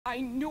I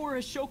knew her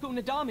as Shoko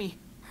Nadami.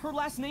 Her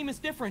last name is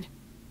different.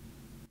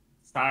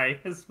 Sorry,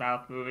 his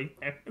mouth moving.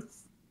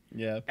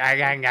 Yeah.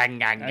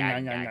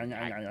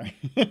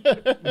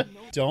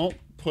 Don't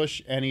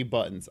push any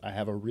buttons. I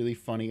have a really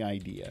funny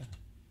idea.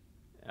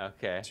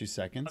 Okay. 2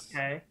 seconds.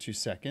 Okay. 2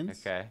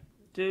 seconds. Okay.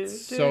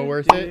 So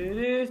worth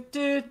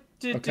it.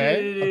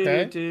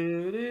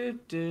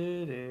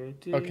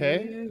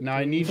 Okay. Now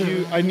I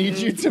need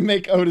you to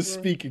make Oda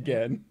speak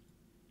again.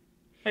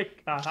 My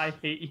God, I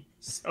hate you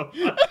so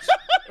much.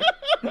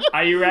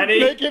 Are you ready?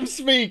 Make him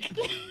speak.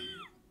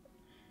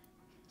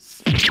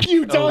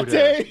 You,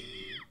 Dante.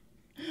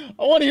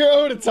 I want to hear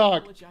Oda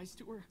talk. Apologize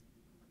to her.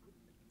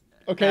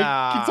 Okay,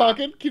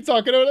 keep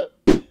talking, Oda.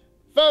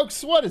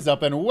 Folks, what is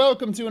up, and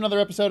welcome to another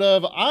episode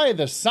of Ai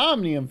the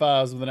Somnium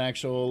Files with an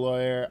actual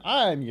lawyer.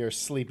 I'm your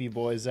sleepy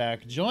boy,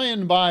 Zach,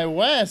 joined by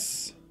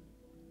Wes.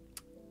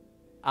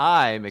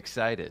 I'm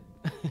excited.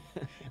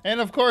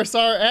 And, of course,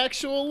 our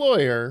actual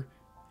lawyer,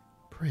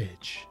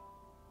 Prij.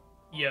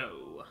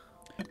 Yo.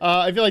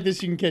 I feel like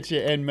this you can catch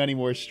it and many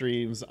more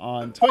streams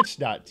on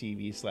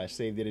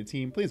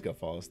twitch.tv/SaveDataTeam. Please go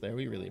follow us there.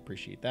 We really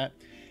appreciate that.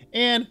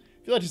 And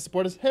if you'd like to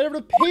support us, head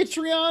over to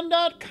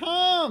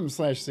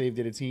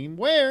patreon.com/SaveDataTeam,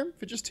 where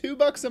for just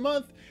 $2 a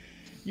month,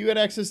 you get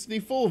access to the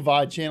full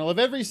VOD channel of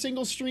every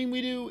single stream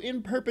we do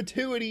in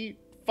perpetuity.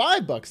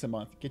 $5 a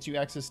month gets you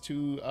access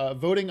to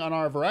voting on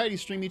our variety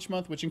stream each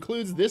month, which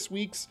includes this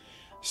week's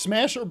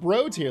Smash or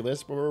Bro tier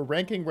list, where we're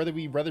ranking whether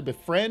we rather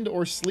befriend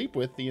or sleep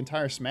with the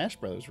entire Smash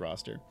Brothers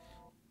roster.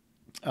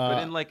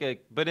 But in like a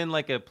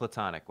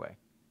platonic way.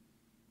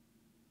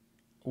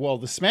 Well,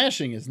 the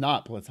smashing is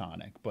not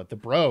platonic, but the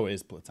bro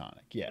is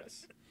platonic.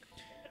 Yes.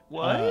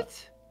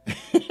 What?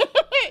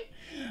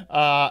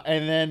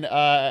 And then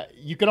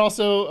you can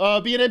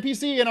also be an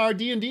NPC in our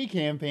D&D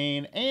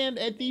campaign, and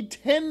at the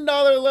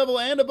 $10 level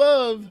and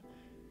above,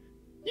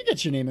 you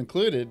get your name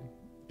included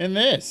in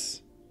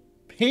this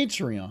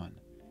Patreon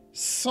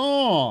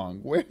song.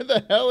 Where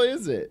the hell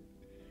is it?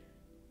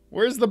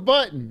 Where's the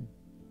button?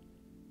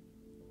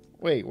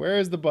 Wait, where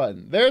is the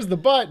button? There's the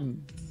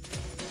button.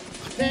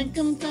 Thank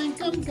 'em,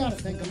 gotta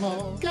thank 'em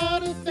all.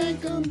 Gotta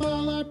thank 'em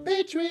all, our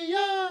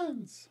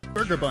Patreons.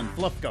 Burger Bun,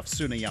 Fluff Guff,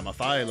 Sunayama,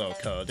 Philo,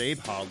 Cud, Abe,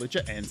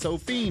 Holliger, and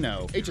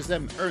Sofino.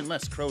 HSM,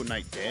 Ernless, Crow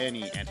Knight,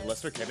 Danny,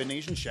 Antilester, Kevin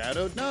Nation,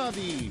 Shadowed,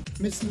 Navi.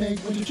 Miss Meg,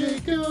 Winter,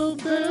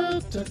 Jacob, Bell,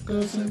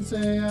 Tucko,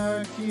 Sensei,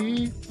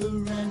 Arky,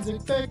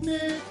 Forensic,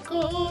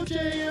 Technical,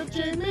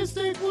 JFJ,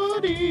 Mystic,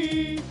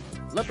 Woody.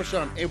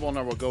 Leprechaun, A1,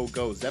 Narwhal, Go,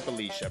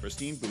 Zeppeli,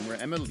 Sheverstein, Boomer,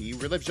 Emily,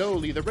 Relive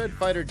Jolie, The Red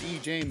Fighter,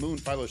 DJ, Moon,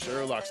 Philo,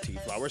 Sherlock's,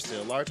 T-Flower,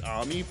 Stillart,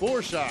 Ami,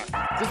 Borshock,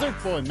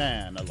 Dessert Boy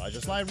Man,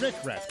 Elijah Sly, Rick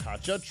Rat,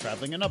 Katja,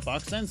 Traveling in a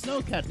Box, and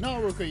Snowcat,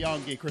 Naruka,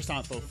 Yongi,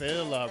 Chrysanthel,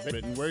 Phila,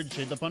 Written Word,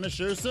 Shade the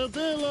Punisher,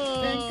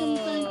 Sibylla. Thank 'em,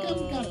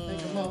 gotta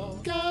thank 'em all.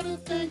 Gotta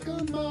thank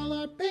 'em all,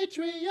 our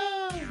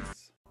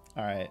Patreons.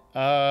 All right.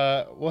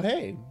 Well,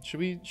 hey, should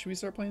we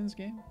start playing this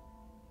game?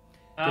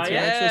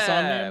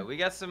 Yeah, we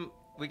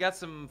got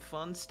some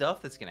fun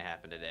stuff that's gonna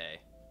happen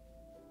today.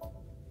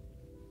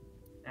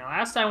 Now,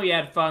 last time we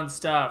had fun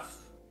stuff,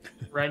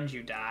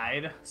 Renju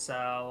died,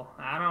 so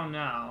I don't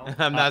know.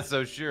 I'm not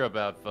so sure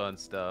about fun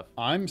stuff.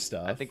 I'm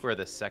stuff. I think we're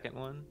the second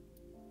one.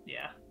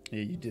 Yeah.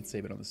 Yeah, you did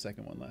save it on the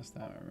second one last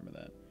time. I remember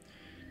that.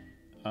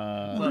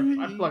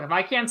 Look, if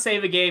I can't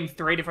save a game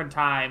 3 different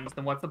times,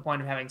 then what's the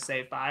point of having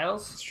save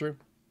files? It's true.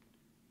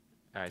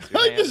 All right, so I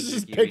like this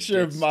just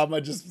picture of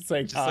Mama just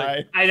saying hi.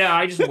 Like, I know,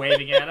 I just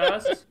waving at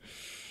us.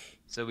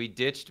 So we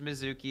ditched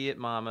Mizuki at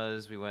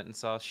Mama's. We went and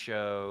saw a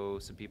show.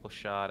 Some people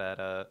shot at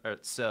us. And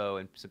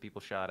some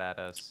people shot at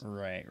us.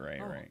 Right.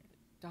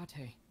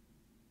 Date.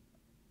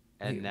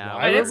 And Wait, now...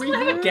 why Didn't were we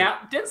someone here?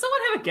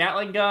 have a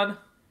Gatling gun?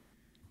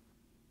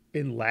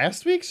 In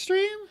last week's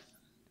stream?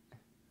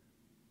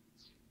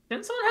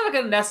 Didn't someone have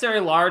like a necessary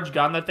large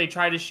gun that they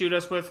tried to shoot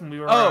us with when we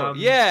were? Oh,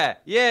 yeah.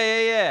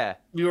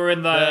 We were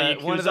in the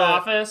Yakuza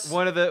office.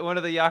 One of the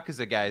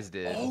Yakuza guys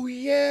did. Oh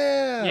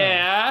yeah.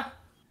 Yeah.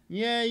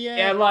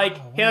 Yeah. And like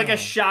he had like a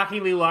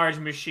shockingly large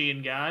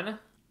machine gun.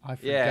 I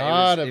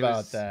forgot it about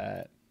was-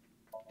 that.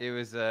 It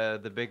was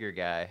the bigger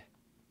guy.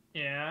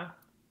 Yeah.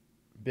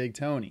 Big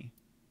Tony.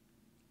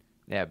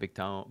 Yeah, Big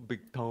Tony.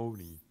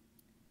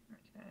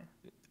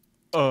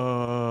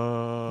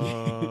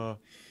 Okay.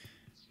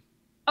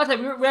 I'll tell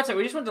you,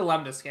 we just went to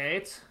Lambda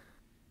Skates.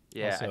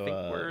 Yeah, Also, I think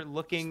we're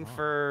looking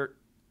for...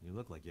 You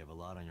look like you have a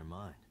lot on your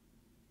mind.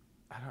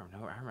 I don't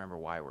know. I remember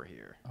why we're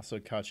here. Also,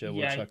 Katya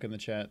Yeah. Woodchuck in the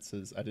chat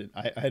says I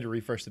had to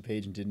refresh the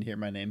page and didn't hear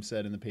my name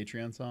said in the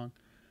Patreon song.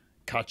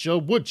 Katya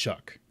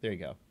Woodchuck. There you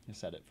go. I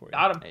said it for you.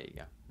 Got him. There you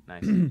go.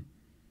 Nice.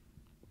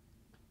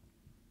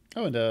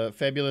 Oh, and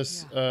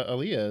fabulous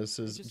Aaliyah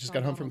says, just just saw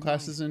got it home from online.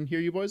 classes and here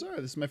you boys are.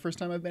 This is my first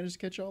time I've managed to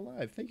catch y'all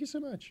live. Thank you so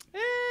much.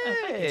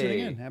 Hey! tuning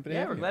in. Happy to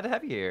have we're you. glad to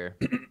have you here.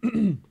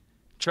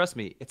 Trust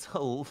me, it's a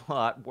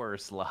lot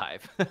worse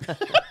live. That's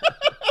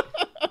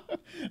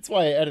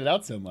why I edit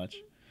out so much.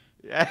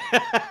 Yeah.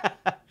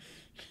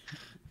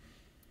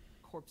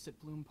 Corpse at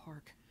Bloom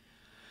Park.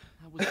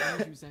 That was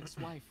Andrew's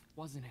ex-wife,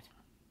 wasn't it?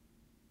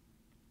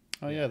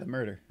 Oh yeah, the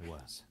murder. It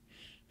was.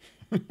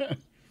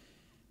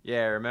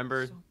 Yeah,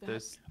 remember? So that-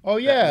 There's Oh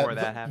yeah, more of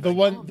that the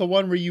happening.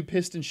 one where you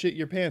pissed and shit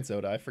your pants,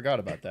 Oda. I forgot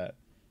about that.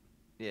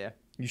 Yeah.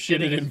 You shitted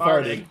Shitting and and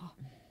farted. farting.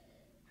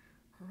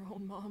 Her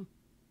own mom.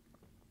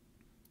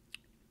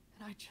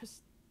 And I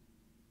just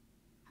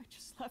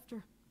left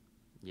her.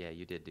 Yeah,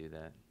 you did do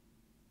that.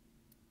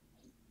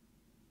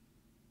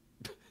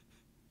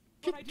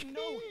 But I didn't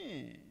know.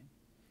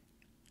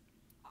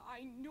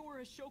 I knew her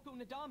as Shoko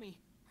Nadami.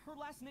 Her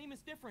last name is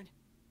different.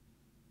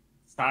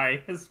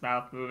 Sorry, his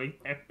mouth moving.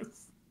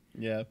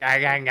 Yeah. I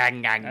know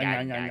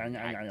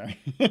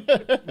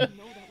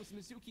that was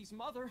Mizuki's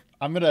mother.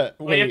 I'm gonna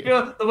The way wait.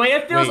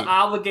 it feels Wait.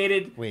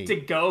 obligated Wait. to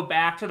go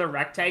back to the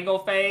rectangle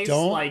phase,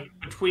 Don't- like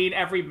between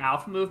every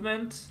mouth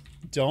movement.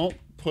 Don't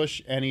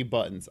push any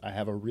buttons. I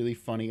have a really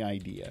funny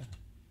idea.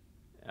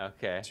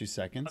 Okay. 2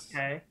 seconds.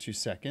 Okay. 2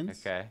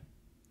 seconds. Okay.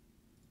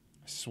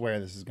 I swear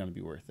this is gonna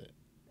be worth it.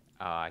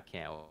 Oh, I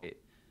can't wait.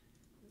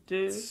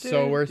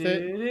 So worth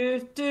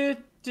it.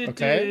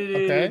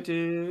 Okay.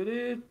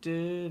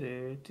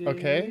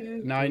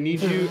 Okay. Now I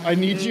need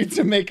you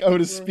to make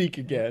Oda speak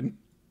again.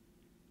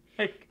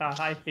 God,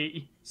 I hate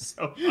you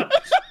so much.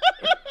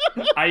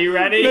 Are you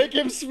ready? Make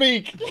him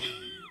speak.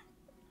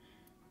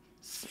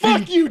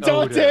 Fuck you, Oda.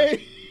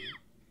 Dante.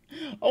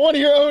 I want to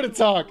hear Oda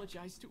talk.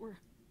 Apologize to her.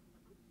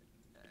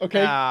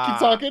 Okay, Ah.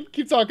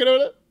 keep talking,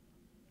 Oda.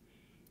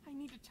 I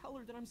need to tell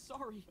her that I'm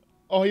sorry.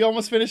 Oh, you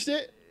almost finished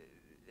it?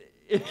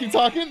 Keep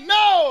talking?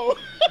 No!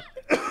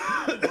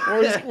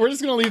 we're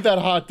just gonna leave that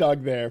hot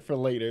dog there for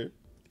later.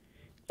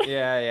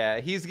 Yeah.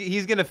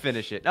 He's gonna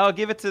finish it. Oh,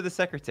 give it to the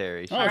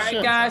secretary. Oh, All right,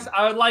 shit. guys,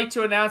 I would like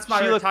to announce my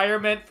She looked-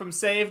 retirement from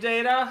save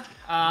data,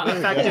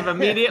 effective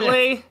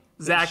immediately.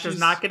 Zach does She's-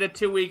 not get a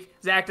 2 week.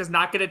 Zach does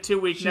not get a 2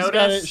 week She's notice.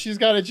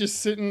 got it just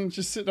sitting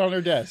on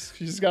her desk.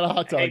 She's just got a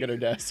hot dog Hey. at her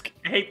desk.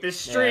 I hate this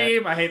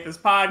stream. I hate this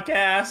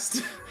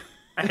podcast.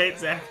 I hate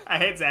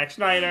Zack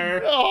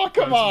Schneider. Oh,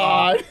 come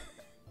on.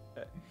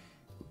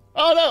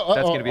 Oh no!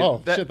 That's gonna be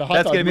shit, the hot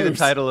that's dog gonna be the moves.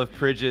 title of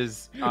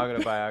Pridge's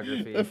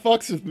autobiography. It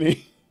fucks with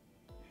me.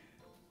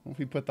 What if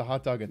we put the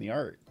hot dog in the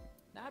art?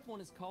 That one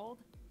is called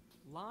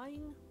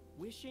Lying,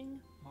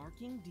 Wishing,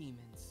 Marking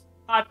Demons.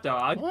 Hot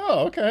dog.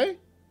 Oh, okay.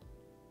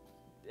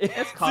 It's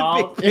a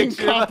called big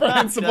picture of a hot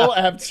Incomprehensible dog.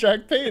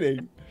 abstract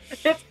painting.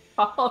 It's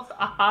called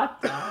a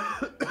hot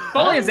dog. If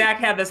only Zach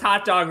had this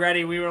hot dog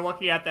ready, we were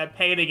looking at that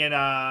painting in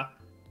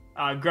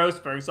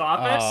Grossberg's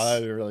office. Oh,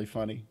 that'd be really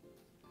funny.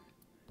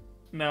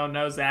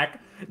 No,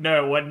 Zach.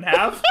 No, it wouldn't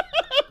have.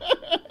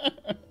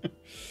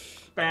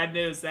 Bad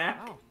news, Zach.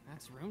 Oh,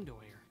 that's Rundoyer.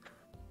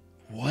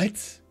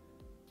 What?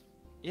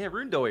 Yeah,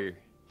 Rundoyer. I'm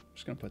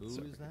just gonna put this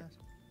Who over is here. that?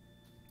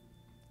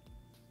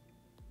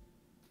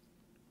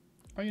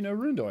 Oh, you know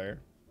Rundoyer.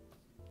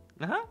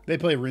 Uh-huh. They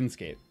play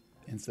RuneScape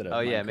instead of Oh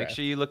yeah, make Minecraft.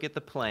 sure you look at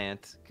the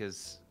plant,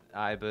 because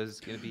Iba's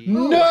gonna be.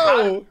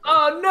 No!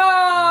 Oh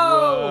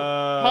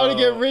no! How to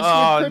get rich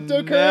with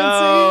cryptocurrency?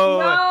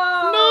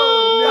 No!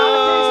 No!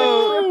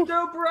 No!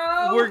 Crypto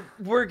bro!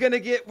 We're gonna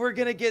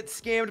get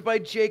scammed by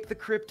Jake the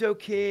Crypto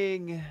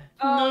King.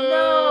 Oh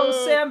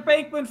no! Sam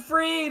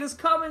Bankman-Fried is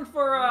coming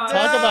for us.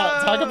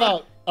 Talk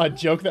about a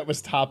joke that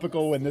was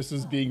topical when this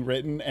was being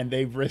written, and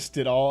they risked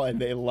it all and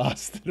they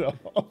lost it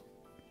all.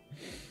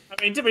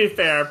 I mean, to be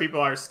fair, people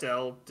are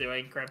still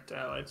doing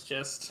crypto. It's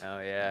just Oh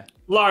yeah.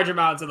 large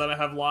amounts of them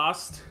have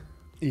lost,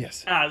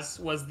 Yes. as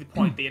was the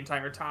point the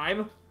entire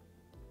time.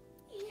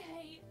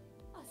 Yay,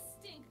 a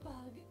stink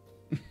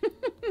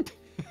bug.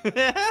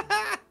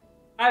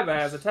 Iva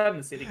has a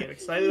tendency to get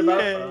excited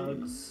about Yay.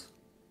 bugs.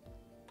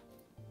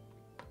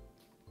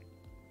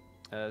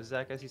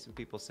 Zach, I see some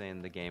people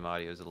saying the game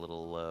audio is a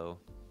little low.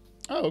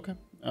 Oh, okay.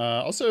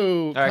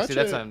 Also, Actually,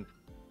 that's on.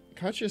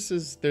 Katya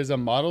says there's a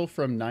model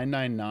from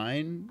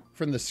 999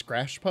 from the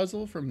Scratch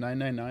puzzle from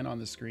 999 on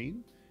the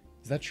screen.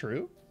 Is that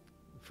true?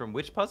 From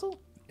which puzzle?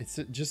 It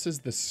just says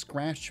the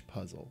Scratch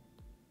puzzle.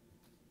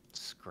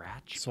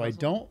 Scratch. So I puzzle?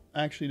 don't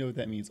actually know what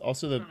that means.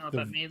 Also, don't know what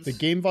that means. the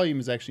game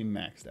volume is actually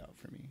maxed out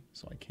for me,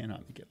 so I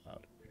cannot make it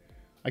loud.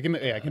 I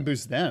can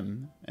boost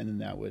them, and then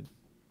that would.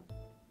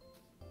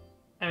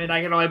 I mean,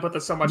 I can only put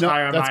this so much No,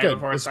 higher on that's mine good.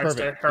 before it That's starts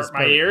to perfect. hurt That's my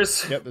perfect.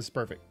 ears. Yep, this is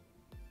perfect.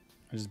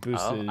 I just Oh,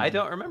 boosted. I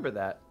don't remember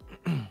that.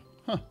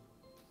 Huh.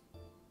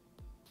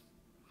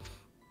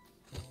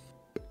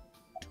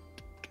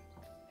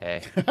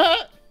 Hey.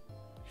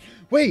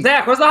 Wait,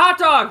 Zach, where's the hot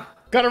dog?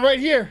 got it right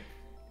here.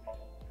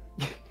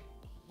 Hey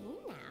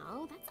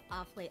now, that's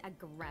awfully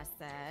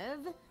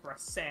aggressive.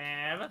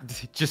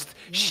 Aggressive. Just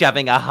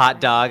shoving a hot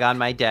dog on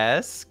my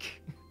desk.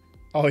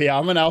 Oh yeah,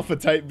 I'm an alpha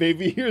type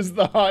baby. Here's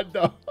the hot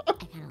dog. I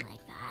kind of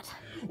like that.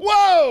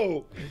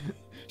 Whoa!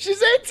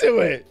 She's into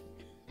it.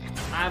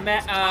 I'm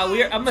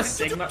a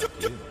Sigma.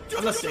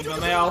 I'm a Sigma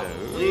male.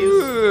 Please.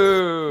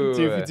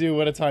 Ooh. Do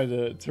what a time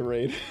to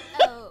raid.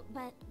 Oh,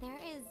 but there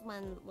is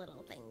one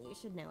little thing you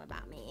should know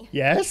about me.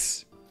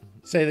 Yes.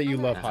 Say that you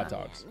I'm love a hot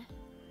dogs.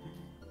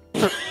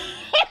 lesbian.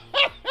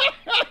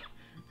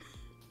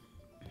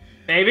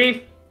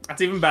 Baby,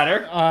 that's even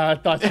better. I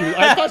thought she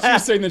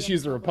was saying that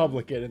she's a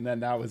Republican, and then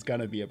that was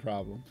gonna be a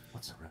problem.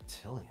 What's a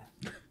reptilian?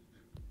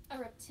 A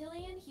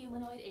reptilian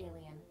humanoid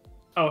alien.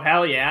 Oh,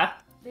 hell yeah.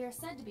 They are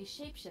said to be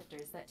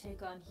shapeshifters that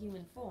take on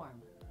human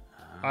form.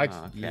 Okay.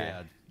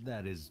 Yeah,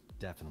 that is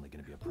definitely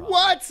going to be a problem.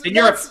 What? Then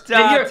you're,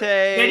 Date,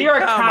 then you're a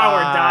come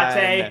coward,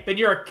 Date. on. Then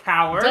you're a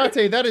coward.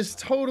 Date, that is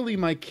totally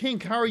my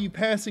kink. How are you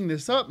passing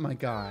this up, my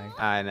guy?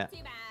 I know.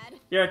 Too bad.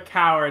 You're a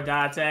coward,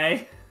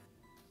 Date.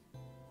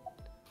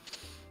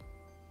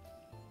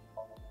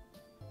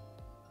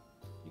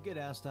 You get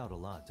asked out a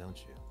lot, don't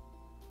you?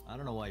 I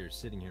don't know why you're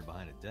sitting here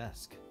behind a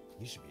desk.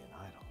 You should be an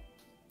idol.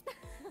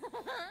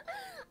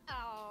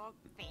 Oh,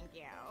 thank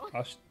you.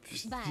 I'll But,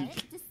 despite my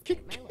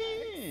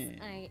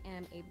looks, I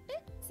am a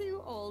bit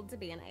too old to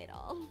be an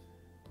idol.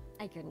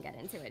 I couldn't get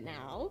into it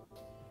now.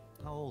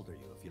 How old are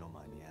you, if you don't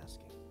mind me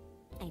asking?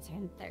 I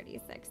turned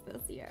 36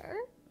 this year.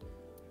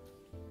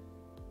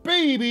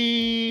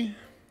 Baby!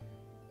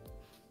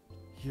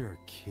 You're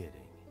kidding.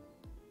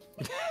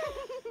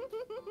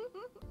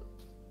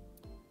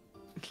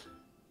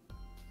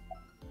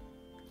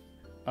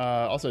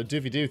 Also,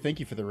 Doofy Doo, thank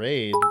you for the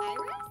raid. Iris?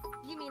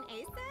 You mean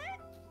Asa?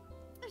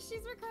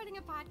 She's recording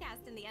a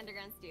podcast in the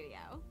underground studio.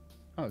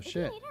 Oh, If you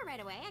shit. need her right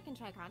away, I can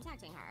try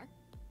contacting her.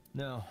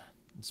 No,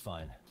 it's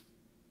fine.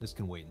 This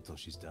can wait until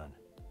she's done.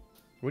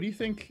 What do you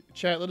think?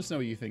 Chat, let us know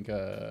what you think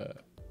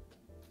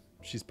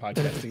she's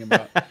podcasting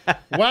about.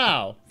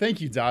 Wow.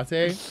 Thank you,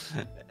 Date.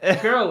 The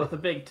girl with the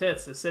big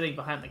tits is sitting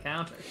behind the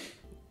counter.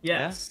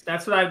 Yes,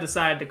 that's what I've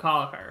decided to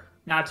call her.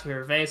 Not to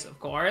her face, of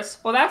course.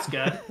 Well, that's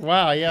good.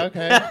 Wow, yeah,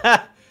 okay.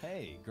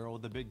 Hey, girl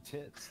with the big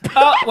tits.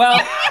 Oh, well.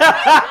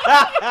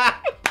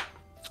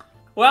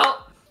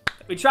 Well,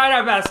 we tried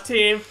our best,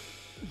 team.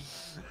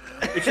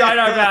 We tried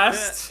our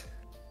best.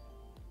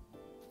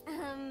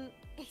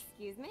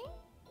 Excuse me?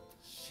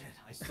 Shit,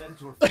 I said it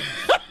to her face.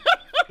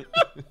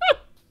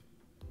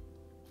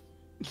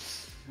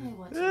 I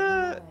want to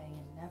run away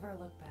and never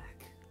look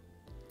back.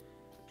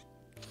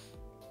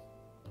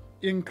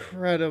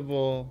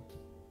 Incredible.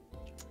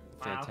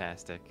 Wow.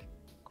 Fantastic.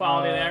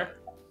 Quality there.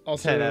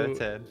 Also, 10 out of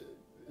 10.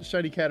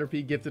 Shiny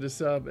Caterpie gifted a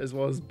sub, as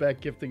well as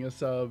Beck gifting a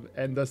sub,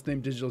 and thus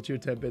named Digital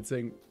 210-bit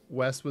saying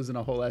Wes was in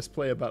a whole ass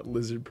play about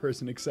lizard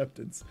person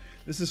acceptance.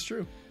 This is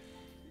true.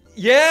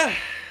 Yeah.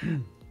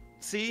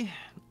 See,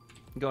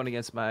 going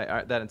against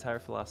my that entire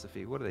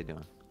philosophy. What are they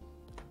doing?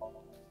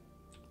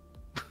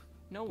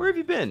 No. Where have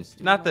you been? Just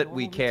doing Not my that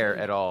we normal care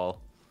routine. at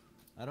all.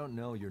 I don't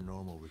know your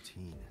normal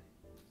routine.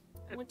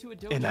 I went to a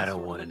dojo And I store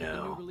don't wanna to look at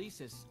the know. new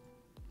releases.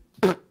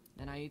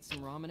 Then I ate some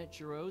ramen at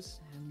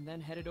Chiro's, and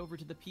then headed over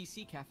to the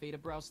PC cafe to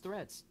browse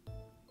threads.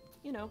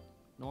 You know,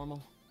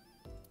 normal.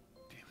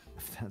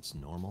 If that's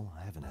normal,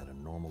 I haven't had a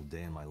normal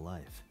day in my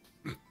life.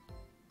 You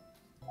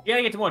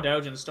gotta get to more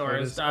Dojin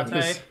stories,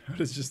 Date.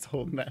 Otis just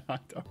holding that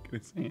hot dog in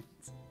his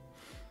hands.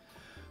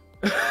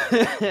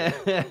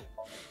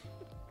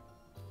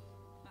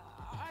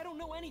 I don't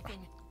know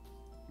anything.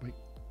 Wait.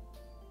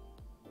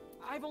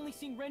 I've only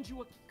seen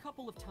Renju a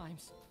couple of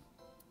times.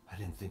 I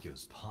didn't think it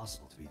was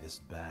possible to be this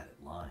bad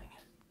at lying.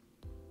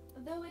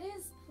 Though it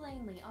is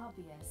plainly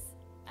obvious,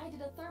 I did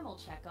a thermal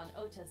check on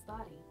Ota's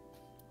body.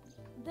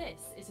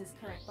 This is his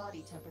current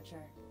body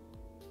temperature.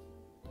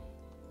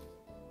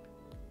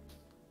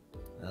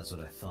 That's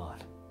what I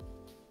thought.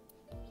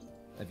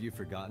 Have you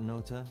forgotten,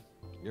 Ota?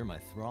 You're my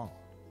thrall.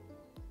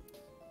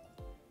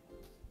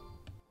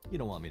 You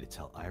don't want me to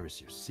tell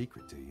Iris your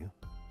secret, do you?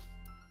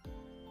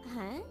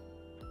 Huh?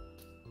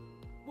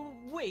 Well,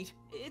 wait,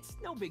 it's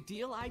no big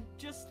deal. I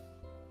just...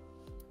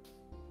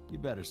 You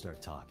better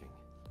start talking.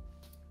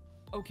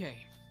 Okay.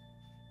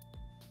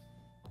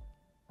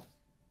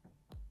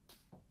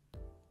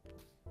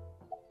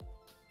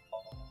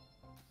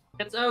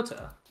 It's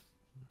Ota.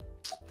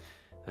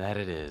 That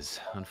it is,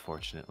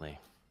 unfortunately.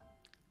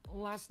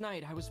 Last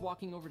night, I was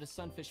walking over to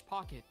Sunfish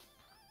Pocket,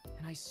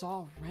 and I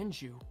saw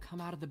Renju come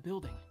out of the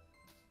building.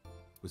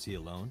 Was he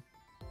alone?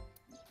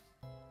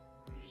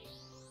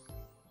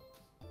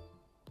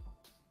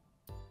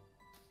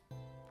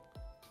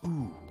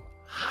 Ooh,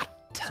 hot.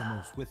 Someone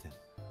was with him.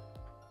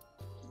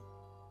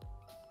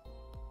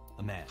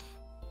 A man.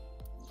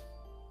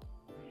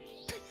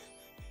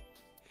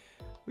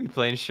 We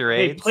playing Hey,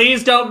 charades?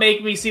 please don't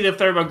make me see the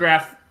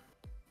thermograph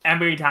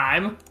every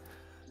time.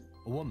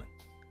 A woman.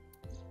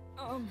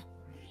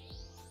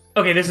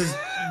 Okay, this is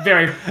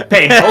very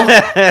painful.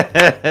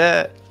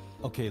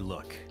 Okay,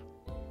 look.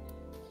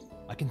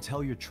 I can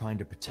tell you're trying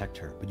to protect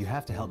her, but you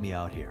have to help me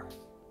out here.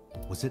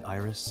 Was it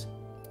Iris?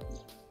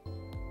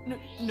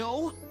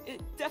 No,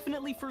 it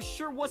definitely for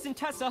sure wasn't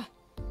Tessa.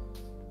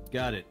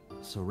 Got it.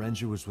 So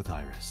Renju was with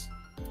Iris.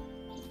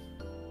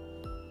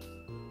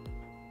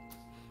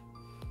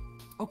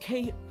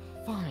 Okay,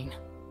 fine.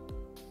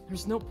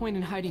 There's no point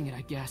in hiding it,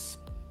 I guess.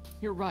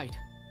 You're right.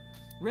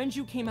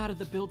 Renju came out of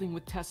the building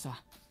with Tessa.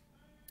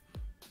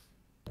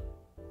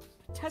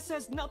 But Tessa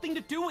has nothing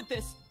to do with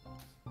this.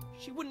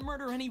 She wouldn't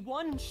murder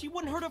anyone. She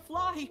wouldn't hurt a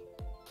fly.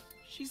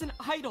 She's an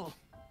idol.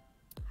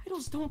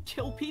 Idols don't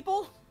kill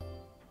people.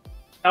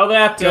 Tell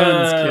that,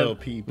 Guns kill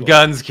people.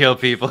 Guns kill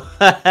people.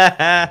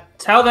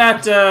 Tell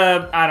that,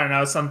 I don't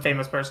know, some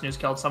famous person who's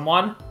killed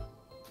someone.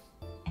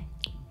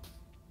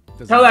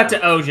 Tell that to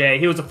OJ.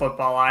 He was a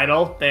football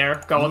idol.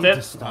 There, go with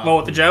it. Roll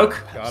with the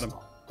joke. Got him.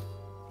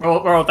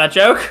 Roll with that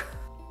joke.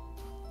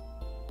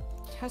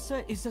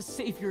 Tessa is a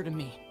savior to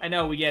me. I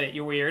know, we get it.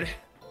 You're weird.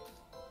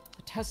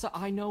 The Tessa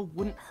I know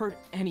wouldn't hurt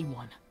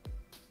anyone.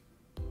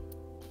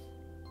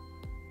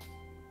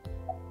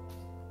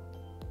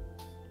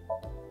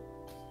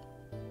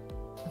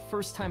 The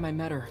first time I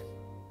met her,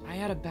 I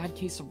had a bad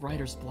case of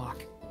writer's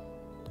block.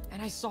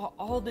 And I saw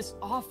all this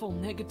awful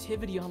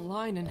negativity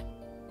online, and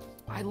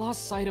I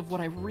lost sight of what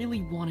I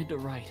really wanted to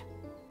write.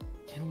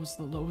 And it was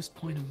the lowest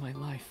point of my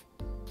life.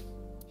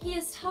 He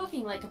is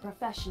talking like a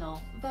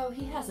professional, though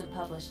he hasn't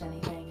published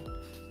anything.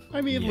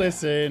 I mean,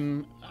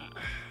 listen.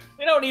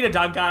 We don't need a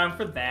dunk on him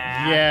for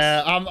that.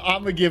 Yeah, I'm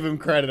gonna give him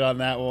credit on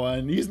that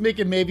one. He's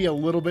making maybe a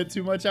little bit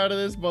too much out of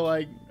this, but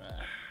like,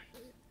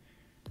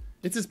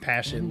 it's his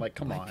passion. Like,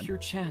 come on. Pure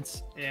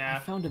chance. Yeah. I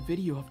found a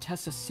video of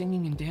Tessa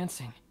singing and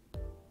dancing,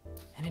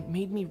 and it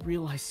made me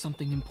realize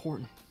something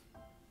important.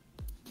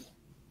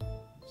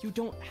 You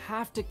don't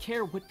have to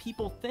care what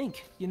people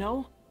think, you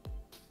know?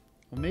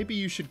 Well, maybe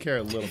you should care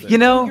a little bit. You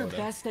know,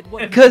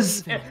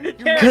 because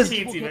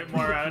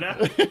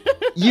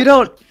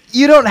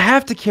you don't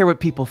have to care what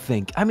people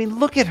think. I mean,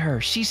 look at her.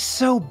 She's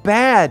so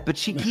bad, but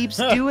she keeps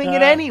doing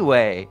it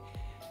anyway.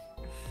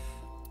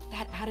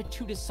 That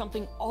attitude is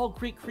something all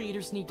great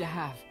creators need to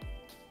have.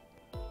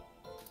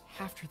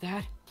 After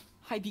that,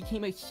 I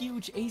became a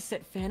huge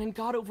A-Set fan and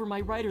got over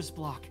my writer's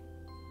block.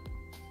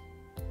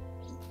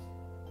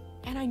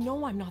 And I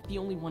know I'm not the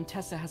only one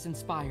Tessa has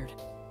inspired.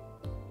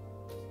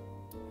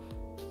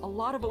 A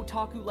lot of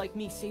otaku like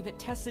me say that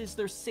Tessa is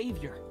their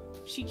savior.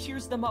 She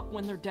cheers them up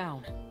when they're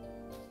down.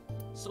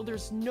 So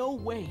there's no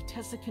way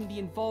Tessa can be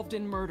involved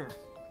in murder.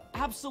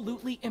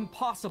 Absolutely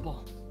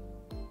impossible.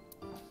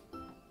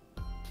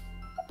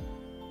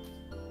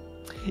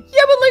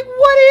 Yeah, but like,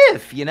 what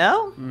if, you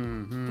know?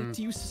 But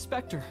do you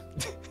suspect her?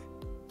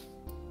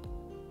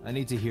 I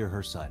need to hear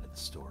her side of the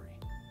story.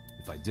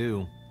 If I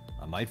do,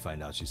 I might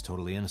find out she's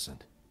totally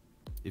innocent.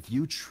 If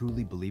you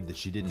truly believe that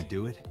she didn't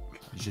do it,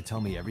 you should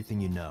tell me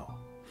everything you know.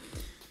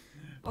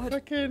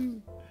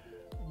 Fucking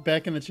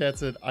back in the chat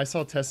said, I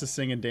saw Tessa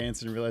sing and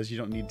dance and realized you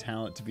don't need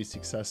talent to be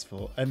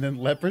successful. And then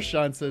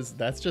Leprechaun says,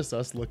 that's just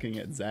us looking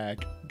at Zach.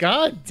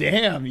 God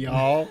damn,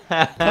 y'all.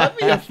 Let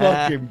me a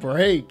fucking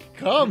break.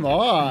 Come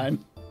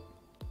on.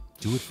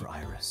 Do it for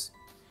Iris.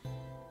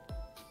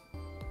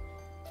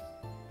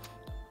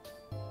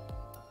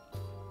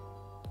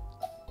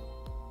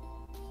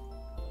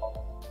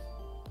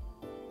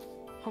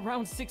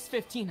 Around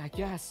 6:15, I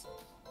guess.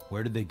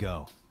 Where did they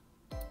go?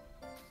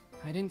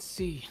 I didn't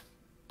see.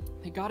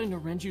 They got into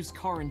Renju's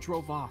car and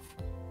drove off.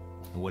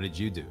 And what did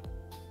you do?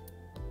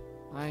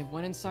 I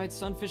went inside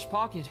Sunfish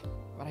Pocket,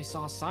 but I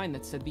saw a sign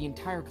that said the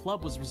entire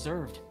club was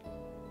reserved.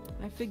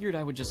 I figured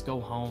I would just go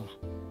home.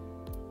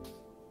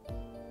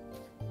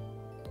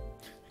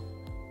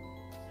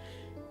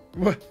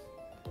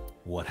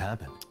 What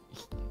happened?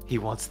 He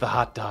wants the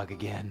hot dog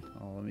again.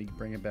 Oh, let me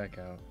bring it back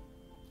out.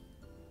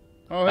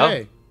 Oh,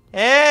 hey.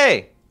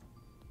 Hey!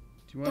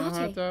 Do you want a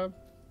hot dog?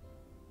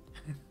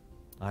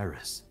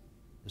 Iris,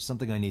 there's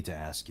something I need to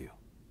ask you.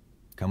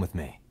 Come with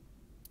me.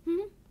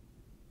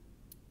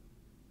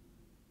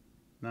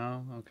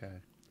 No? Okay.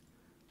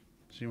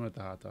 She went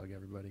the hot dog,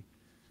 everybody.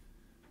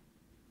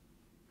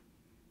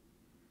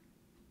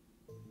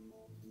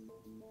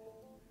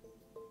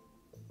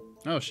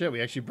 Oh shit, we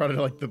actually brought it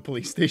to like the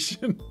police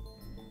station.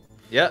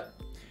 Yep.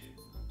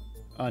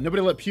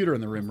 Nobody let Pewter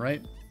in the room,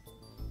 right?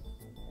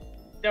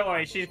 Don't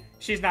worry,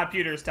 she's not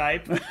Pewter's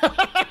type.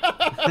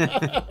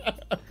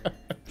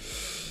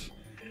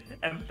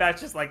 And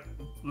that's just like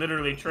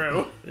literally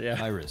true.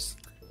 Yeah. Iris,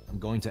 I'm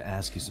going to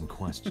ask you some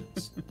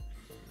questions.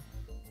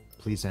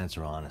 Please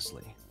answer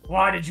honestly.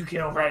 Why did you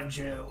kill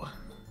Renju?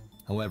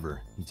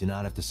 However, you do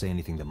not have to say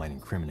anything that might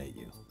incriminate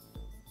you.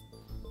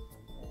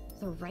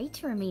 The right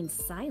to remain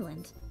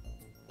silent?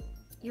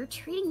 You're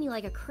treating me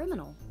like a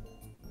criminal.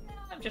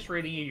 I'm just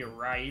reading you your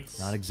rights.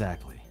 Not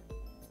exactly.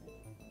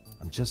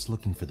 I'm just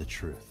looking for the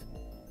truth.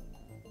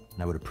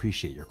 And I would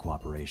appreciate your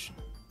cooperation.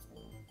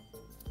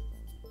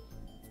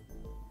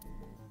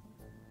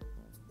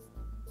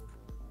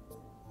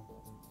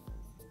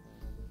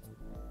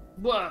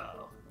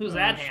 Whoa. Who's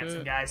that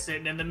handsome guy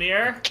sitting in the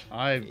mirror?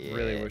 I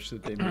really wish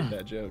that they made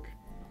that joke.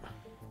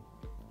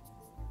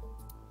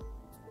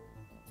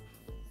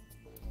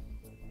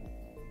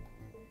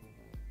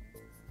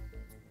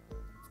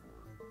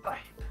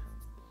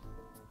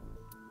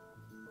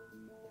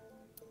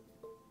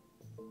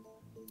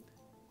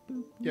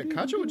 Yeah,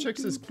 Kacho Woodchuck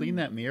says clean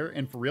that mirror,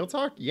 and for real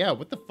talk, yeah,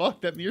 what the fuck?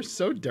 That mirror's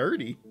so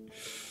dirty.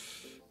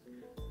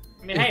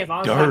 I mean, hey, as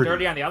long as it's not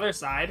dirty on the other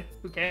side,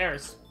 who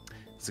cares?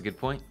 That's a good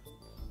point.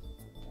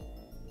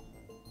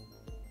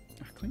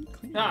 Clean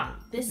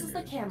This is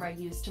the camera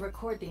used to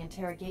record the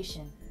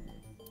interrogation.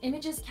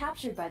 Images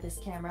captured by this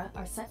camera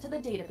are sent to the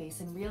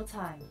database in real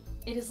time.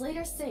 It is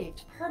later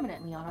saved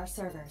permanently on our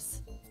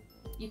servers.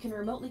 You can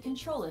remotely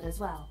control it as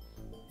well.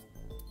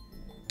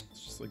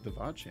 It's just like the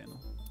VOD channel.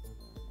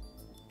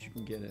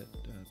 you can get at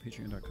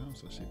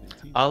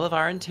patreon.com/SaveTheT. All of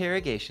our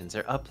interrogations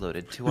are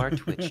uploaded to our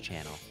Twitch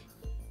channel.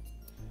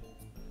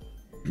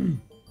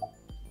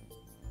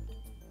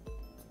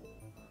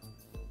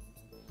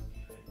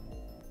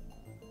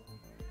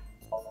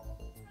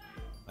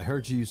 I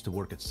heard you used to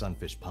work at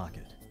Sunfish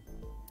Pocket.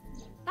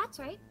 That's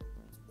right.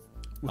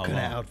 What kind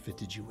of outfit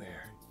did you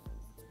wear?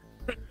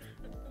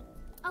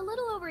 A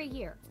little over a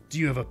year. Do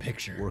you have a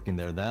picture? Working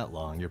there that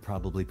long, you're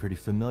probably pretty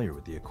familiar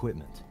with the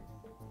equipment.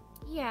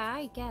 Yeah,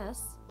 I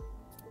guess.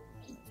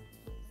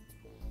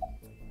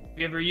 Have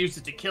you ever used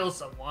it to kill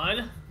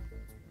someone?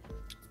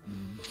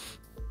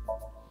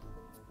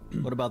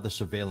 What about the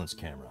surveillance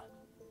camera?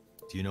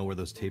 Do you know where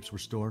those tapes were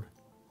stored?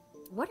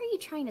 What are you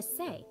trying to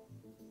say?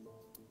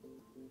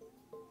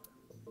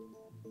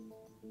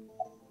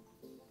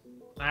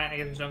 Alright, I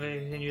guess I'm going to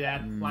continue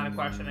that line of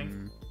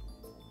questioning.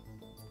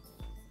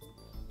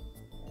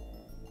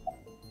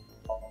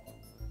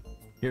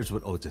 Here's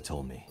what Ota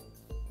told me.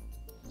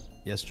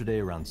 Yesterday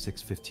around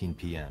 6:15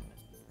 p.m.,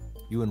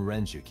 you and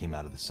Renju came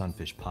out of the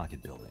Sunfish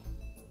Pocket building.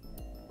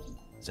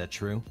 Is that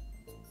true?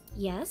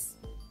 Yes.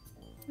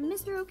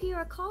 Mr.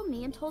 Okiura called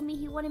me and told me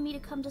he wanted me to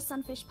come to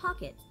Sunfish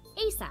Pocket,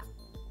 ASAP.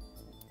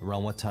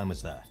 Around what time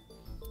was that?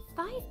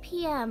 5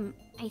 p.m.,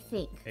 I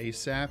think.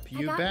 ASAP, I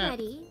you got bet.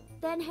 ready,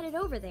 then headed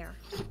over there.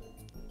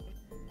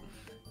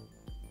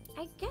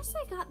 I guess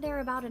I got there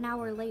about an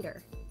hour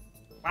later.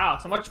 Wow,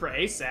 so much for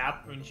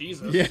ASAP. I mean,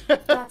 Jesus. Yeah.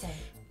 That day,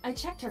 I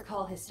checked her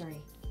call history.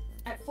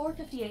 At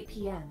 4:58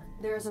 p.m.,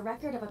 there is a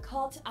record of a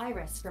call to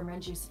Iris from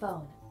Renju's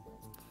phone.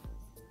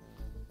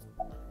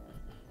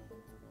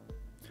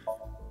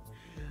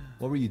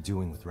 What were you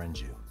doing with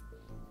Renju?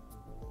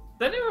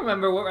 Does anyone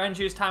remember what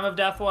Renju's time of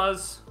death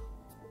was?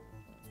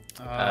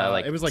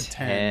 Like it was like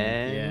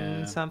 10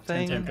 10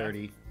 something?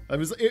 10:30. It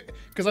was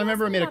because I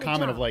remember I made a about a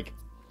comment of job. like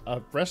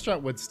a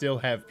restaurant would still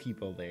have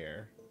people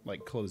there,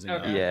 like closing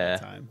up Okay. at Yeah.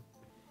 that time.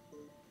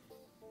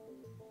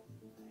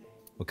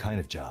 What kind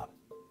of job?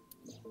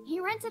 He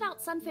rented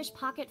out Sunfish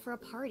Pocket for a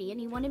party and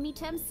he wanted me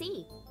to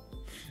MC.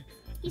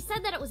 He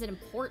said that it was an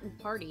important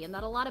party and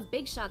that a lot of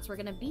big shots were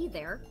gonna be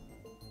there.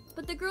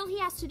 But the girl he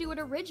asked to do it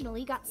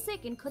originally got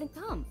sick and couldn't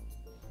come.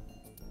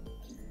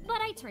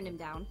 But I turned him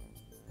down.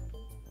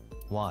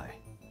 Why?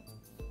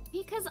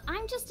 Because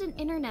I'm just an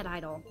internet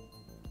idol.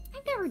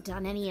 I've never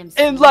done any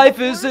MC And life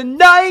is before, a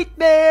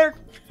nightmare!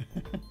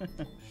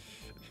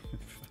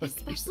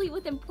 especially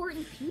with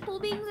important people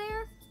being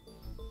there.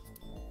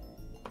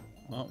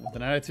 Well, with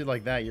an attitude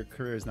like that, your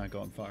career is not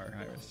going far,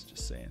 Iris.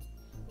 Just saying.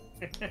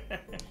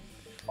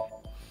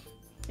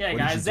 Yeah, What did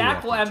guys, you do Zach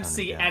after will you turned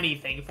MC it down?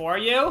 anything for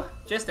you.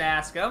 Just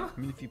ask him. I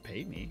mean, if you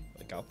pay me,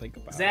 like I'll think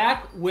about it.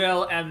 Zach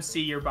will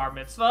MC your bar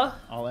mitzvah.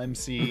 I'll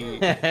MC.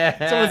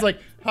 Someone's like,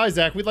 "Hi,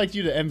 Zach. We'd like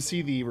you to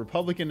MC the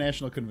Republican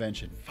National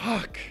Convention."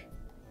 Fuck.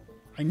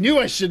 I knew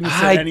I shouldn't have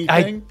said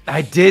anything.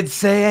 I did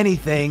say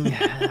anything. I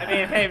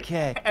mean, hey,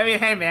 Okay.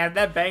 hey, man,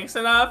 that banks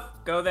enough.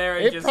 Go there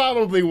and It just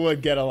probably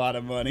would get a lot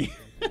of money.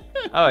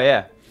 Oh,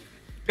 yeah.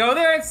 go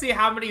there and see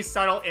how many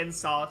subtle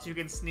insults you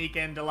can sneak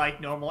into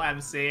like normal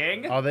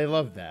MCing. Oh, they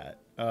love that.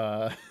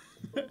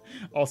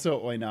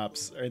 Also,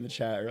 Oinops in the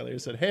chat earlier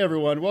said, "Hey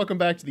everyone, welcome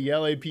back to the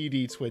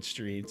LAPD Twitch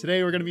stream.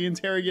 Today we're going to be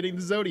interrogating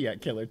the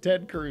Zodiac killer,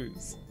 Ted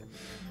Cruz,"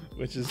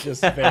 which is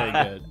just very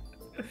good.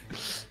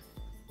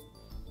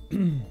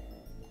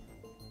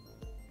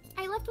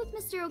 I left with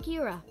Mr.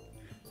 Okiura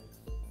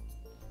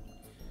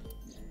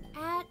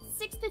at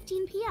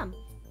 6:15 p.m.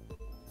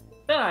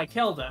 Then I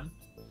killed him.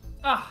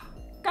 Ah,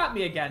 got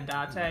me again,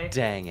 Date.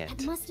 Dang That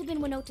it. must have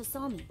been when Ota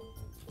saw me.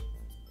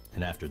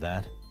 And after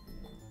that?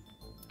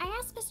 I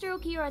asked Mr.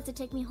 Okiura to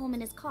take me home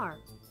in his car.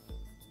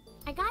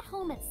 I got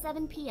home at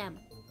 7 p.m.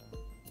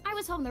 I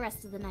was home the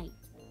rest of the night.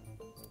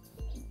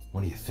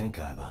 What do you think,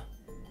 Iba?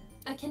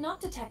 I cannot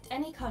detect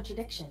any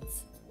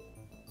contradictions.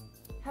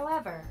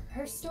 However,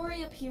 her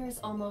story appears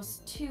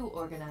almost too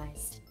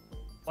organized.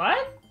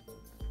 What?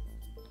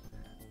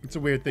 It's a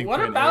weird thing What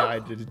for an about- AI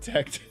to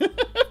detect.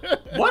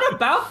 What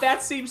about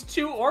that seems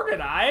too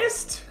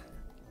organized?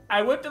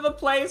 I went to the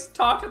place,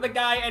 talked to the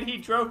guy, and he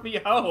drove me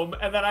home,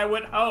 and then I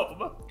went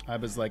home. I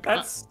was like,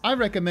 That's- I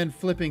recommend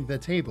flipping the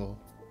table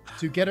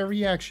to get a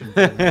reaction.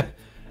 From it.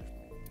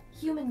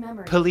 Human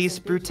memory. is Police ambiguous.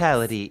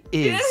 brutality She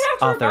is didn't have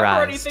to remember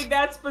authorized. anything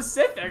that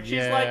specific. She's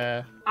Yeah.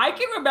 like, I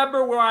can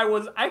remember where I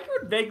was. I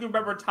can vaguely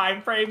remember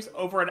time frames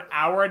over an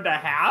hour and a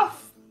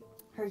half.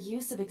 Her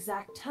use of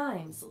exact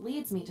times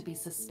leads me to be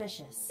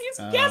suspicious. He's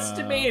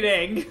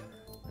guesstimating.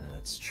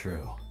 That's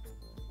true.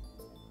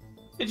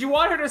 Did you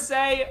want her to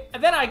say,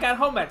 and then I got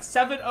home at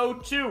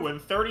 7:02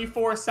 and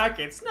 34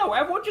 seconds? No,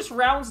 everyone just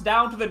rounds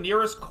down to the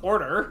nearest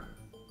quarter.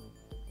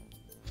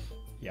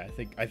 Yeah,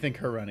 I think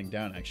her running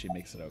down actually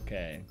makes it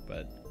okay,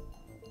 but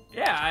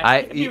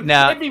Yeah,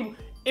 now-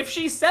 if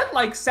she said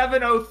like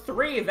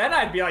 7:03, then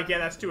I'd be like, yeah,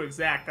 that's too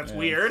exact. That's Yeah.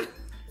 weird.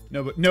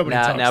 nobody Now-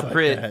 talks now, like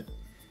Pri- that.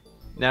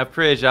 Now,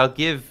 Prij, I'll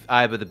give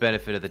Iba the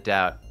benefit of the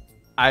doubt.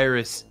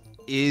 Iris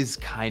is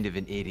kind of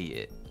an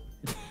idiot.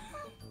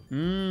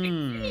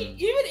 Mm.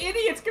 Even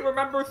idiots can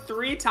remember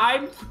three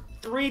times.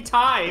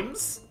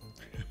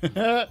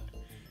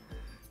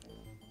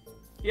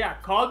 Yeah,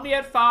 called me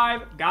at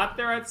 5, got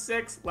there at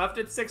 6, left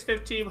at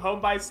 6:15,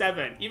 home by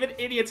 7. Even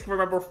idiots can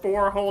remember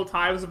 4 whole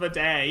times of a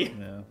day.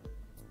 Yeah.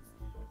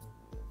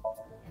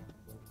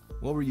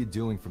 What were you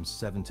doing from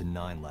 7 to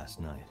 9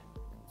 last night?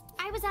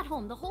 I was at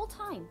home the whole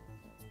time.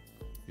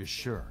 You're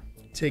sure?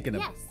 Taking a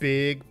Yes.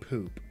 big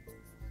poop.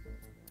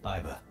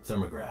 Iva,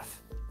 thermograph.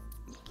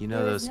 You know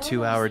There those is no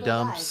 2-hour noticeable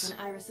dumps? rise in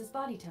Iris's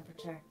body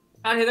temperature.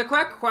 Okay, the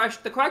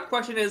correct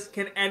question is,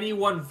 can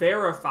anyone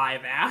verify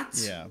that?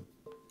 Yeah.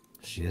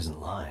 She isn't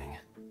lying.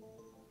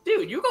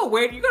 Dude, you go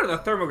to the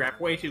thermograph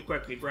way too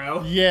quickly,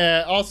 bro.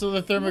 Yeah, also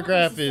the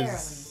thermograph is,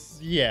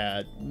 necessarily.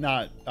 yeah,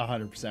 not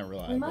 100%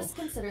 reliable. We must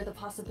consider the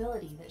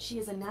possibility that she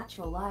is a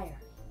natural liar.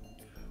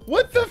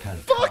 What the That kind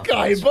of fuck,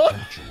 confidence Iva?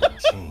 eventually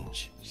will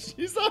change.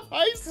 She's a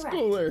high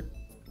schooler.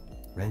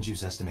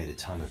 Renju's estimated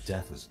time of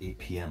death was 8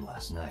 p.m.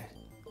 last night.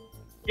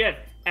 Again,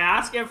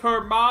 ask if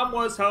her mom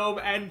was home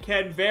and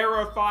can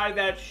verify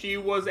that she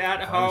was at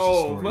Iris'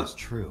 home. story is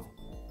true.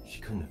 She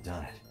couldn't have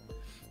done it.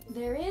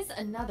 There is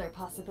another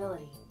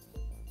possibility.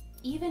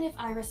 Even if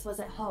Iris was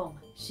at home,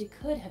 she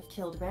could have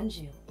killed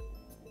Renju.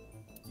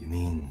 You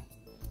mean...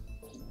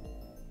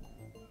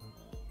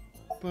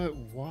 But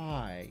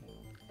why?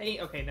 Hey,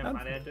 okay, never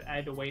mind. I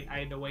had to wait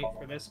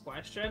for this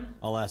question.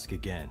 I'll ask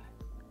again.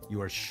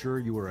 You are sure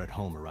you were at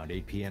home around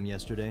 8 p.m.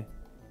 yesterday?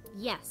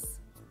 Yes.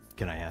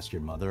 Can I ask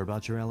your mother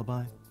about your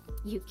alibi?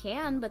 You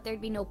can, but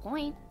there'd be no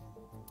point.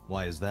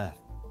 Why is that?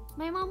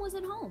 My mom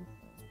wasn't home.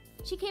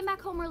 She came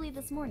back home early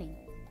this morning.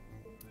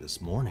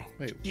 This morning?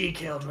 Wait, She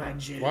killed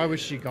Renju. why was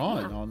she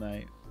gone all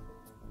night?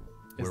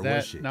 Is Where that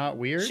was she? not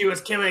weird? She was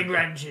killing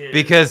Renju.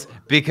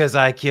 Because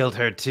I killed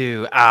her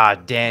too. Ah,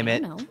 damn I it.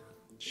 don't know.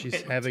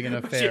 She's having an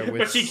But affair she-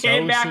 with but she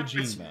came back-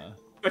 Sojima.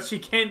 But she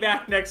came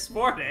back next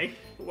morning.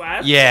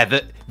 What? Yeah,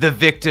 the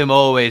victim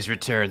always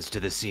returns to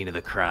the scene of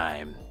the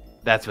crime.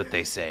 That's what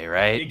they say, You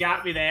right?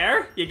 got me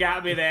there? You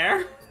got me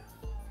there?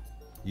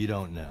 You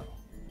don't know.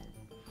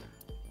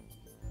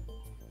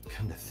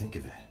 Come to think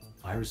of it,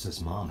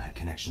 Iris's mom had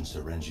connections to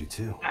Renju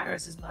too.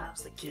 Iris's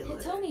mom's the killer.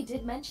 Hitomi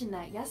did mention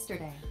that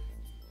yesterday.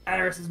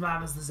 Iris's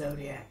mom is the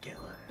Zodiac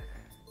killer.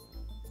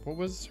 What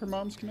was her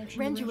mom's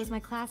connection? to Renju was my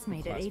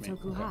classmate at Classmate,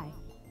 Eitoku okay. High.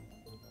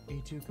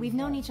 Eituku We've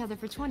known High. each other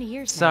for 20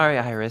 years now. Sorry,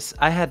 Iris.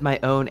 I had my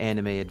own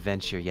anime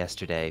adventure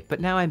yesterday, but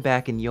now I'm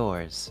back in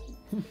yours.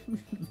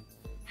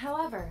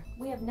 However,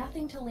 we have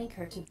nothing to link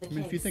her to the I mean,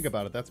 case. if you think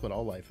about it, that's what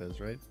all life is,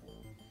 right?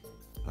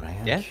 But I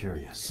am Yeah?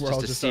 curious. We're all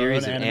Just a just our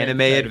own series of anime anime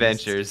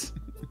protagonists. adventures.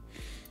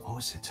 What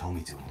was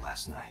Hitomi doing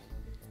last night?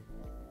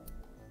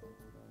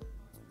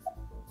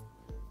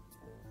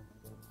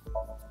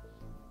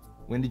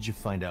 When did you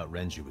find out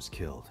Renju was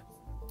killed?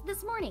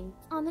 This morning,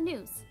 on the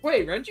news.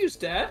 Wait, Renju's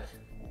dead?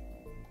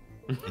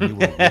 And you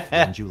were with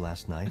Renju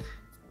last night?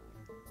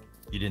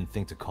 You didn't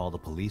think to call the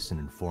police and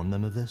inform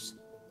them of this?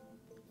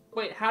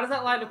 Wait, how does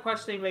that line of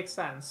questioning make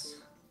sense?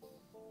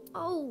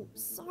 Oh,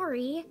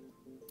 sorry.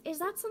 Is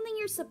that something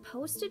you're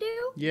supposed to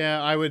do?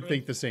 Yeah, I would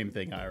think the same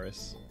thing,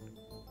 Iris.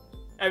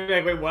 I'd be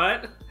like, wait,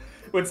 what?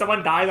 When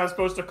someone dies, I'm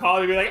supposed to call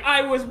and be like,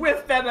 I was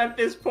with them at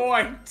this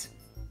point.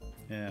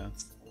 Yeah.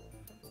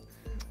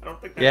 I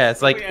don't think that's... Yeah,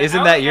 it's like, Wait, isn't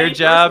how that any your person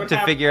job would to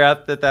have- figure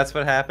out that that's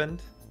what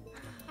happened?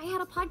 I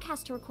had a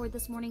podcast to record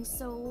this morning,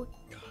 so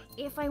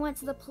if I went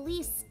to the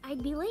police,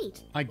 I'd be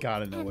late. I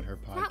gotta know And what her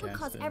podcast that would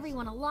cause is.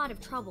 everyone a lot of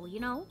trouble, you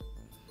know?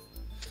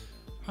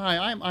 Hi,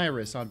 I'm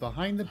Iris on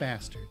Behind the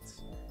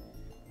Bastards.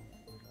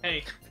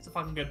 Hey, it's a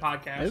fucking good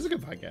podcast. It is a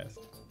good podcast.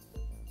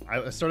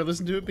 I started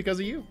listening to it because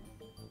of you.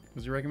 It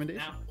was your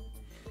recommendation. Now.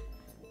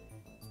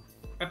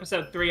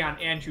 Episode 3 on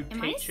Andrew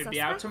Am I Tate should be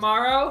suspect? out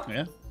tomorrow.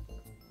 Yeah.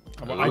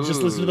 Well, I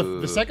just listened to the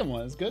Ooh. second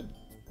one. It's good.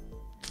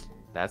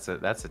 That's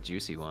a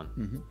juicy one.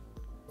 Mm-hmm.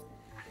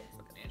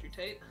 Fucking Andrew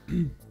Tate.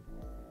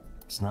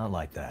 It's not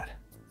like that.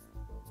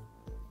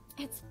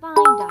 It's fine,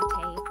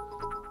 Date.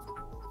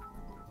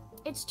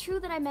 It's true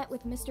that I met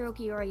with Mr.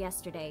 Okiura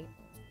yesterday.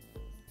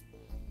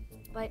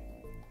 But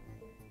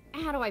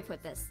how do I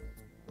put this?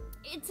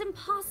 It's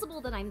impossible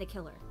that I'm the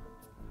killer.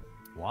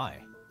 Why?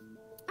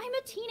 I'm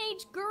a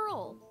teenage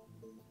girl.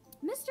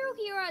 Mr.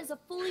 Okiura is a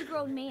fully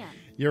grown man.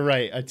 You're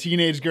right. A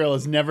teenage girl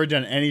has never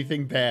done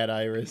anything bad,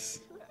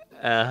 Iris.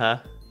 Uh-huh.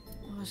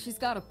 Well, she's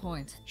got a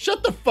point.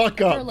 Shut the fuck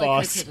Her up, like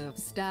boss. her could have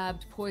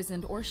stabbed,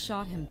 poisoned, or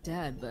shot him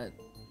dead, but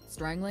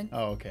strangling?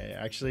 Oh, okay.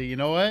 Actually, you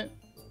know what?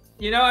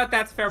 You know what?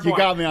 That's a fair You point.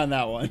 got me on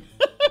that one.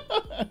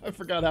 I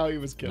forgot how he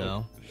was killed.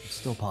 No, it's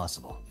still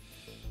possible.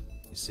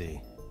 You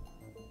see,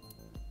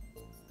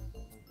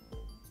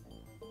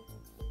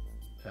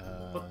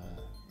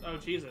 Oh,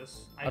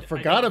 Jesus. I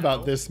forgot don't about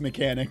know. this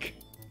mechanic.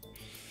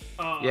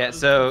 Yeah,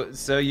 so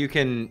you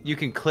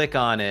can click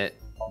on it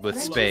with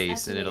Renju's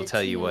space and it'll estimated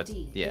tell you what. TOD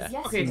is Yeah.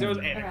 Okay, so it was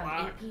yesterday 8 around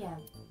o'clock. 8 p.m.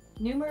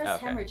 Numerous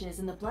Okay. hemorrhages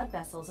in the blood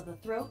vessels of the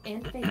throat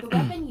and face. The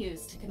weapon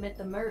used to commit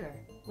the murder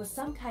was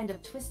some kind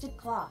of twisted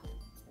cloth.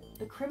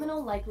 The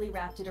criminal likely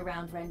wrapped it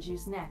around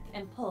Renju's neck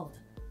and pulled.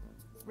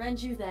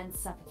 Renju then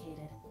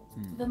suffocated.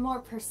 The more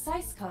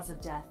precise cause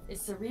of death is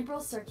cerebral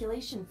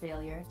circulation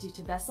failure due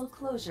to vessel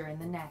closure in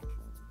the neck.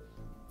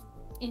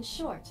 In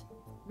short,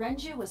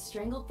 Renju was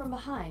strangled from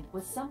behind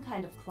with some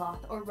kind of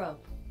cloth or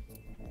rope.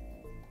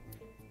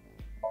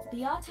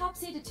 The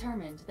autopsy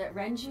determined that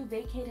Renju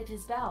vacated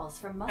his bowels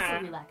for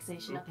muscle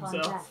relaxation upon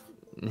himself.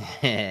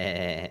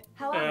 death.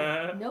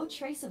 However, no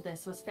trace of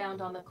this was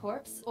found on the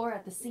corpse or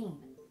at the scene.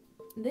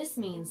 This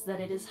means that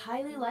it is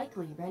highly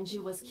likely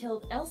Renju was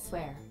killed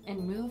elsewhere and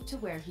moved to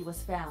where he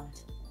was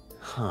found.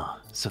 Huh.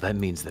 So that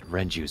means that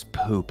Renju's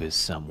poop is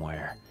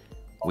somewhere.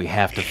 We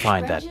have to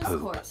find that Renju's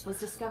poop. corpse was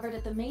discovered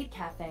at the maid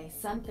cafe,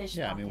 Sunfish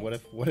Yeah, I Pocket, mean,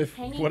 what if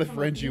hanging Renju from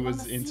a beam on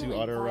was the into ceiling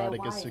by a autoerotic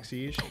wire.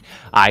 asphyxiation?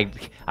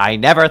 I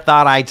never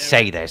thought I'd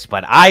say this,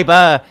 but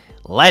Iba,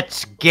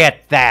 let's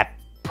get that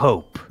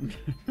poop.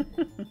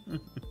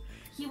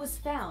 He was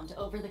found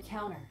over the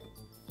counter.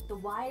 The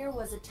wire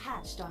was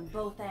attached on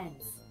both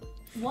ends.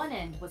 One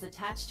end was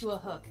attached to a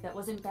hook that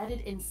was embedded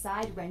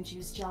inside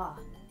Renju's jaw.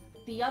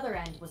 The other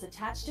end was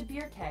attached to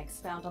beer kegs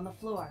found on the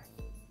floor.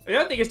 The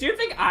other thing is, do you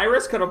think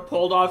Iris could have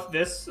pulled off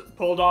this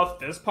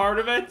part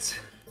of it?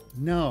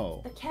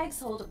 No. The kegs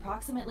hold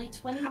approximately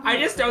 20 I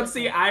just don't liters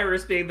see of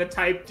Iris being the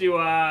type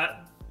to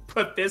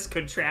put this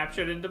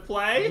contraption into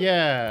play.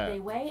 Yeah. They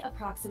weigh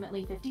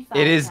approximately 55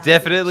 It is pounds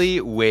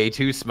definitely way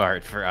too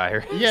smart for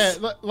Iris. Yeah,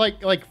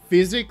 like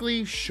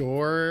physically,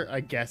 sure, I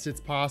guess it's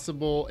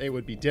possible. It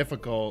would be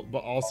difficult,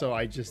 but also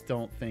I just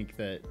don't think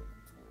that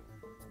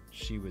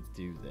she would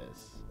do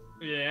this.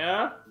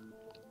 Yeah.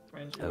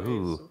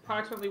 Ooh,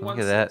 Approximately look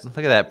at that! Look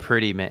at that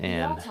pretty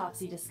man. The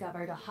autopsy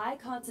discovered a high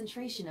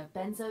concentration of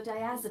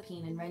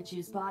benzodiazepine in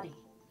Renju's body.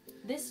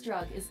 This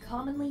drug is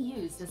commonly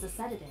used as a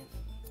sedative.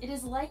 It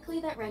is likely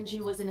that Renju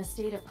was in a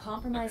state of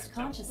compromised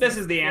consciousness. This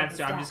is the before answer.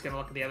 his I'm just death.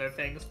 gonna look at the other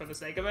things for the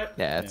sake of it.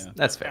 Yeah,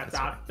 that's fair.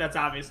 That's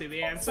obviously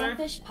the answer.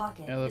 Sunfish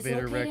Pocket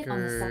Elevator is located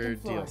on the second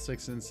record, floor.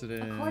 DL6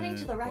 incident. According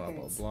to the blah, blah,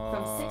 records,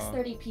 blah. from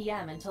 6:30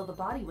 p.m. until the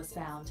body was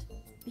found,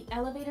 the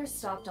elevator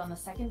stopped on the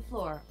second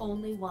floor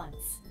only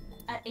once,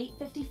 at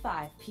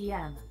 8:55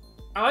 p.m.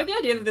 I like the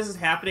idea that this is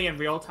happening in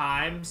real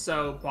time,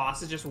 so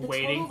boss is just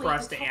waiting for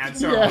us to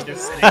answer. Yeah. We're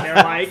just sitting there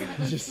like,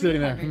 Just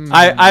sitting there.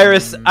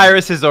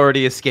 Iris has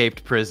already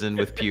escaped prison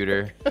with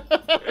Pewter,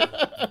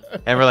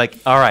 and we're like,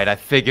 all right, I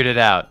figured it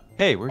out.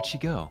 Hey, where'd she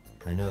go?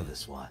 I know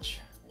this watch.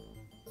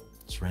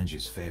 It's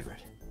Renju's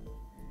favorite.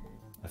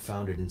 I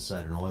found it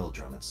inside an oil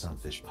drum at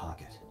Sunfish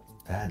Pocket.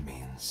 That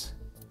means...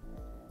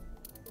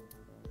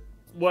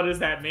 what does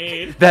that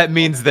mean? That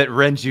means that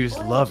Renju's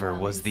Oil lover drum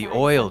was the inside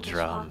oil Sunfish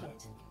drum. Pocket.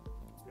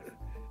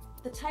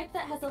 The type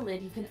that has a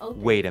lid you can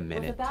open. Wait a With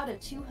minute. about a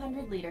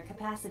 200-liter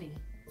capacity.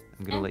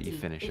 I'm gonna let you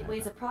Empty, finish It that.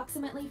 weighs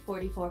approximately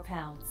 44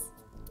 pounds.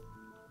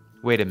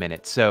 Wait a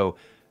minute. So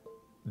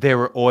there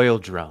were oil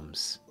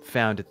drums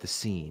found at the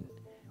scene.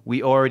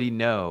 We already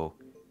know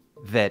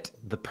that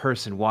the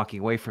person walking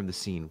away from the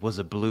scene was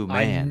a blue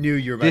man. I knew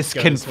you were about this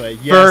to go this way.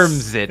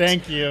 confirms Yes, it.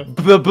 thank you.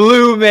 The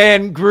Blue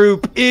Man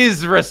Group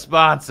is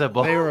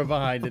responsible. They were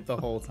behind it the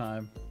whole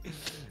time.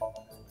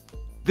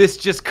 This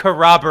just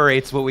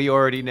corroborates what we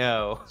already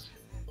know.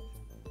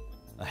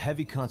 A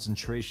heavy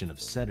concentration of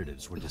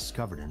sedatives were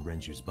discovered in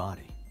Renju's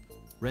body.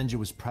 Renju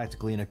was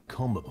practically in a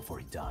coma before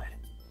he died.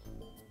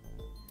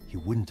 He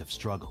wouldn't have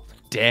struggled.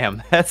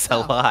 Damn, that's a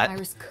lot.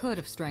 Iris could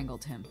have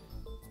strangled him.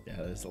 Yeah,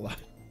 that's a lot.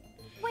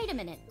 Wait a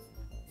minute.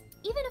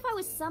 Even if I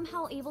was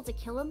somehow able to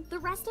kill him, the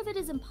rest of it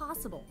is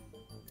impossible.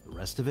 The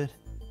rest of it?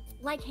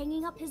 Like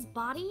hanging up his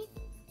body?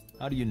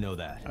 How do you know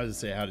that? I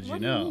was gonna say, how did you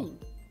What know? do you mean?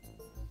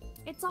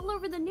 It's all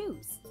over the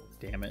news.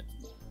 Damn it.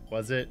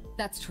 Was it?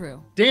 That's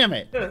true. Damn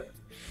it.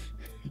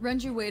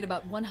 Renju weighed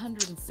about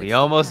 160 We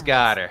almost pounds.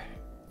 got her.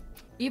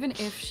 Even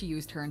if she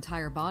used her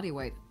entire body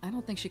weight, I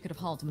don't think she could have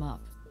hauled him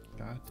up.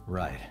 God.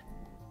 Right.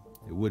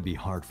 It would be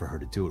hard for her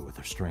to do it with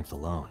her strength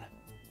alone.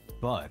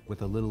 But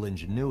with a little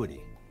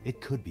ingenuity, it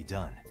could be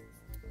done.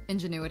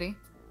 Ingenuity?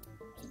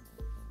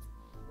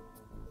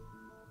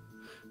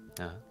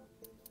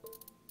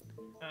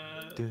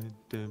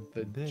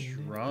 The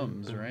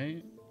drums,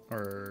 right?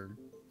 Or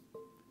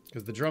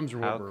because the drums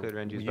were How what were could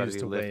Renju's used body be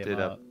to weigh lifted him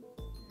up? up.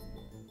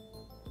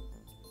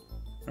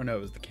 Or no,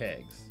 it was the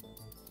kegs.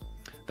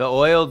 The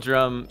oil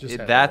drum, Just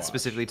had the that's watch.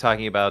 specifically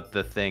talking about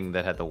the thing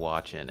that had the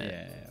watch in it.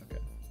 Yeah,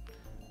 okay.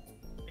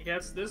 I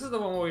guess this is the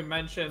one where we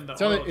mentioned the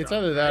It's either, oil it's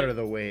drum, either that right? or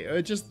the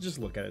weight. Just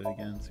look at it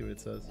again, see what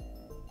it says.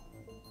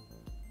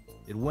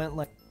 It went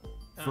like...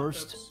 Oh,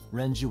 First, oops.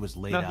 Renju was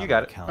laid No, out you got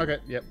on the it. counter.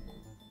 Okay, yep.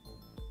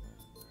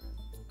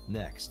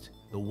 Next,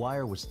 the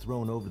wire was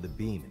thrown over the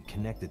beam and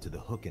connected to the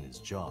hook in his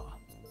jaw.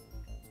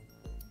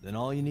 Then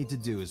all you need to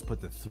do is put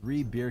the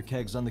 3 beer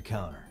kegs on the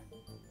counter.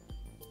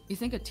 You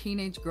think a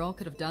teenage girl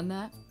could have done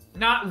that?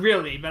 Not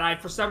really, but I,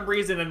 for some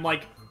reason, am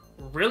like,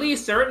 really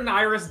certain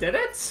Iris did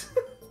it?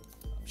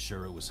 I'm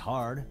sure it was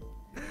hard.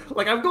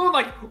 Like, I'm going,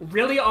 like,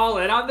 really all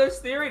in on this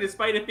theory,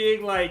 despite it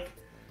being, like,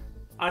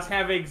 us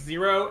having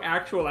zero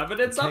actual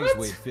evidence The of kegs it.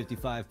 weighed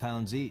 55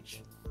 pounds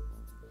each.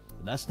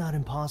 But that's not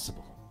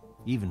impossible,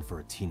 even for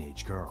a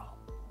teenage girl.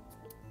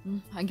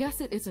 I guess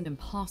it isn't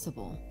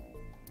impossible.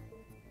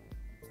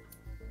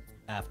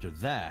 After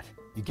that,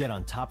 you get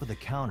on top of the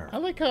counter. I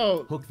like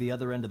how Hook the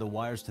other end of the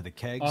wires to the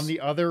kegs. on the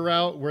other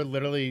route, we're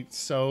literally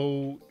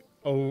so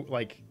we're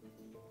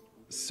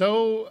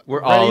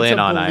We're ready all in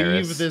to on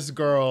believe Iris. this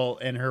girl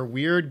and her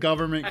weird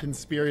government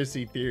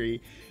conspiracy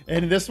theory.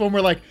 And this one,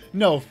 we're like,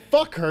 no,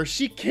 fuck her.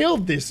 She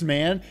killed this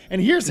man,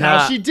 and here's how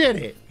Nah. she did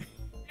it.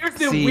 Here's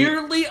the See-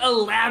 weirdly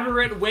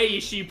elaborate way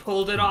she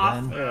pulled it off,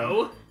 then-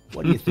 though.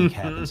 What do you think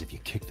happens if you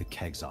kick the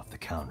kegs off the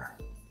counter?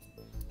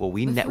 Well,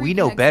 The three we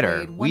know kegs better.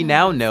 weighed We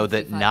now know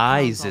that 165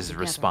 Nyes pounds is altogether.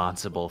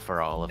 responsible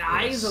for all of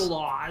Nice this.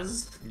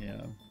 laws.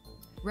 Yeah.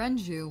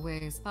 Renju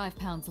weighs 5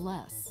 pounds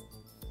less.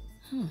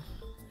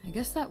 I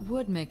guess that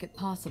would make it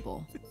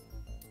possible.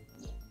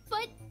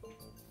 But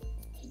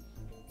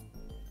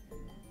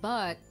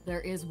But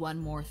there is one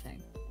more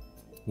thing.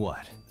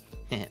 What?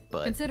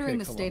 But Considering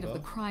the Okay, state of the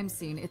Columbo. crime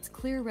scene, it's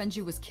clear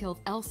Renju was killed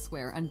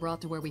elsewhere and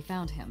brought to where we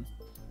found him.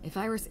 If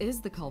Iris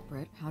is the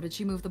culprit, how did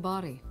she move the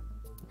body?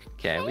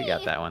 okay, we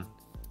got that one.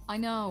 I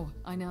know.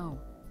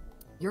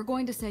 You're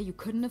going to say you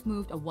couldn't have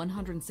moved a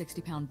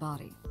 160-pound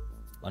body.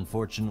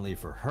 Unfortunately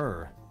for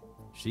her,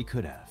 she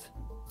could have.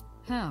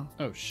 How?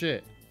 Oh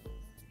shit.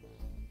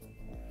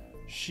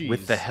 She's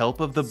With the help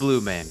of the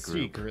Blue Man Group.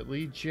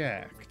 secretly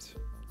jacked.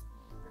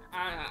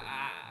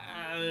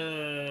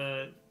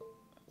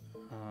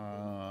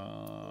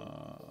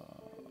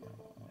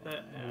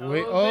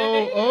 Wait,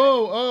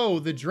 oh,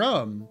 the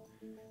drum.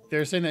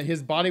 They're saying that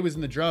his body was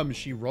in the drum and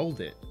she rolled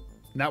it.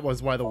 And that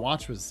was why the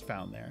watch was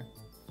found there.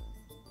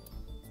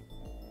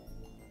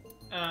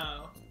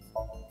 Oh.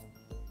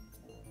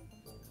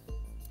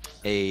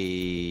 Hey,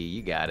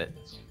 you got it.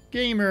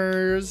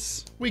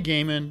 Gamers. We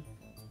gaming.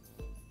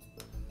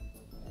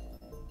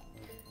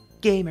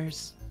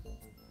 Gamers.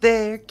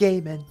 They're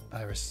gaming.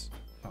 Iris.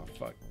 Oh,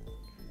 fuck.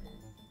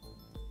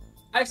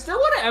 I still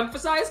want to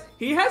emphasize,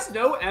 he has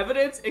no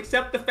evidence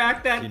except the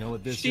fact that You know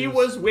what this she is?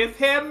 was with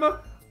him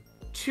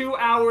 2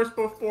 hours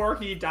before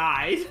he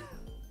died.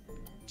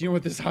 Do you know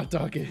what this hot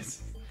dog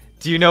is?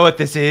 Do you know what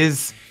this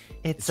is?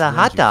 It's a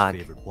hot Renju's dog.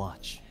 favorite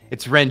watch.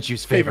 It's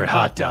Renju's favorite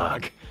hot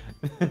dog.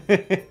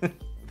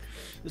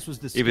 This was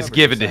It was discovered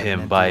given to inside an him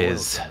empty by oil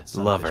his drum at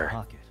Sunfish lover.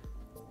 Pocket.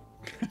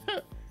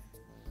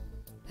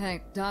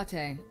 Hey,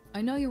 Date,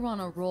 I know you're on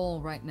a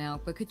roll right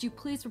now, but could you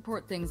please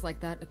report things like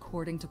that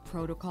according to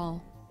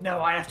protocol?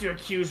 No, I have to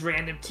accuse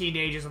random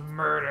teenagers of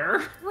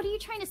murder. what are you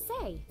trying to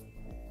say?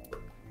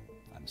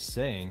 I'm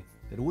saying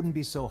that it wouldn't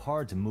be so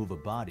hard to move a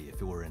body if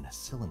it were in a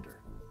cylinder.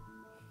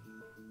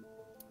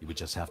 You would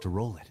just have to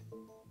roll it.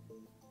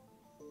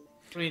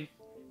 I mean,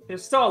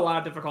 there's still a lot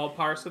of difficult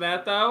parts to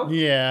that, though.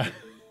 Yeah.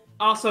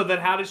 Also, then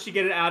how did she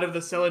get it out of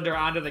the cylinder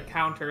onto the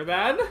counter,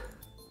 then?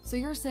 So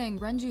you're saying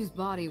Renju's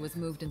body was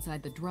moved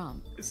inside the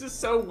drum, This is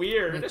so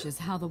weird. which is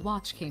how the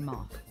watch came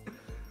off.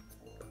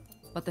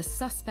 But the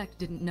suspect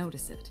didn't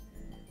notice it.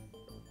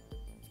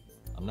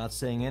 I'm not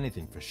saying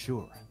anything for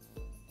sure.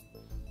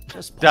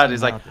 Just Dad pointing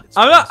is like, out that it's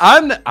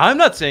I'm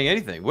not saying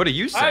anything. What are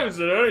you I saying? haven't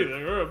said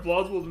anything.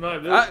 Plausible deny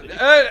this.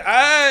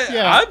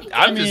 Yeah, I'm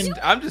I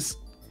mean- just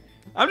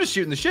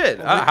shooting the shit.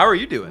 How are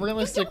you doing? We don't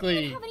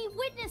Realistically, have any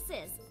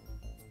witnesses.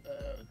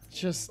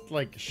 just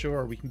like,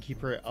 sure, we can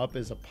keep her up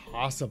as a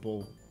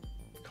possible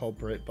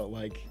culprit, but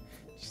like,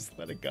 just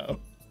let it go.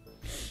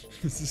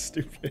 This is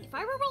stupid. If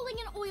I were rolling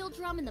an oil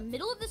drum in the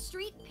middle of the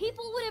street,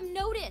 people would have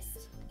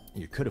noticed.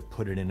 You could have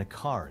put it in a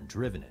car and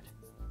driven it.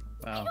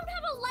 I Wow. don't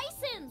have a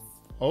license.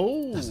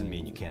 Oh. Doesn't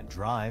mean you can't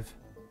drive.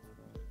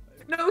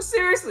 No,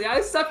 seriously,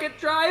 I suck at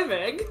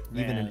driving.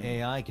 Even an Man.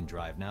 AI can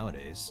drive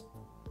nowadays.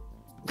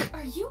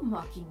 Are you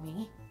mocking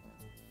me?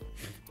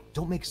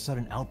 Don't make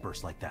sudden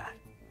outbursts like that.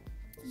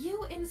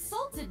 You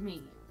insulted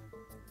me.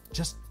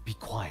 Just be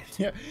quiet.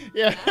 Yeah,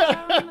 yeah.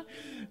 Um,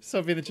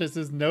 Sophie the Chess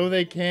says, no,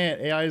 they can't.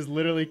 AIs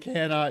literally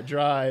cannot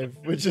drive,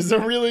 which is a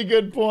really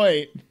good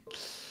point.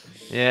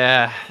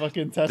 Yeah.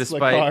 Fucking Tesla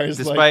Despite cars.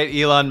 despite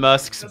Elon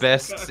Musk's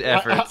best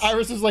efforts.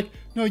 Iris is like,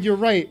 no, you're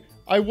right.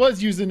 I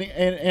was using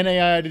an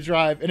AI to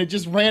drive, and it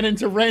just ran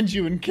into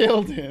Renju and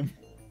killed him.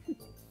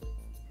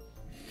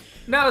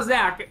 No,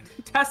 Zach,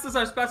 Teslas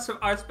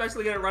are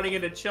especially good at running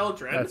into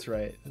children. That's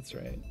right. That's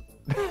right.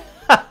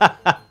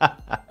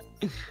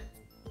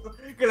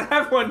 Because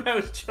everyone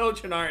knows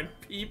children aren't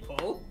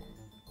people.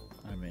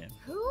 I mean,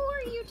 who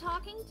are you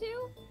talking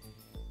to?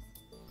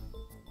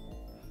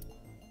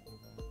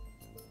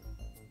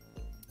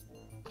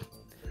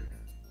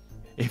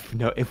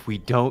 If we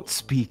don't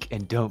speak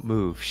and don't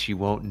move, she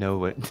won't know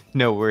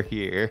we're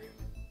here.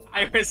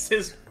 Iris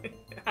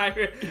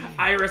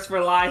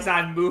relies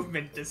on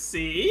movement to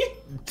see.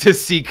 To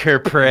seek her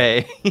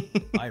prey.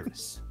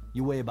 Iris,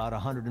 you weigh about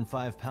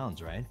 105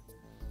 pounds, right?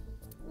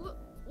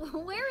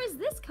 Where is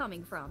this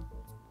coming from?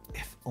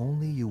 If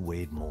only you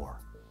weighed more.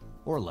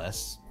 Or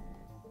less.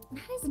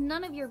 That is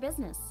none of your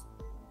business.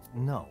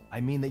 No, I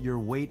mean that your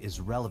weight is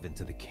relevant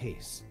to the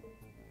case.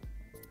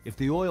 If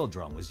the oil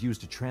drum was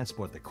used to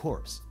transport the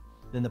corpse,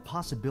 then the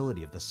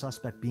possibility of the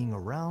suspect being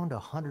around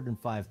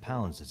 105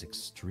 pounds is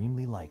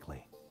extremely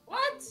likely.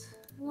 What?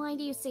 Why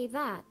do you say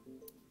that?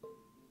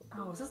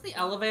 Oh, is this the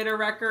elevator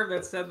record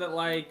that said that,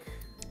 like...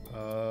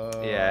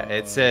 Yeah,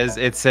 it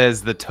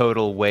says the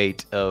total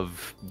weight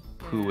of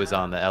who was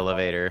on the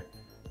elevator.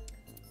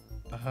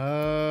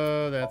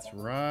 Oh, that's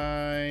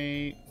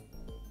right.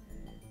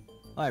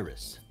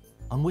 Iris,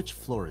 on which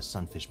floor is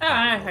Sunfish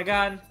Pocket? I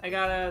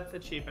got a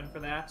achievement for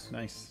that.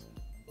 Nice.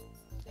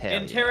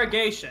 Hell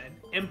Interrogation.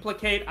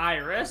 Implicate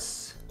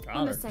Iris.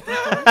 On the Got her. second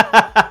floor.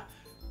 yeah.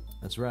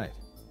 That's right.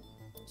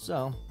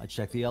 So, I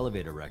checked the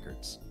elevator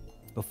records.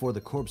 Before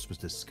the corpse was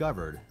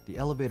discovered, the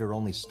elevator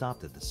only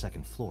stopped at the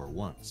second floor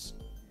once.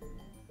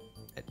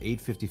 At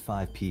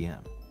 8:55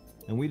 p.m.,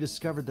 and we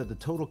discovered that the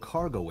total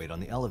cargo weight on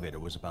the elevator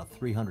was about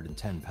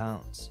 310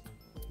 pounds.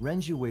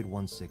 Renju weighed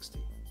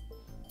 160.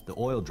 The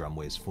oil drum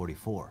weighs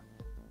 44.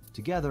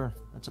 Together,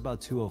 that's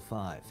about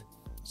 205.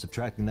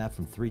 Subtracting that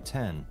from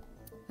 310,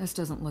 This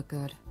doesn't look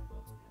good.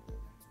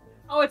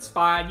 Oh, it's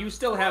fine. You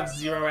still have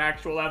 0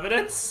 actual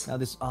evidence. now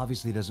this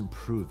obviously doesn't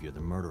prove you're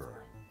the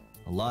murderer.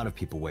 A lot of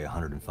people weigh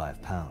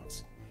 105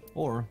 pounds.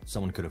 Or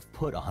someone could have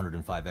put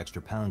 105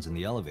 extra pounds in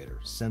the elevator,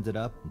 sent it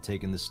up, and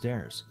taken the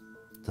stairs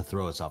to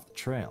throw us off the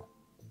trail.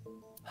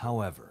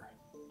 However,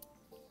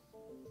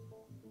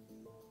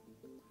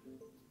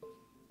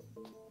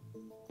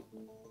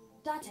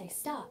 Date,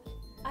 stop.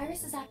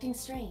 Iris is acting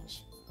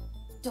strange.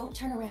 Don't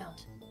turn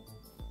around.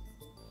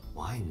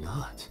 why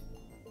not?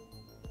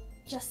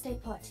 Just stay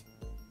put.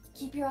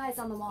 Keep your eyes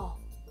on the wall.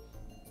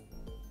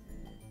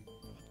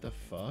 What the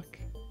fuck?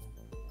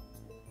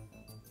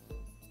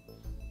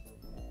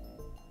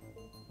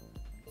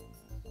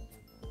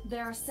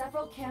 There are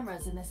several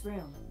cameras in this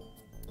room.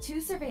 2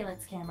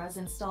 surveillance cameras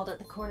installed at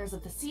the corners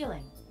of the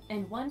ceiling,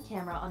 and 1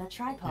 camera on a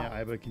tripod.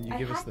 Yeah, Iba, can you I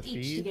give us hacked the each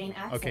to feed? gain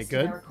access Okay, to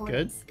good, their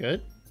recordings.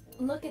 good.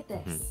 Look at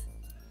this.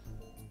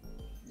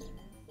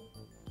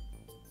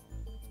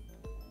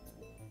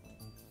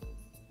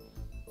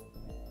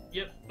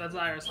 Yep, that's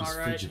Iris, She's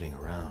alright. fidgeting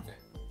around.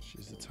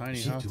 She's a tiny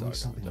Is she hot doing dog.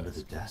 something under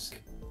the desk?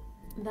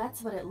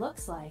 That's what it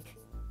looks like.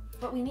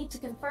 But we need to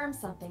confirm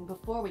something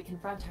before we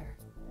confront her.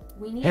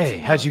 We need Hey, to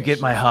know how'd you that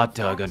get my she's hot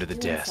in dog fact under the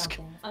doing desk?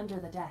 something under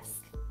the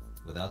desk.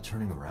 Without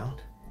turning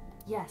around?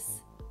 Yes.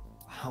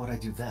 How would I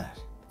do that?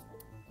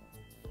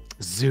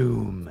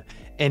 Zoom.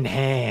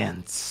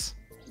 Enhance.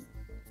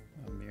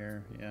 A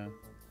mirror, yeah.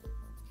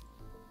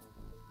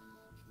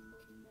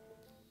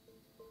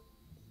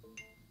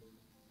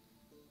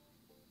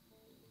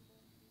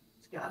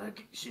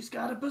 She's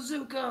got a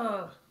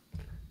bazooka.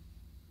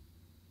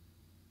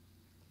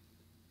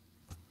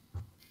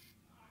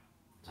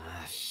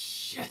 Ah,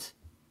 shit.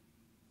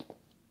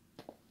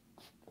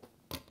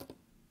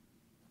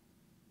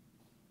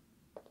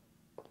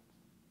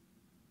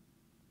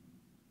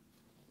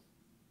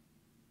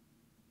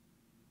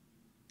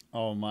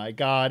 Oh my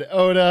god,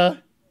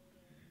 Oda!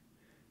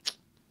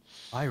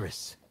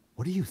 Iris,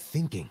 what are you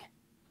thinking?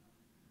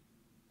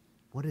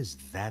 What is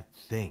that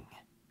thing?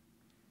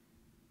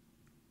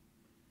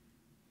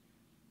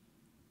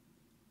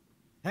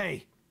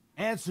 Hey,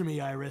 answer me,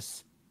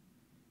 Iris.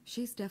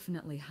 She's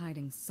definitely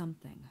hiding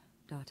something,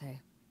 Date.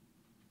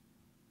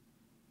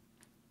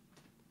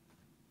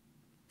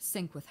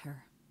 Sync with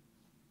her.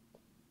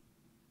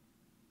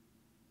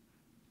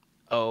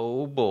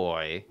 Oh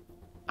boy.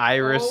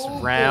 Iris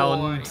Oh,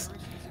 round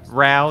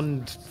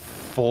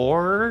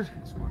 4?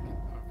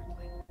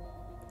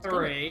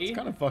 3. It's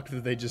kind of fucked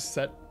that they just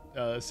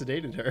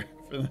sedated her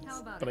for this, How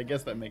about but I it?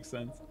 guess that makes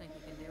sense. Think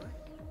you can do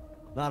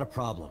it? Not a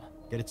problem.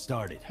 Get it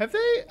started. Have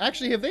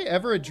they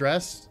ever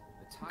addressed,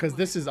 because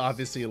this is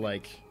obviously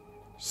like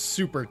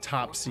super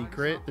top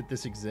secret that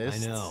this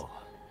exists. I know.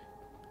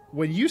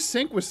 When you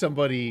sync with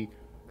somebody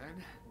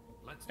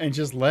and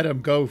just let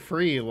them go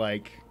free,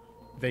 like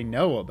they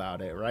know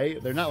about it,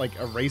 right? They're not like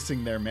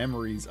erasing their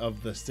memories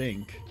of the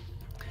sync.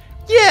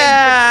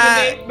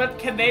 Yeah. But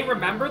can they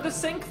remember the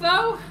sync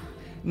though?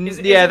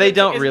 Yeah, they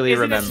don't really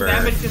remember. Is it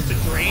to them it's just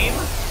a dream?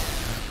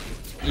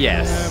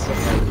 Yes.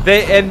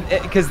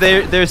 Because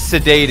they're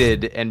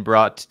sedated and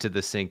brought to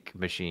the sync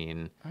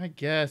machine. I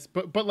guess,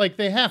 but like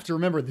they have to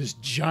remember this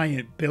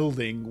giant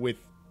building with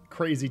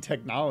crazy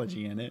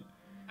technology in it.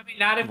 I mean,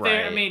 not if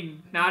they're. I Right.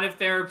 mean, not if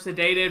they're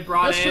sedated,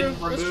 brought That's in,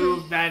 true, that's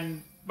removed, true.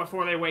 then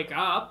before they wake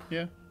up.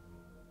 Yeah.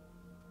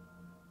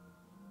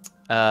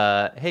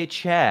 Hey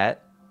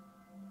chat.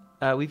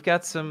 We've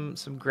got some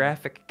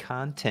graphic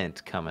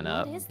content coming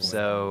up. What is this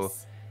So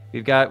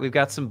place? we've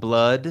got some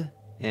blood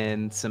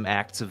and some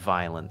acts of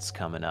violence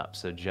coming up.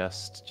 So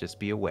just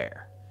be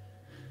aware.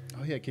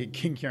 Oh yeah,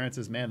 King Karen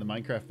says, "Man, the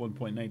Minecraft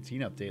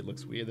 1.19 update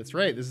looks weird." That's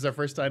right. This is our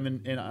first time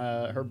in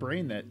her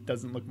brain that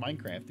doesn't look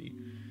Minecrafty.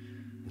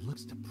 It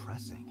looks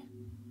depressing.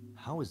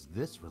 How is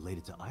this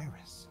related to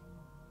Iris?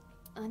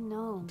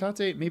 Unknown.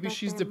 Tate, maybe But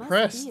she's there must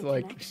depressed. be a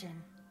Like,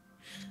 connection.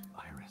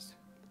 Iris,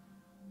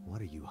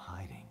 what are you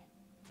hiding?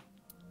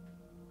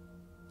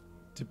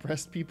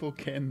 depressed people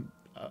can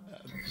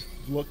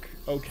look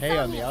okay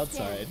on the Somnium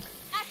outside. scan.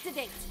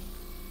 Activate.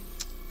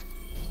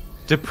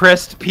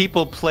 Depressed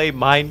people play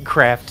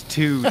Minecraft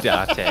too,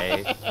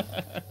 Date.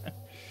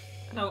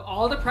 No,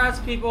 all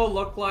depressed people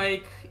look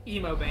like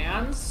emo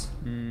bands.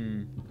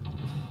 Hmm.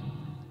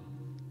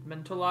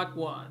 Mental Lock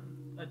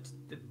 1.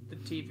 The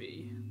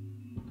TV.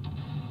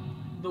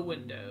 The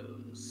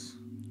windows.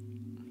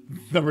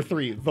 Number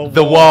 3,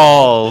 The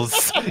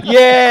walls.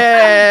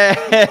 Yeah.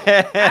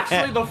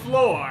 Actually, the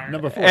floor.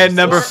 Number 4. And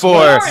number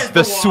Floor 4, is the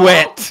the wall.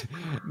 sweat.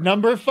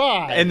 Number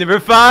 5. And number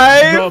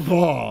 5, the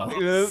ball.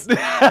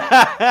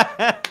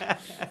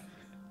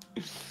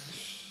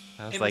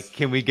 I was like,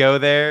 can we go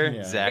there?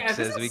 Yeah. Zach Is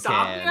this says a we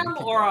Somnium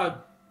can.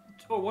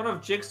 or one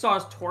of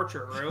Jigsaw's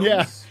torture rooms?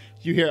 Yeah.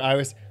 You hear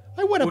Iris,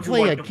 I want to Would you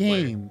play like a to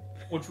play? game.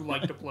 Would you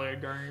like to play a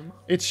game?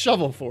 It's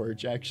Shovel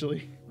Forge,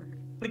 actually.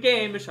 The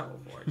game is Shovel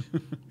Forge.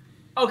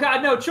 Oh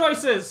god, no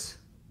choices!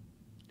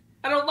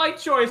 I don't like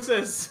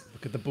choices!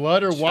 Look at the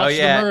blood or watch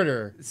the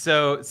murder.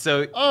 So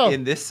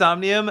in this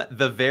Somnium,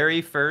 the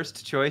very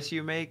first choice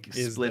you make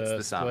Is splits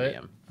the split?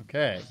 Somnium.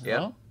 Okay. Yep.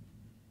 Well,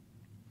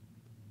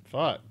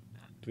 fuck.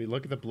 Do we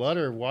look at the blood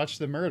or watch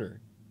the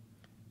murder?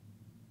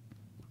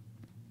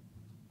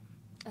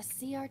 A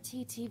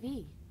CRT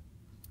TV.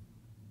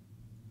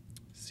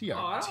 CRT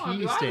I don't wanna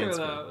do either stands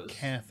of for those.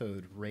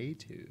 cathode ray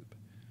tube.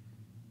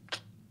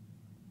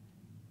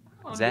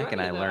 Zach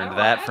and I learned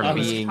that from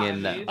being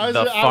in the I was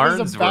about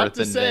Farnsworth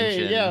to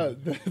say, invention.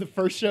 yeah, the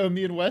first show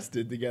me and Wes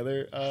did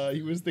together,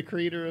 he was the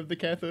creator of the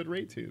cathode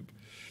ray tube.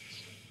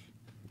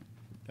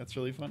 That's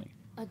really funny.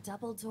 A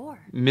double door.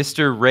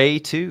 Mr. Ray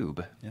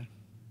Tube. Yeah.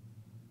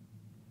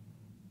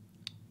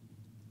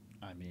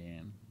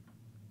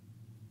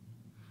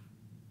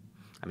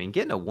 I mean,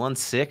 getting a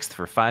 1/6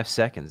 for 5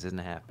 seconds isn't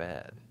half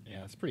bad.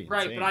 Yeah, it's pretty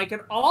Right, insane. but I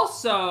can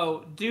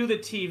also do the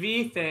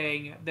TV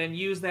thing, then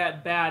use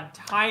that bad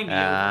timing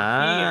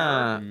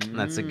Ah, over here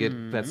that's a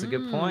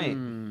good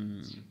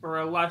point. for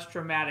a less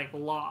dramatic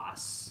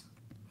loss.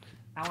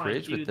 I want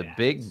Bridge to do with the that.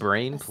 big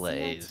brain Let's see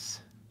plays.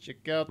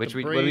 Check out What the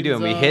are we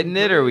doing? We brains hitting on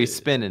it or are we Bridge.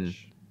 spinning?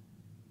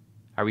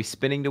 Are we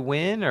spinning to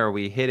win or are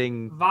we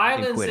hitting and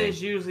Violence quitting?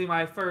 is usually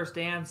my first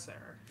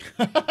answer.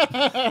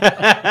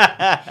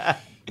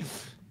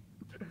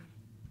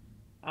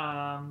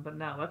 But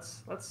no,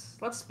 let's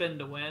spin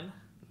to win.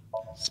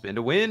 Spin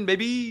to win,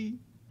 baby.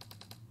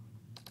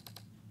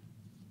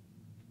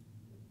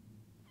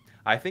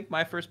 I think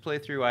my first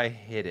playthrough, I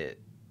hit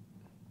it.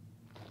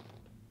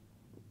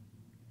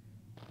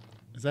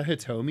 Is that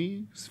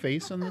Hitomi's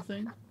face on the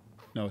thing?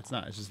 No, it's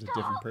not. It's just a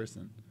different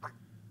person.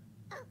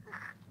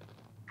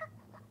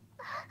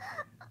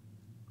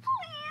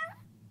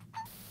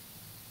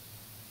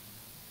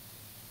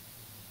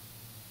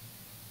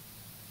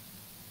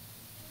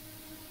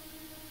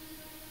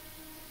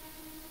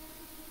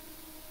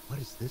 What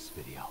is this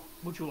video?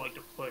 Would you like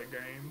to play a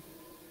game?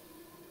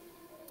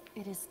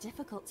 It is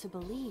difficult to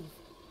believe,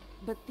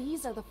 but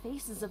these are the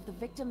faces of the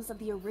victims of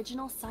the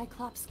original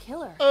Cyclops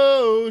killer.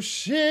 Oh,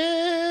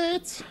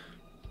 shit!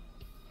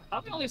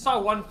 I only saw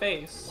one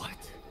face.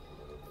 What?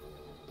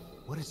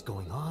 What is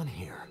going on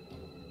here?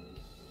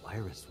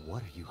 Iris,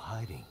 what are you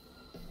hiding?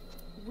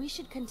 We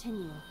should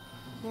continue.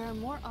 There are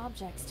more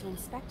objects to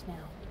inspect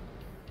now.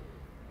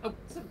 Oh,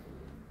 it's a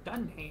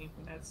gun hanging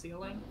from that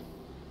ceiling.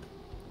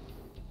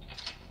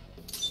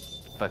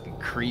 Fucking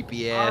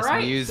creepy ass All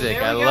right, so music.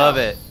 there I we go. love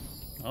it.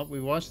 Oh, we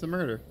watched the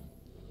murder.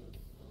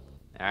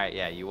 All right,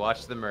 yeah, you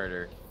watch the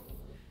murder.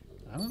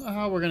 I don't know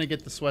how we're gonna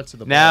get the sweats of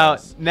the Now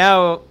balls.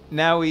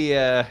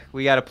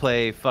 we got to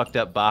play fucked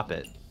up bop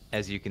it,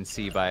 as you can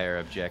see by our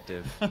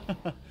objective.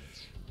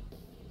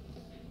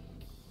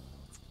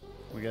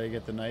 We gotta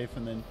get the knife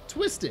and then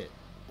twist it,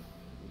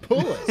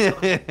 pull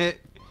it.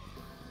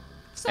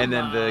 and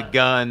then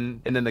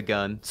the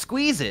gun,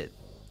 squeeze it.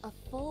 A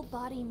full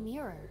body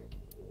mirror.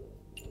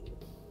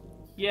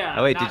 Yeah.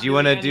 Oh wait, not did you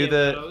want to doing do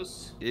any of the?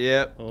 those.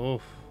 Yep.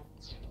 Oh,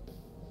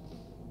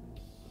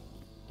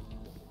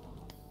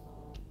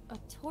 A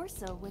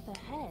torso with a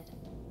head.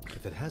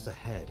 If it has a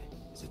head,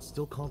 is it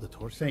still called a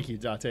torso? thank you,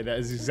 Date. That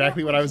is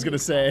exactly what I was gonna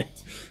say.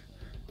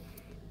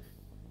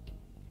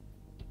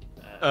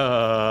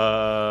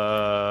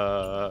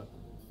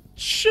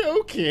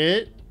 Choke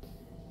it.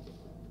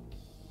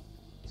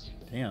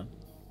 Damn.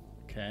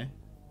 Okay.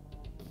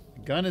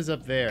 The gun is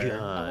up there. A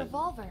Gun.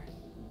 revolver.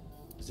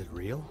 Is it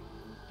real?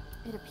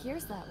 It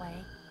appears that way.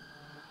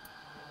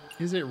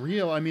 Is it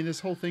real? I mean, this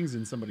whole thing's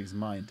in somebody's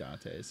mind,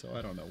 Dante. So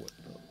I don't know what.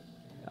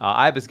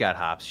 Iba's got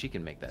hops. She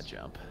can make that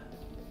jump.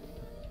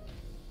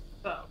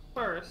 So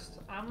first,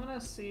 I'm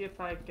gonna see if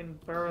I can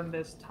burn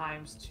this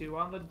 ×2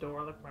 on the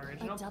door like my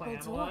original double plan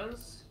door.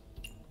 was.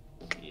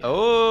 Yeah.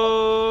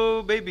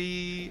 Oh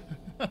baby.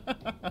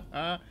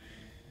 God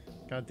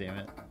damn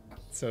it.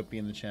 Soapy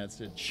in the chat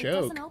said, It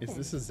choke. doesn't Is open.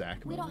 this a Zach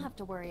We moment? don't have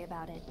to worry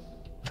about it.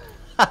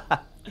 God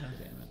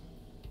damn it.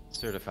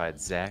 Certified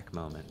Zach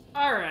moment.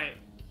 All right,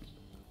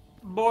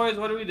 boys,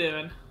 what are we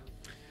doing?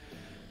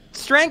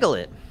 Strangle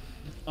it.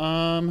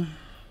 I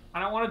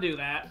don't want to do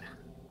that.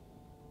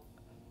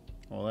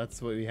 Well, that's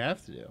what we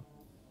have to do.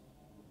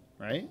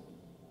 Right?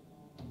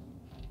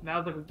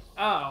 Now the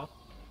oh,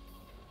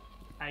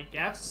 I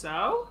guess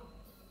so.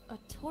 A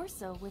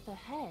torso with a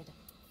head.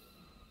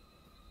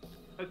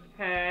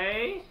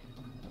 Okay.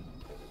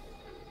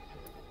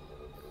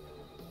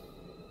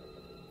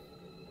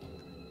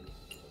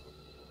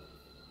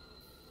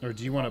 Or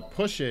do you want to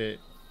push it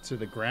to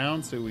the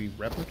ground so we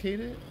replicate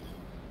it?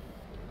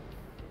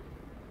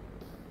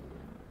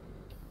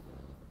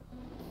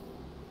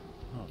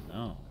 Oh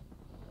no.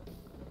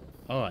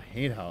 Oh, I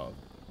hate how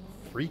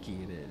freaky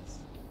it is.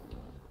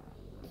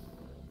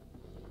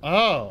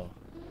 Oh.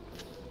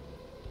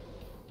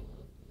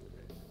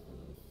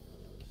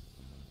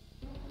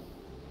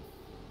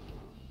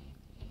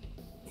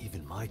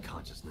 Even my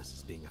consciousness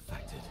is being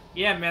affected.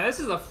 Yeah, man, this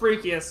is the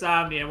freakiest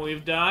Somnium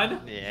we've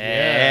done.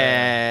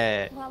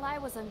 Yeah. While I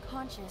was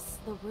unconscious,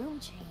 the room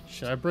changed.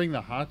 Should I bring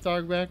the hot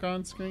dog back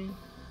on screen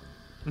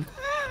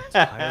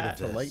Tired of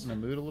to this. lighten the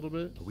mood a little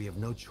bit? We have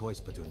no choice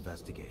but to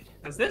investigate.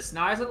 Is this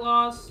Knives at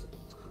Laws?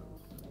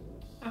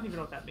 I don't even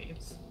know what that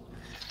means.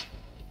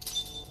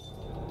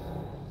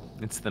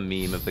 It's the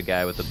meme of the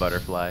guy with the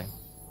butterfly.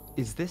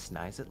 Is this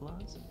Knives at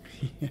Laws?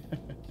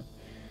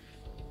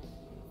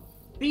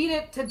 Beat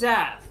it to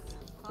death.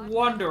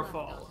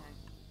 Wonderful.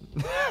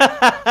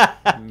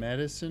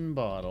 Medicine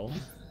bottle.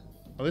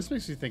 Oh, this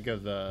makes me think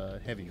of the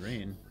Heavy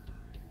Rain.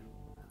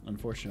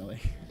 Unfortunately.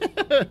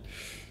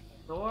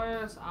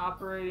 Doors,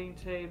 operating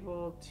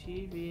table,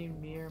 TV,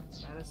 mirror,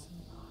 medicine.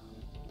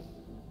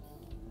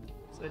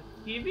 So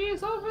TV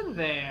is over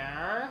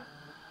there.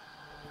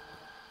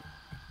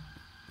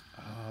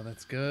 Oh,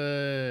 that's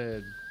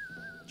good.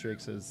 Drake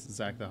says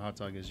Zach the hot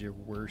dog is your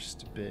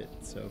worst bit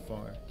so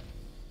far.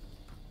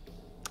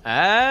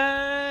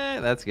 Ah,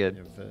 that's good.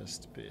 Your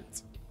worst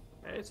bit.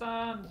 It's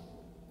on.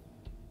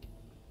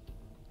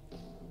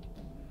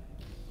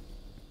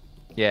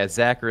 Yeah,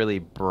 Zach really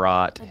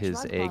brought A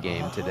his drug A bottle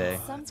game that today.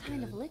 holds some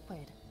kind of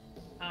liquid.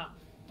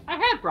 I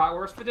had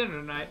bratwurst for dinner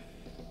tonight.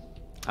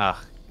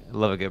 Ah, I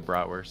love a good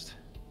bratwurst.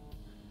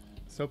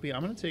 Soapy,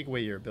 I'm going to take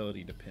away your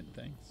ability to pin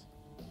things.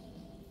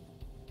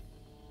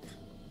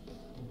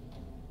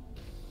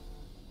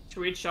 Should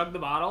we chug the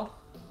bottle?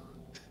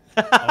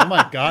 Oh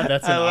my god,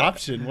 that's an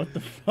option. What the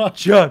fuck?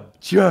 Chug,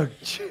 chug,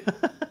 chug.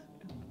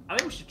 I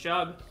think we should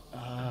chug.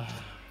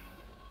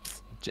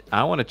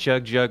 I want to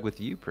chug jug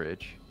with you,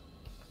 Prij.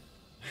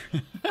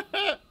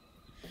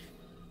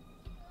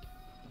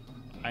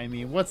 I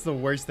mean, what's the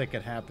worst that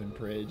could happen,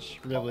 Prij?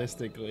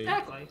 Realistically.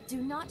 Exactly. Do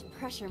not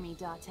pressure me,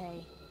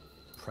 Date,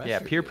 Pressure? Yeah,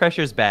 peer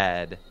pressure's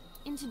bad.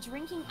 into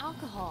drinking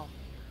alcohol.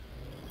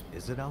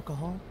 Is it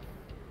alcohol?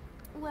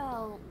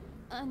 Well,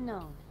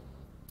 unknown.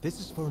 This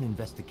is for an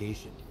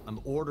investigation. I'm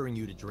ordering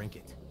you to drink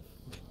it.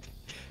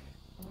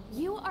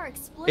 You are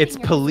exploiting It's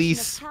your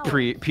police position of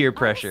power. peer I will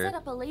pressure. set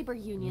up a labor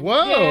union.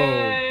 Whoa!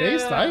 Yeah.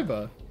 Based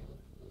Iva.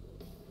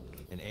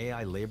 An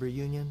AI labor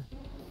union?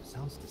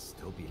 Sounds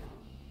dystopian.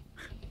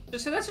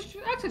 So that's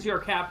just your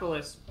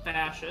capitalist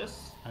fascist.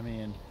 I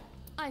mean,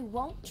 I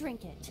won't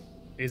drink it.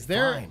 is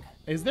there Fine.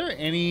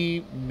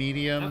 any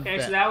medium? Okay,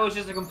 so that was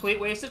just a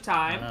complete waste of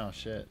time. Oh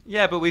shit.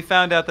 Yeah, but we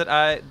found out that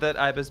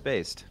Iba's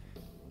based.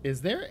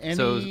 Is there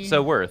any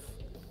So worth.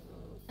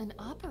 An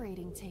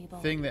operating table.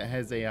 thing that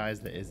has AIs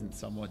that isn't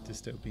somewhat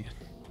dystopian?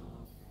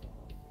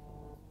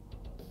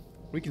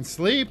 We can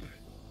sleep.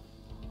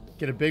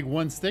 Get a big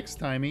 1/6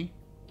 timey.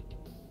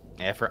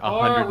 Yeah, for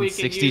Or we can use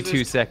 162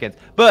 this- seconds.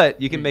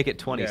 But you can make it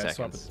 20 Yeah, swap it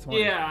seconds. to 20.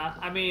 Yeah,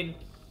 I mean,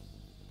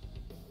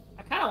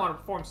 I kind of want to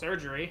perform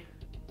surgery.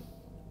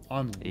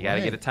 On You gotta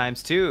when? get it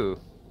times 2.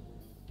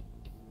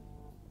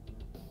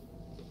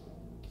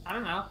 I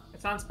don't know.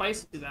 It sounds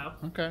spicy though.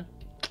 Okay.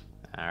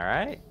 All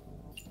right.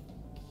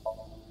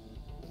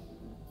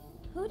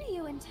 Who do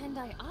you intend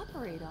I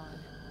operate on?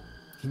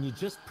 Can you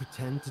just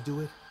pretend to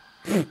do it?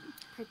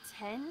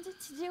 Pretend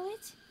to do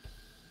it?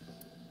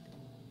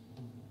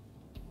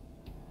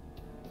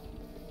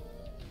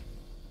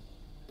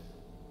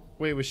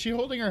 Wait, was she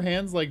holding her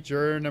hands like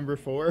juror number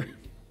 4?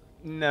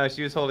 No,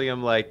 she was holding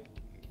him like,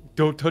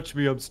 don't touch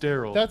me, I'm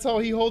sterile. That's how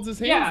he holds his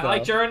hands. Yeah, though.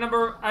 like juror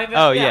number.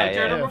 Oh, yeah,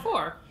 juror yeah. number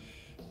 4.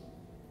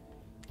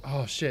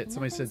 Oh shit!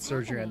 Somebody said Nothing's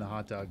surgery on the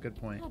happening. hot dog. Good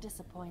point. How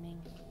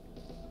disappointing.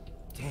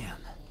 Damn.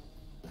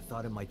 I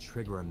thought it might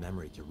trigger a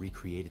memory to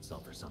recreate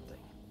itself or something.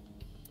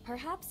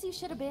 Perhaps you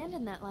should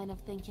abandon that line of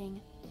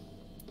thinking.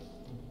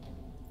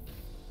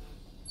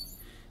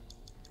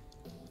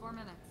 4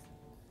 minutes.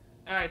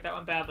 All right, that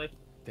went badly.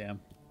 Damn.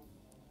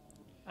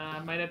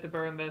 Might have to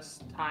burn this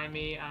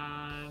timey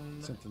on.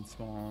 Something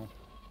small.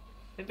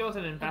 I think there was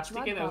an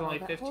investigate that was bottle only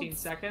that 15 holds-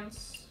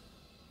 seconds.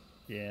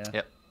 Yeah.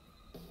 Yep.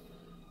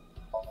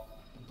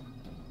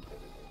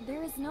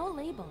 There is no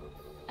label.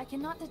 I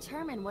cannot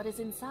determine what is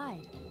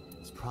inside.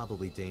 It's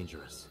probably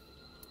dangerous.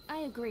 I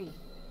agree.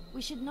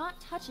 We should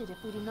not touch it if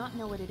we do not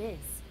know what it is.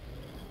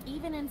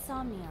 Even in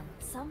Somnium,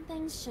 some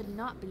things should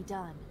not be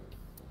done.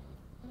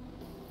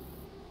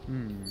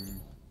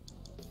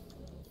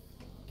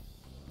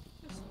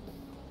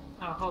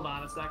 Oh, hold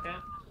on a second.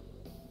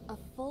 A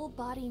full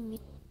body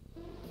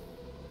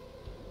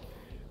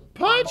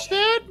Punch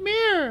that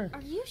mirror!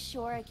 Are you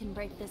sure I can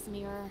break this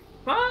mirror?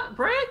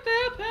 Break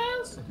that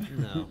pass.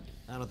 No,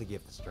 I don't think you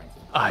have the strength.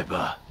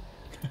 Iba.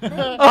 Then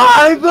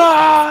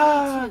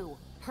Iba! you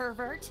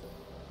pervert.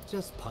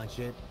 Just punch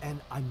it, and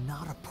I'm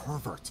not a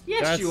pervert.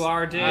 Yes, That's- you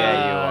are, dude.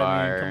 Yeah, you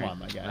I mean, are. come on,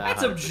 my guy.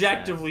 That's 100%.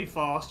 objectively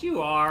false.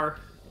 You are.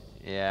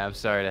 Yeah, I'm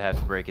sorry to have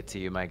to break it to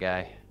you, my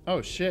guy.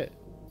 Oh shit!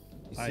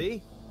 You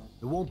see?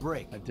 It won't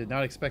break. I did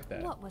not expect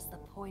that. What was the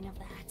point of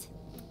that?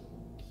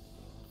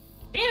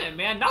 Damn it,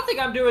 man. Nothing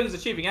I'm doing is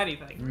achieving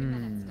anything. 3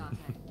 minutes,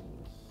 Dante.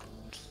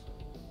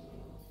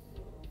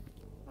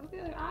 What are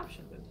the other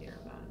options in here,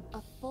 man?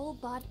 A full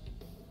body.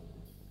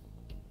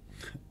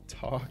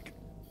 Talk.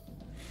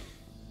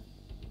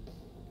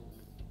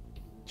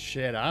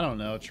 Shit, I don't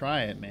know.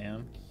 Try it,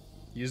 man.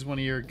 Use one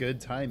of your good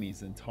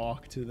timies and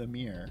talk to the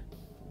mirror.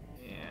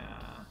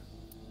 Yeah.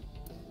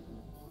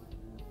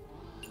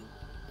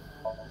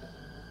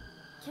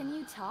 Can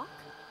you talk?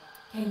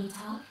 Can you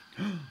talk?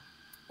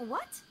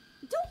 What?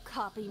 Don't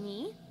copy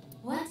me.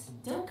 What?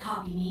 Don't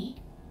copy me.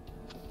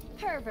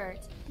 Pervert.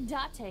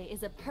 Date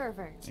is a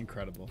pervert.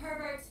 Incredible.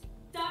 Pervert.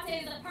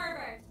 Dante is a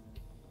pervert.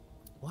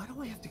 Why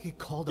do I have to get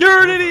called a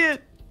You're an pervert?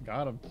 idiot!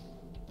 Got him.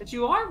 But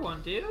you are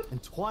one, dude.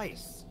 And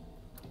twice.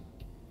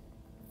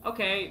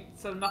 Okay,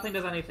 so nothing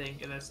does anything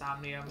in this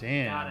Somnium.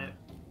 Damn. Got it.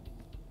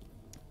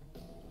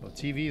 Well,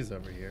 TV's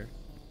over here.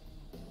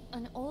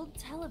 An old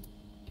tele.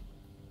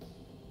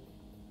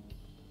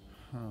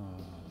 Huh.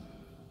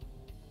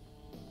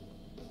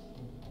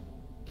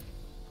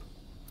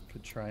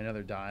 Could try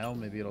another dial.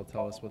 Maybe it'll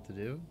tell us what to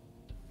do.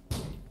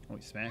 Oh,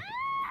 we smacked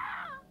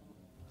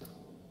it.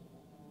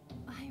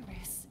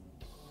 Iris.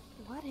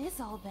 What is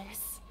all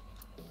this?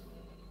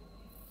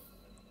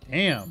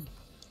 Damn.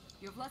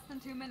 You have less than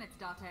 2 minutes,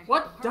 Dante.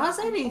 What does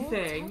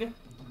anything?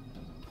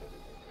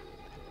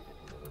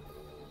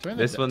 Turn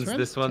the, turn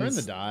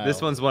the dial.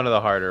 This one's one of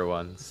the harder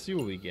Let's ones. see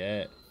what we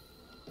get.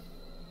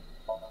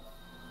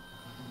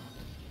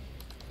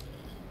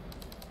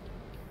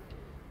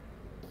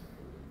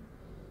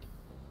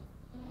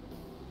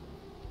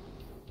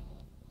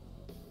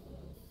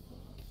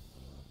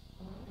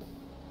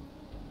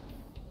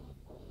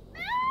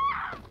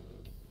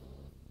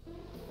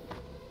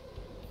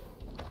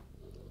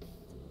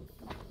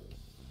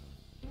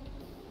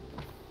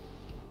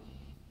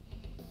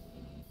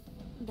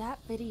 That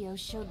video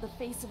showed the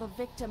face of a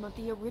victim of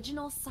the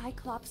original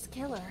Cyclops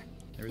killer.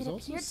 There was It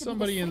also appeared to be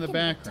somebody in the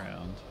second victim.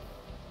 background.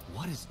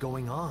 What is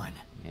going on?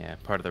 Yeah,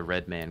 part of the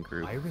Red Man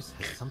group. Iris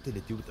has something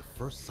to do with the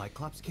first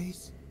Cyclops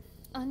case?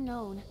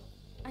 Unknown.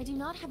 I do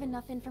not have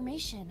enough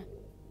information.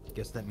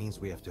 Guess that means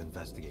we have to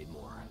investigate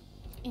more.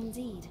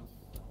 Indeed.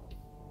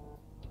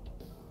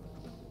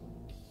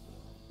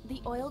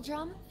 The oil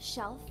drum,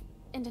 shelf,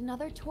 and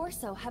another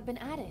torso have been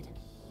added.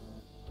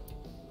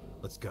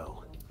 Let's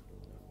go.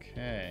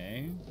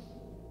 Okay.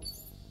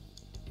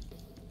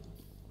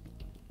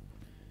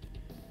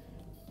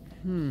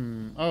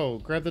 Oh,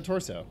 grab the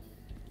torso.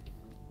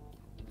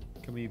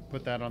 Can we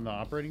put that on the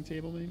operating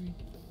table, maybe?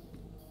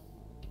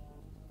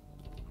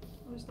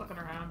 I'm just looking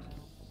around.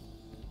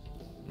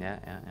 Yeah.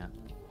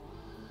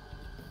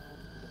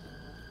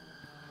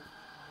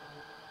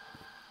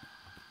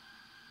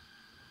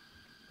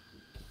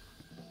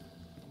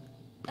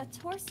 A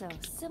torso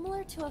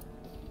similar to a...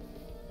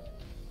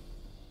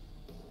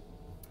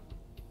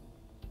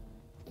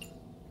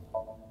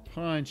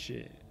 Punch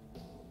it.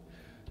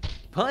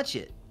 Punch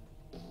it.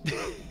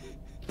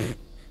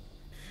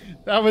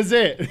 That was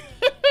it.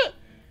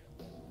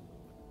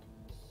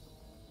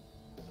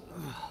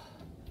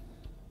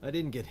 I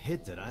didn't get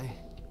hit, did I?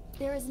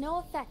 There is no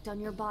effect on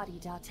your body,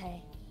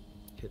 Date.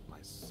 Hit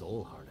my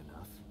soul hard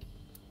enough.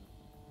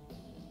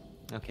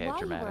 Okay, While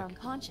you were dramatic.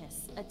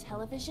 unconscious, a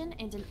television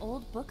and an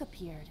old book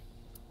appeared.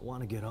 I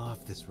want to get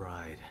off this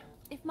ride.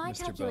 If my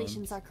Mr.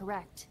 calculations Bones. are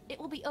correct, it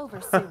will be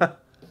over soon.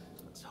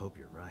 Let's hope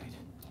you're right.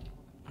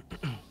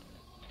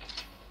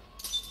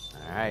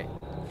 All right,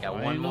 got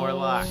one more Final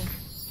lock.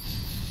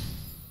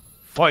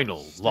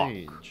 Final lock.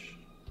 Stage.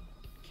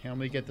 Can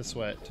we get the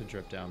sweat to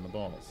drip down the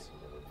balls?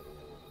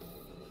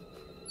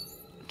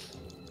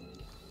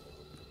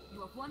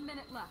 You have 1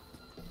 minute left.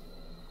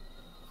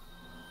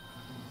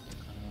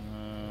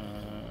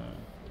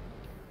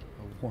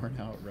 A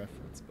worn-out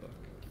reference book.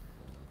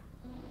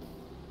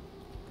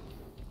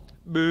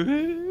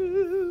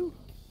 Boo!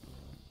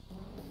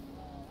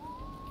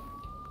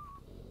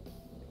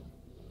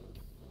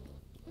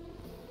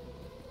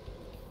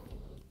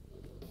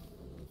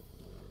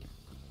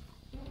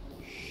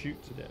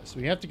 Shoot to this.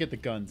 We have to get the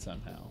gun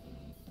somehow.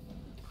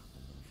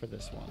 For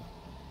this one.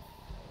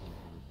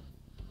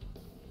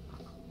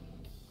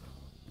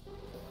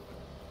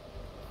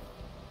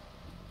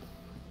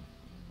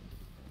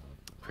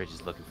 Prij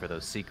is looking for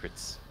those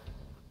secrets.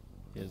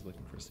 He is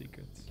looking for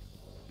secrets.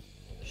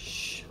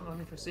 Shh, I'm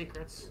looking for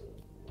secrets.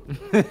 Oh,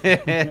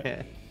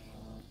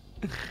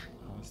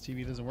 this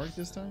TV doesn't work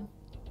this time?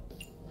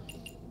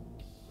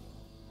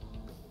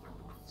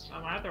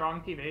 Am I at the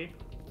wrong TV?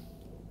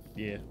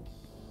 Yeah.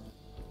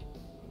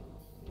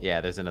 Yeah,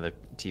 there's another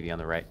TV on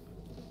the right.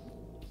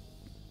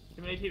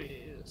 Too many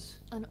TVs.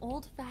 An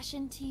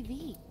old-fashioned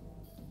TV.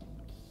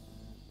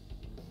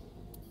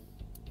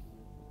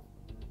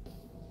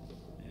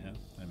 Yeah,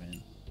 I'm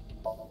in.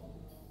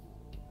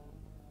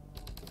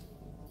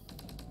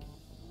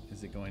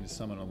 Is it going to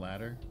summon a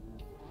ladder?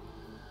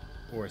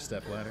 Or a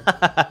step ladder?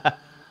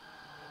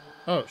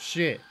 Oh,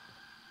 shit.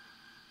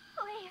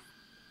 Please,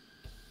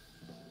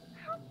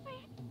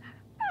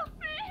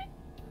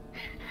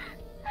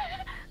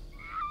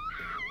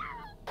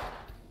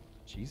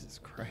 Jesus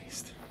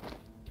Christ.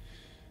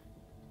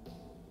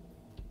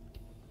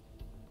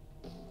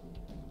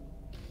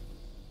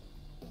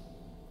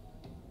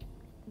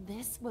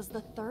 This was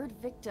the third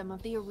victim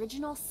of the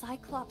original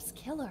Cyclops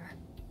killer.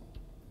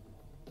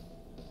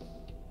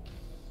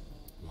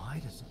 Why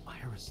does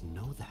Iris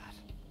know that?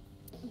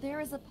 There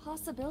is a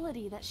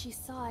possibility that she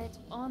saw it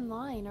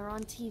online or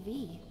on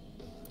TV.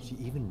 She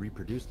even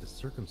reproduced the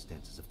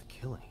circumstances of the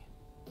killing.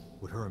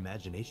 Would her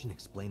imagination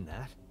explain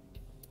that?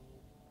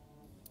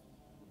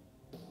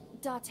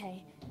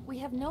 Date, we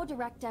have no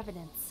direct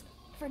evidence.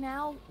 For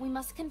now, we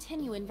must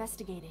continue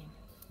investigating.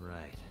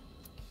 Right.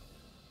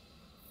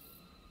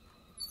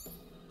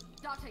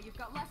 Date, you've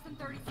got less than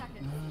 30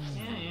 seconds.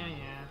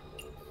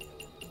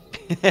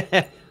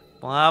 Yeah.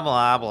 Blah,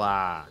 blah,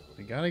 blah.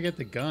 We gotta get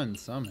the gun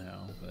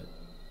somehow, but...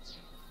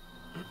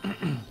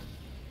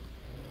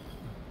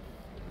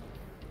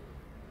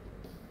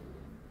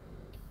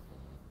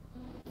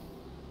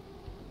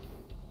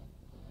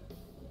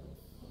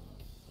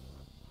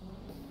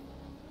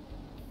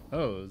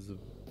 Oh,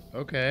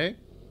 okay.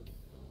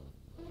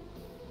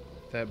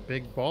 That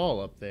big ball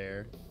up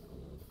there.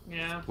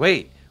 Yeah.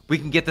 Wait, we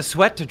can get the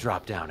sweat to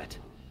drop down it.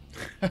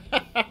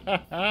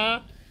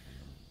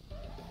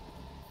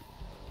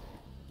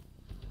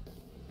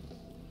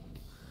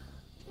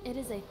 It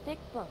is a thick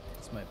book.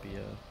 This might be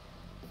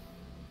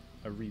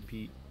a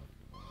repeat.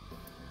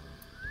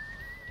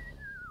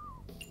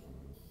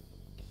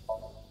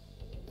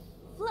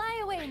 Fly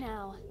away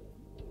now.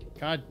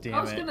 God damn it.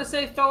 I was gonna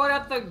say throw it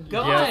at the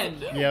gun.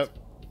 Yep.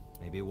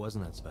 Maybe it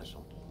wasn't that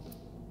special.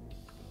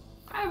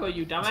 I will,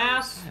 you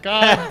dumbass.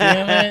 God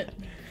damn it.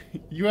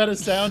 You had a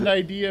sound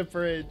idea,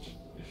 Prij.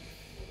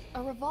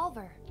 A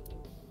revolver.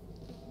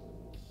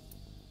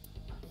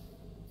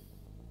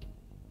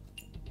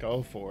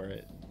 Go for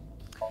it.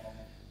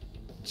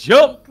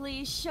 Jump!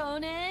 Weekly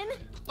Shonen.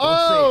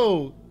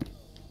 Oh!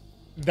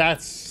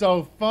 That's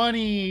so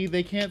funny.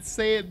 They can't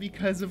say it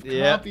because of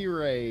Yep.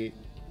 copyright.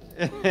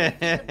 The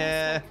best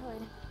I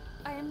could.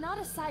 I am not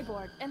a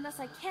cyborg, and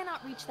thus I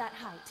cannot reach that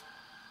height.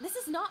 This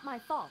is not my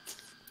fault.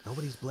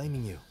 Nobody's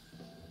blaming you.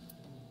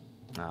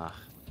 Ah,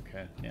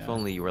 Okay, yeah. if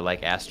only you were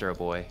like Astro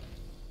Boy.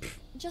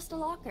 Just a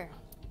locker.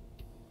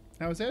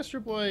 Now, is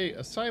Astro Boy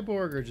a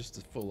cyborg or just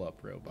a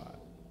full-up robot?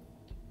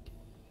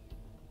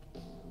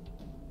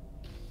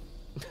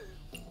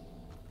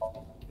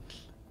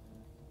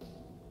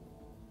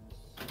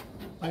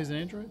 Oh, he's an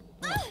android?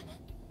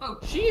 Oh,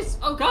 jeez.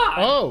 Oh, God.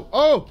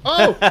 Oh!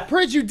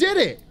 Prij, you did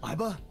it!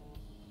 Iba?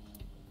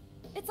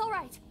 It's all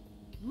right.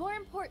 More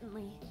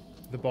importantly,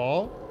 The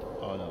ball?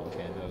 Oh, no,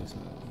 okay, that was...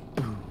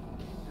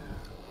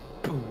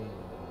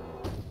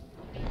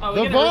 Oh,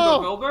 The we gonna ball!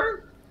 Rupert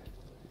Wilbur?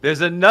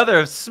 There's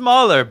another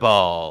smaller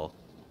ball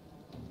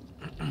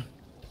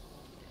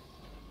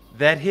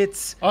that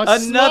hits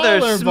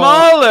another smaller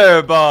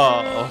smaller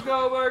ball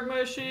Goldberg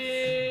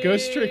machine.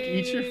 Ghost Trick,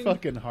 eat your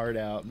fucking heart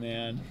out,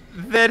 man.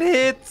 that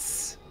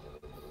hits.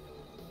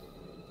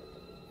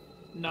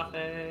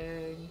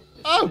 Nothing.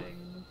 Oh!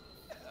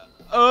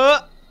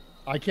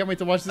 I can't wait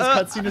to watch this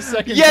cutscene a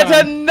second Yet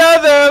time.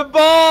 another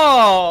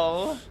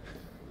ball.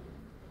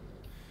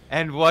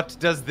 And what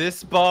does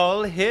this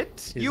ball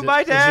hit? Is You it-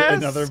 might is ask. it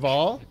another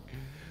ball?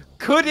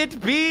 Could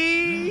it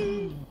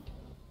be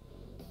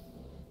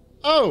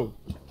Oh!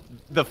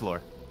 the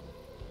floor?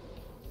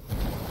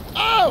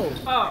 Oh!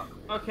 Oh,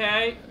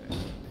 okay.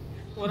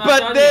 We're not But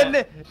done then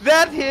yet.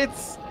 that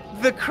hits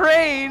the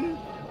crane,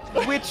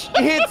 which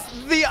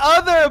hits the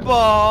other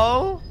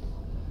ball.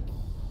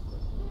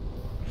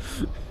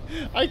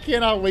 I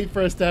cannot wait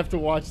for us to have to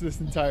watch this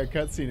entire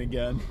cutscene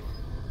again.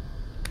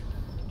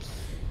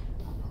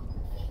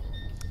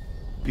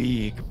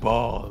 Big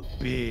ball,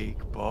 big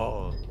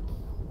ball.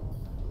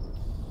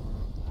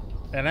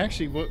 And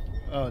actually, what?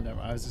 Oh, never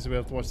mind. I was just we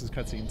have to watch this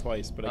cutscene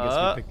twice, but I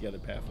guess we picked the other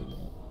path.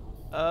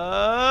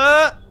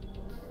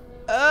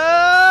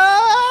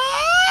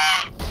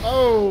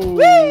 Oh!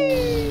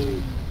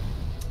 Whee!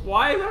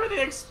 Why is everything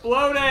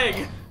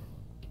exploding?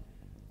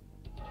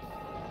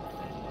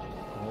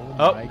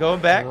 Oh, my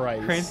going back.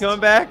 Christ. Crane's going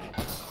back.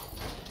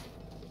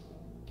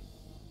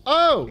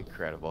 Oh!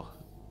 Incredible. That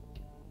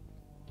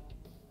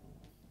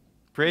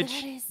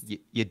Bridge, is-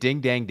 you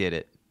ding dang did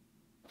it.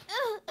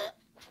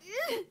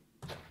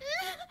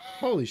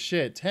 Holy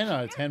shit! 10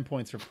 out of 10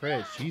 points for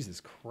Prij. Jesus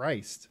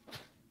Christ.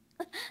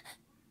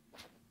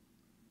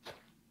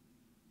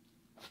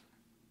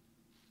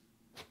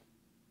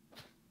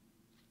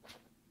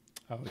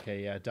 Oh,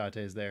 okay, yeah, Date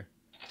is there.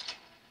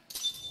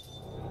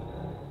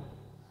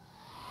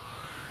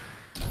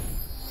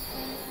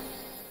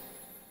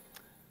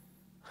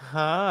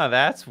 Huh,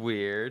 that's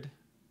weird.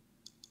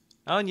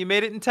 Oh, and you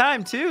made it in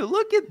time too.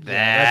 Look at that.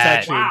 Yeah, that's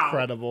actually Wow.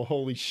 incredible.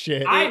 Holy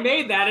shit. I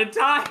made that in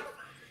time.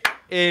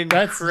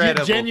 That's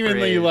incredible.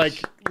 genuinely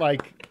Bridge.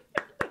 like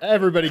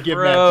everybody give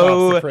Matt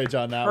Pro- props to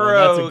Prij on that one.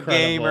 That's Pro incredible.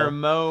 gamer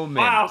moment.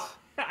 Wow,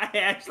 I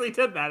actually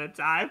did that in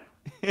time.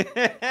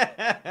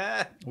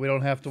 We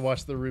don't have to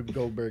watch the Rube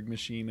Goldberg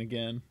machine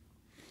again.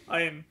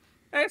 I am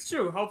That's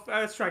true.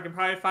 That's true. I can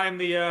probably find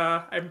the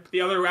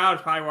other route.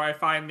 Is probably where I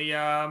find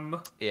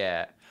the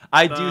Yeah,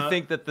 I do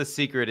think that the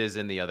secret is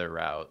in the other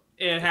route.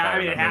 I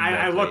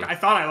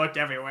thought I looked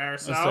everywhere.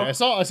 So I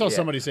saw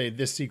somebody say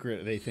this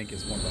secret they think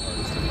is one of the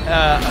hardest.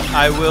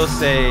 I will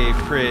say,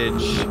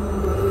 Prij.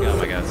 Oh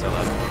my god, so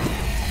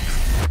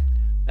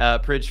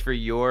loud. Prij, for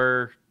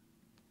your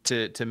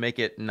to make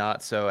it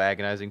not so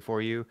agonizing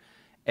for you,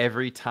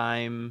 every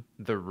time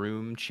the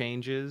room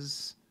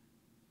changes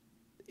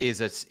is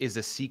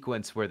a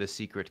sequence where the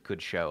secret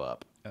could show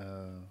up.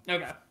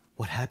 okay.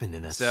 What happened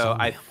in that? So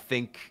I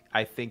think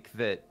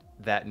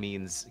that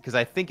means, because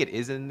I think it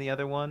is in the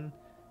other one,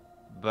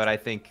 but I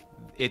think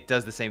it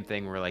does the same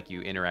thing where like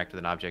you interact with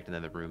an object and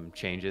then the room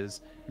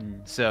changes.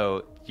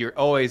 So you're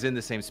always in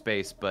the same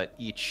space, but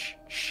each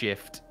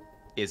shift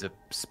is a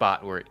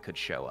spot where it could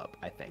show up,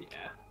 I think.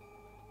 Yeah.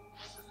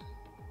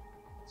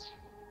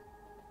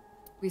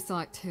 We saw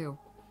it too.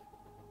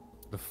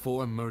 The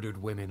 4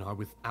 murdered women are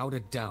without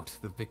a doubt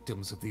the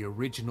victims of the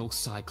original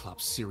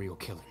Cyclops serial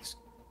killings.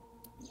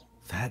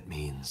 That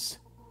means...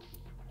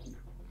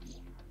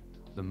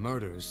 The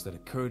murders that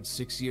occurred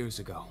 6 years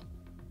ago.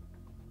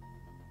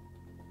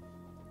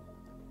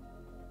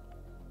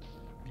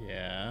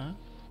 Yeah.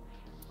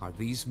 Are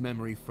these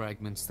memory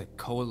fragments that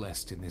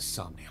coalesced in this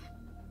somnium?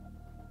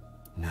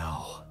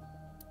 No.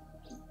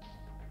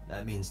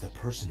 That means the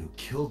person who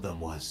killed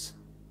them was...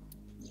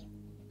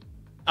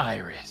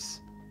 Iris.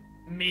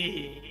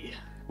 Me.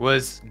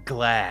 Was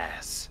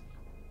Glass.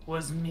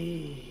 Was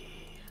me.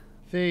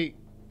 They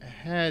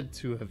had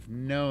to have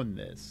known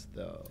this,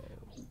 though.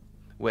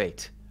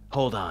 Wait,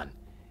 hold on.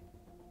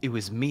 It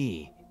was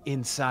me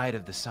inside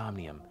of the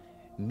Somnium.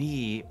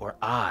 Me, or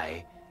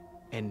I,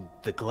 and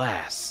the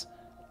Glass.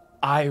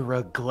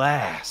 Ira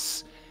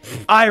Glass.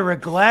 Ira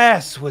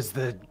Glass was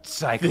the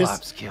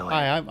Cyclops killer.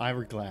 Hi, I'm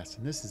Ira Glass,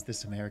 and this is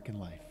This American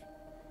Life.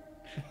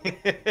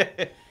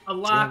 A We're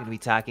lot. going to be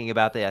talking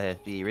about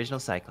the original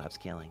Cyclops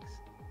killings.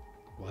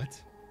 What?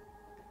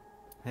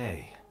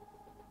 Hey,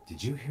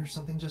 did you hear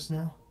something just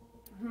now?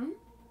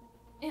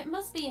 It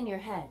must be in your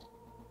head.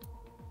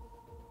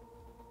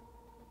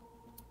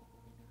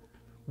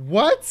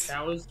 What?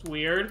 That was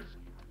weird.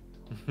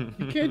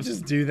 You can't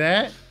just do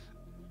that.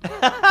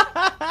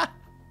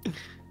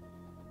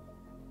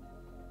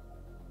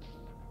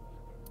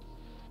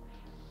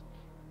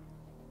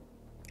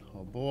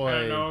 Oh boy.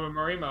 I don't know what a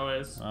Marimo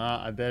is.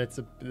 I bet it's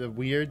a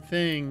weird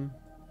thing.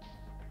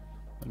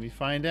 Let me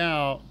find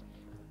out.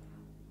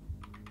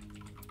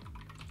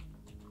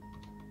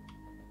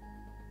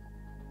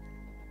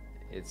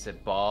 It's a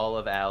ball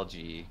of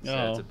algae,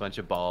 so it's Oh. a bunch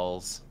of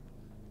balls.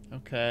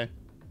 Okay.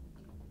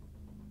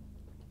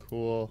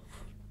 Cool.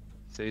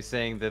 So you're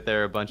saying that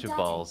there are a bunch of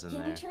Dante, balls in can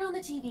there. you turn on the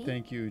TV?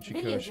 Thank you,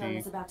 Video drone Chikoshi.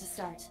 is about to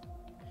start.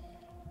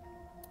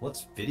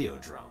 What's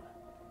Videodrone?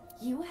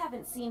 You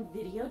haven't seen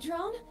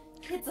Videodrone?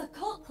 It's a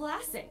cult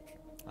classic.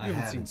 I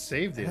haven't seen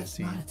Save Data That's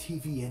not a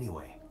TV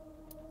anyway.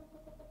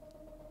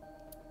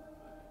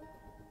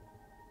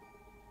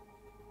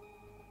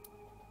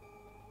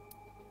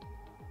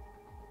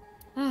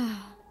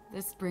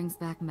 This brings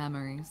back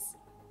memories.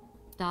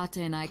 Date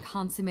and I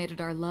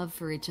consummated our love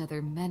for each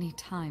other many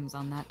times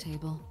on that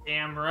table.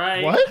 Damn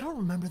right. What? I don't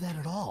remember that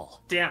at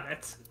all. Damn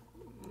it.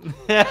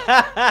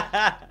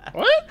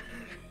 What?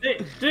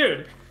 Hey,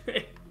 dude.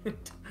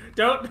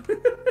 Don't.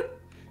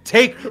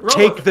 Take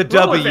Roll the with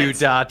W,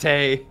 it.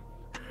 Date.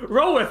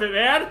 Roll with it,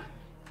 man.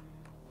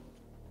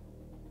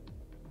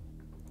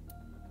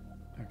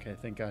 Okay,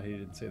 thank God he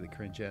didn't say the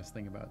cringe-ass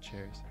thing about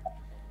chairs.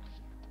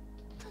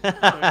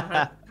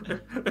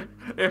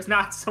 There's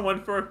not someone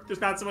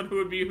who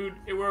would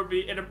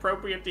be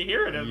inappropriate to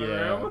hear it in the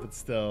Yeah, room. but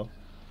still.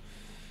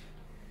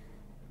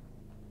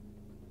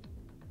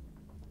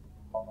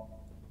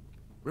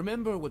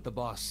 Remember what the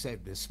boss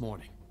said this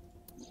morning.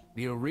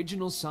 The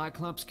original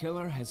Cyclops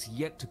killer has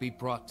yet to be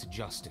brought to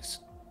justice.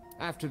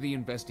 After the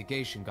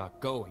investigation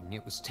got going,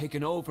 it was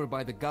taken over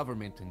by the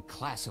government and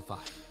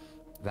classified.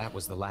 That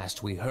was the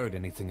last we heard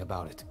anything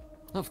about it.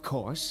 Of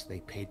course, they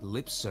paid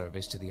lip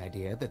service to the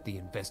idea that the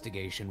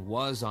investigation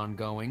was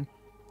ongoing,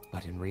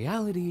 but in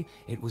reality,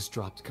 it was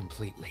dropped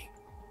completely.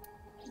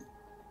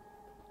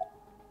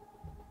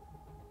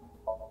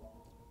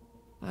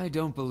 I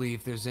don't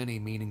believe there's any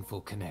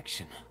meaningful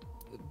connection.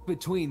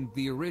 Between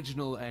the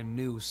original and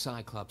new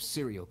Cyclops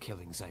serial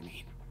killings, I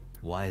mean.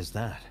 Why is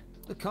that?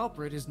 The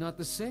culprit is not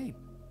the same.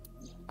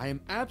 I am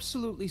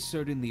absolutely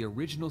certain the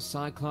original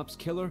Cyclops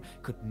killer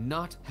could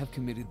not have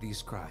committed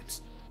these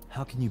crimes.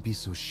 How can you be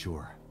so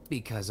sure?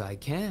 Because I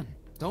can.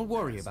 Don't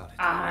worry about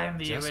it. I'm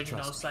the Just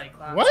original trust me.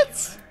 Cyclops.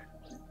 What?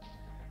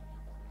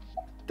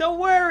 Don't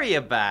worry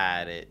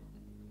about it.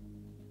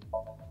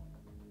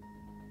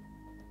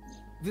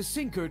 The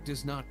Sinker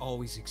does not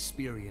always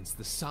experience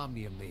the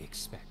somnium they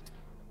expect.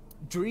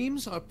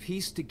 Dreams are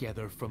pieced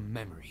together from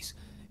memories,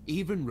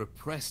 even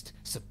repressed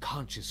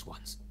subconscious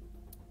ones.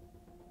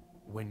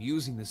 When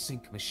using the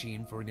sync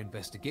machine for an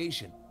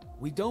investigation,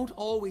 we don't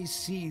always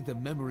see the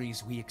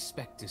memories we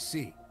expect to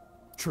see.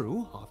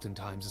 True,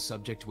 oftentimes the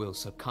subject will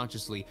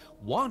subconsciously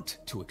want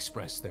to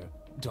express their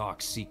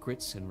dark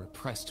secrets and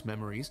repressed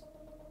memories.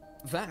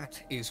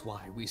 That is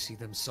why we see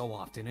them so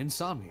often in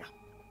Somnia,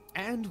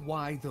 and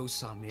why those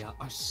Somnia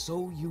are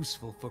so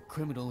useful for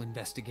criminal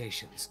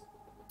investigations.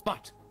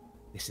 But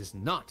this is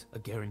not a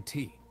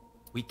guarantee.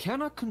 We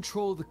cannot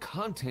control the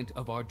content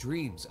of our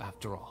dreams,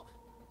 after all.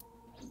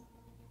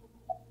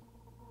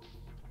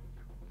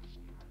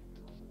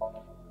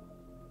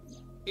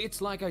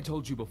 It's like I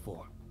told you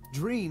before.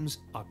 Dreams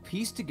are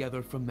pieced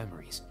together from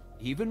memories,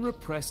 even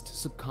repressed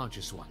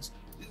subconscious ones.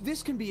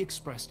 This can be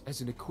expressed as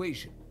an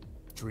equation.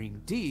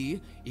 Dream D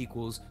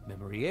equals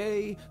memory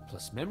A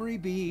plus memory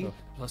B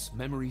plus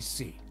memory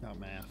C. Oh,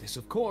 man. This,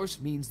 of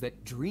course, means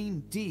that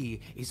Dream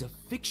D is a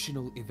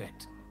fictional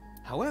event.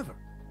 However,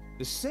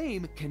 the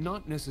same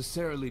cannot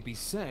necessarily be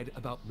said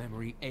about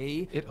memory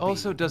A. It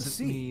also B,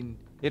 doesn't and C. mean.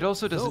 It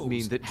also doesn't mean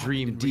Those that happen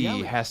Dream in D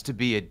reality. has to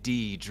be a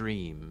D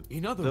dream.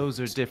 In other Those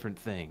words, are different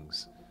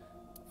things.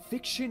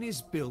 Fiction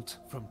is built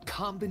from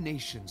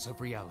combinations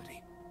of reality.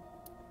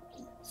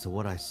 So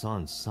what I saw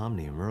in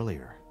Somnium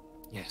earlier.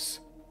 Yes,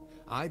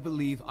 I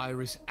believe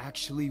Iris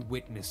actually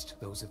witnessed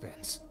those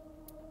events.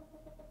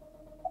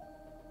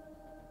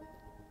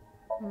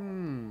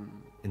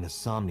 In the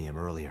Somnium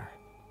earlier,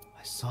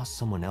 I saw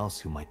someone else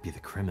who might be the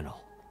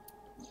criminal.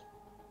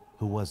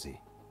 Who was he?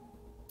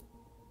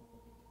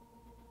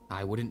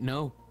 I wouldn't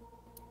know.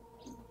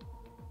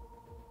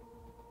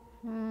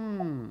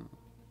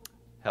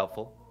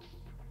 Helpful.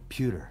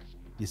 Pewter,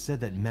 you said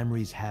that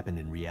memories happen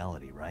in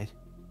reality, right?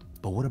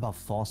 But what about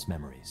false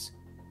memories?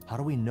 How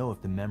do we know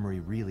if the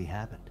memory really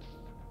happened?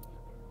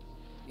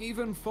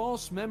 Even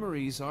false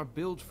memories are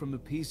built from the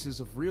pieces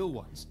of real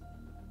ones.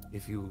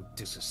 If you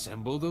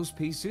disassemble those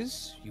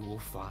pieces, you will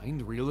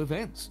find real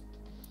events.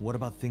 What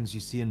about things you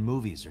see in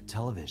movies or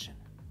television?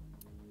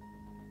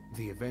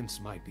 The events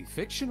might be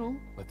fictional,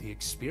 but the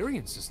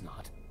experience is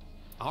not.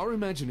 Our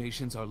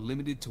imaginations are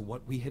limited to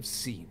what we have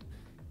seen.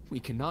 We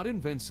cannot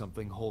invent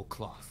something whole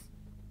cloth.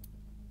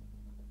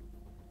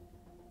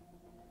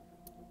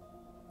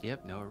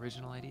 Yep, no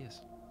original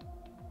ideas.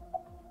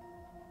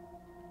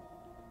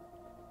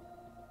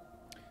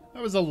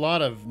 That was a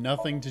lot of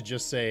nothing to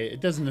just say.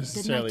 It doesn't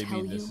necessarily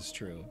tell mean this you? is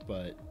true,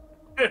 but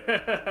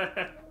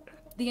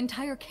The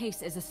entire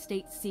case is a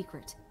state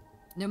secret.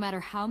 No matter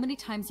how many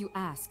times you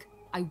ask,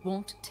 I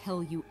won't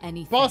tell you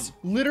anything. boss,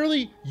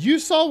 literally, you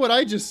saw what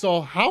I just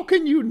saw. How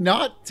can you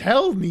not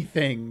tell me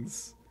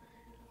things?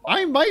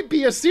 I might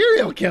be a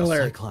serial The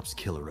killer. Cyclops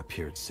killer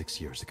appeared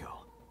 6 years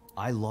ago.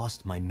 I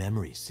lost my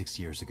memory 6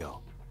 years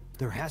ago.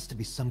 There has to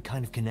be some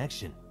kind of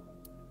connection.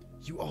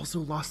 You also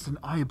lost an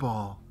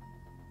eyeball.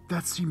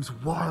 That seems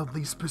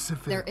wildly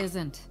specific. There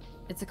isn't.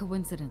 It's a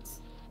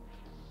coincidence.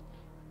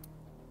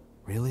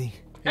 Really?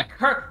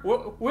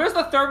 Where's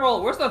the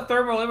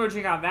thermal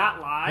imaging on that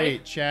lie? Hey,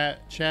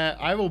 chat,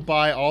 I will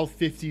buy all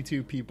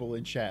 52 people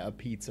in chat a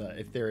pizza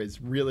if there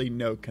is really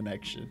no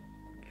connection.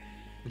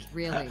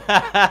 Really?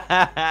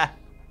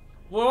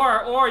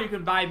 Or you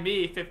can buy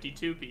me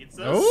 52 pizzas.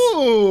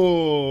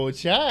 Oh,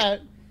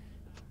 chat.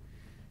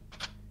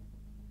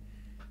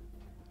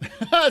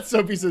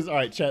 Sophie says, all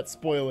right, chat,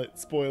 spoil it.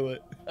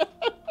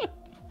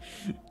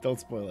 Don't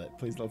spoil it.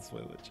 Please don't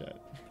spoil it, chat.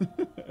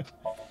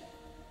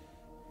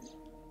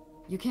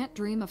 You can't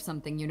dream of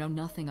something you know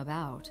nothing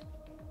about.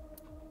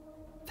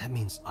 That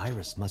means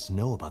Iris must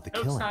know about the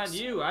Joke's killings. on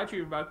you. I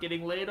dream about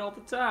getting laid all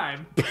the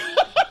time.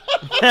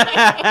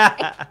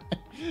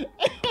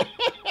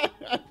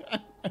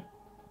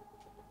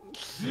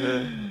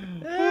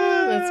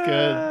 That's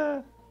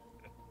good.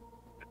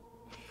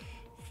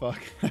 Fuck,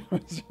 that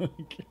was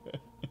really good.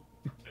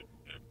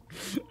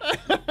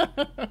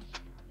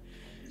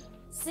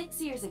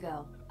 6 years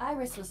ago,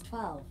 Iris was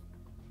 12.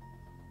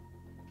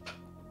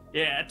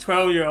 Yeah,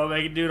 12-year-old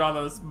making doing all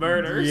those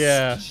murders.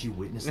 Yeah. Did she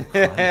witness the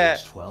crime at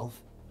age 12?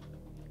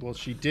 Well,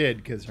 she did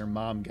because her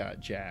mom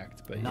got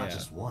jacked, but Not yeah.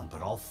 just one,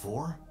 but all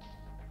four?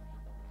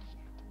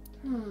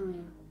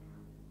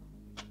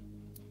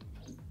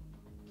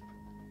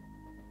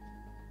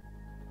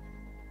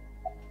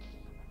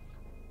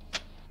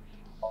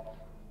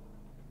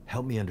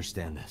 Help me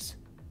understand this.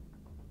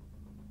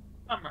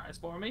 Summarize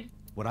for me.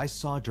 What I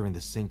saw during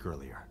the sink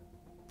earlier,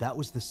 that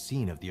was the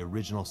scene of the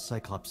original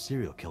Cyclops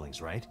serial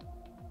killings, right?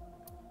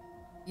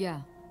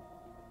 Yeah.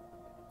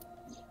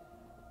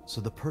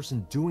 So the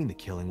person doing the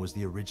killing was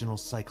the original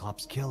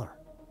Cyclops killer.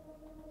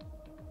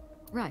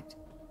 Right.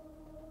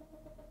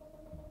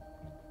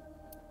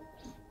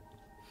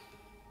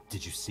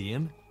 Did you see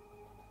him?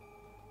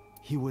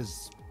 He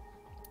was...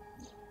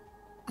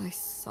 I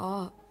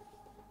saw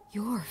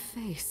your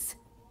face.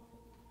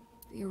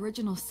 The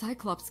original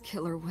Cyclops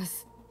killer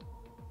was...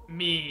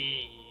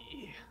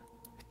 Me.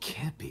 It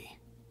can't be.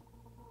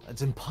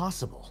 That's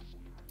impossible.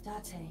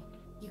 Date,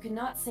 you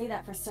cannot say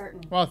that for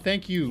certain. Wow,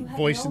 thank you, had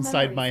voice no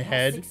inside memories my past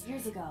head. 6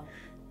 years ago.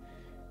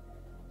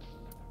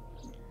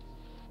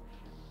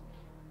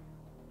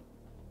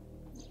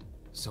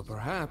 So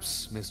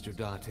perhaps, Mr.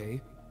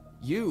 Date,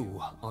 you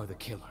are the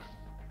killer.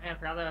 I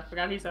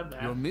forgot he said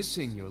that. You're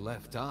missing your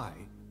left eye,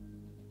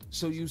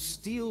 so you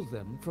steal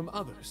them from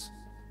others.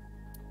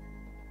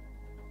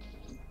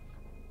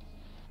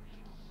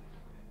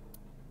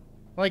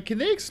 Like, can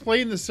they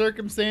explain the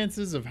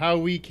circumstances of how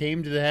we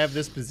came to have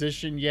this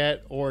position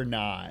yet, or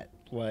not?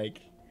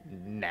 Like,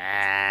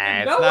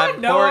 nah, no it's not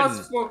one know us.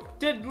 important.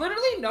 Did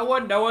literally no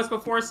one know us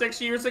before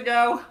 6 years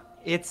ago?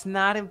 It's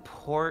not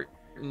important.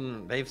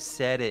 They've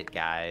said it,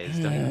 guys.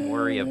 Don't even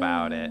worry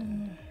about it.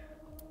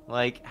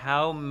 Like,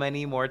 how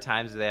many more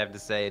times do they have to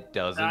say it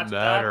doesn't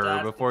matter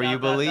before you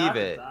believe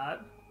it?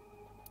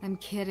 I'm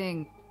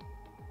kidding.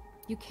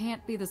 You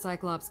can't be the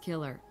Cyclops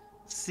killer.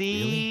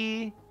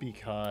 See? Really?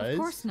 Because? Of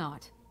course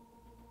not.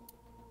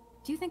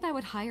 Do you think I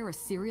would hire a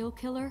serial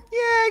killer?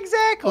 Yeah,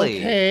 exactly.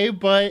 Okay,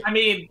 but... I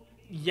mean,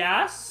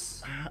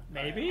 yes,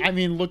 maybe. I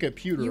mean, look at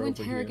Pewter You over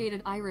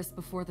interrogated Iris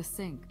before the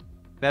sink.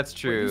 That's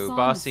What you true. saw in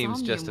Boss the seems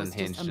Somnium just was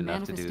unhinged a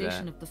enough to do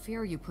manifestation that. of the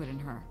fear you put in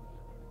her.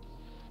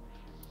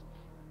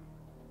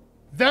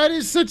 That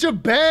is such a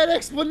bad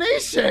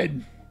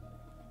explanation!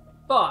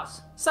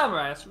 Boss,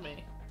 summarize for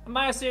me. Am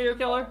I a serial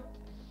killer?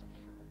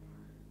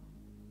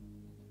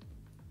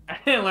 I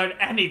didn't learn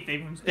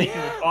anything from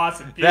speaking with Boss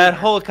and Peter. That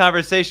whole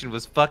conversation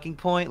was fucking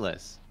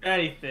pointless.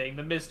 Anything.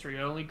 The mystery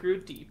only grew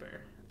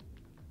deeper.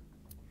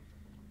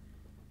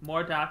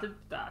 More dots.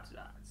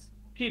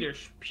 Peter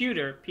shook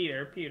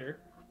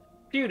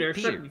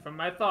me from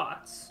my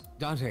thoughts.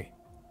 Dante,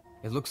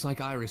 it looks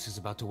like Iris is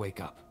about to wake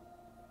up.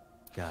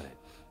 Got it.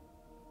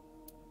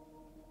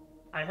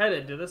 I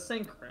headed to the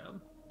sink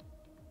room.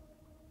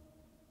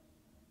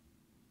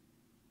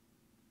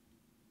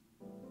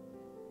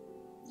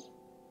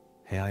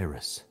 Hey,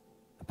 Iris.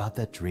 About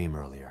that dream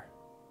earlier.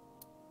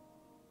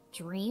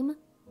 Dream?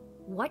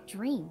 What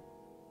dream?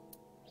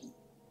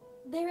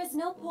 There is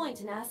no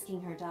point in asking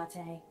her,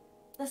 Date.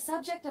 The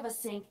subject of a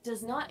sink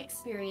does not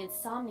experience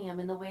somnium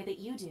in the way that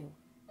you do.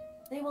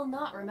 They will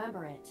not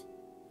remember it.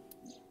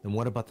 Then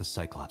what about the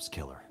Cyclops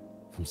killer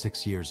from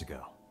 6 years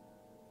ago?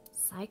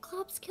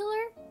 Cyclops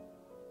killer?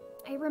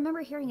 I remember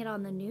hearing it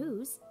on the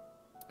news.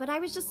 But I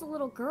was just a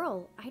little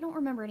girl. I don't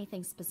remember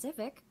anything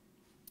specific.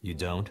 You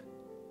don't?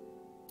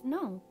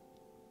 No.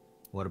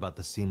 What about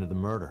the scene of the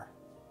murder?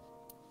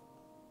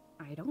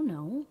 I don't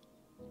know.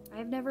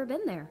 I've never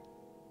been there.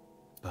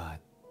 But...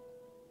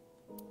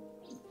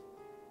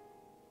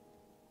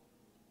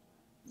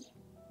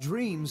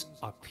 Dreams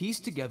are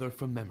pieced together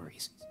from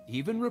memories,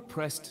 even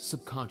repressed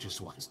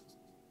subconscious ones.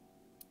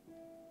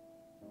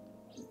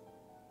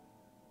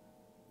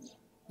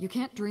 You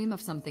can't dream of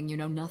something you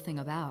know nothing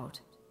about.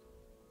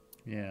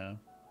 Yeah.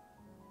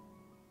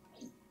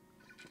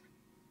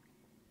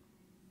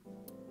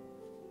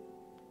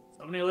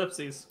 So many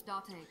ellipses.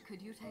 Date,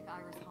 could you take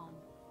Iris home?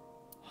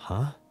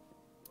 Huh?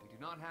 We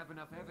do not have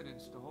enough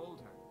evidence to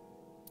hold her.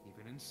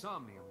 Even in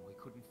Somnium, we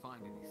couldn't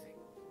find anything.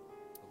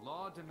 The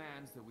law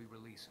demands that we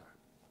release her.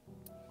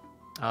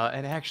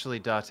 And actually,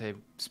 Date,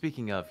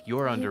 speaking of,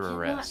 you're under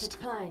arrest.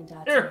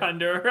 You're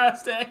under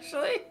arrest,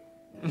 actually.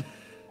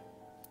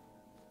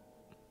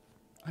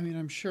 I mean,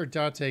 I'm sure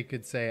Date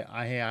could say,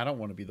 hey, I don't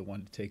want to be the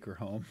one to take her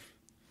home.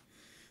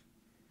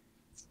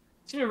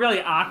 It's gonna be a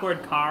really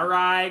awkward car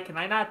ride. Can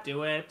I not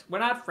do it? We're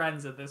not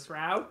friends at this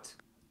route.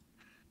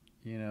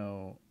 You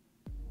know,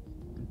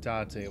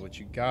 Date, what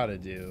you gotta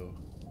do...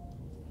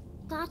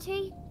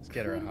 Date, Let's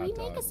get her a could hot we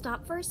dog. make a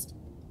stop first?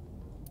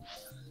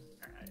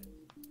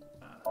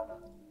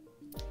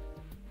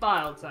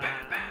 File time.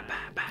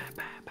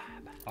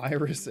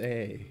 Iris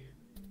A.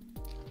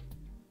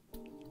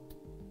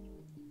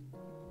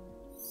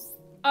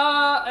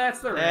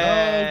 That's the ring.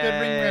 Oh,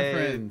 good ring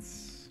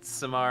reference.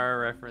 Samara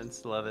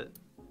reference, love it.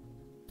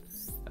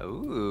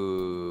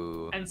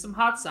 Ooh. And some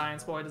hot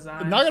science boy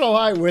design. I'm not gonna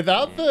lie,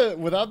 without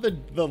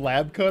the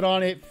lab coat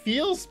on, it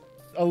feels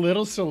a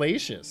little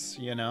salacious,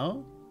 you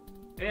know?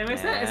 Yeah, I mean,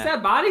 it's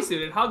that bodysuit.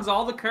 It hugs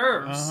all the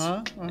curves.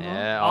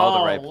 Yeah, all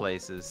the right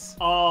places.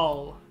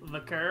 All the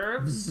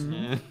curves.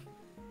 Yeah.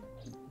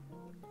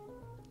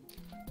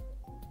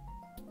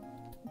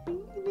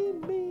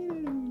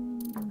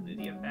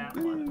 Idiot, that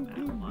one.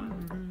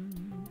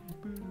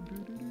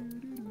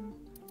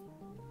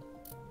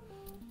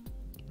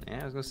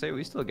 Yeah, I was gonna say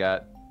we still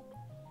got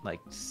like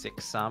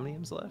 6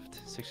 Somniums left,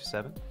 6 or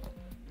 7.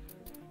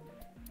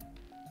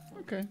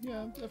 Okay,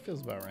 yeah, that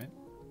feels about right.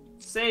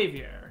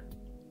 Savior.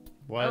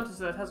 What? I noticed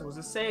that Tessa was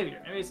a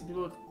savior. Maybe some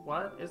people.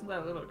 What? Isn't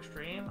that a little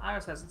extreme?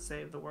 Iris hasn't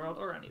saved the world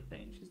or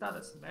anything. She's not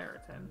a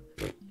Samaritan.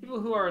 People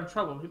who are in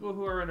trouble, people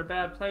who are in a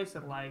bad place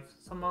in life,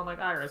 someone like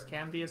Iris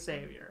can be a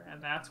savior,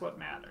 and that's what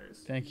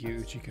matters. Thank you,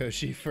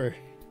 Uchikoshi, for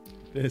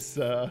this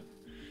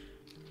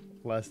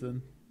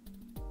lesson.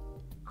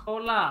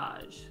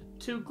 Collage.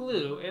 To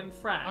glue in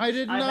French. I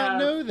did not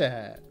know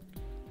that.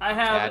 I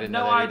have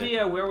no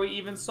idea where we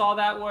even saw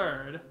that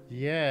word.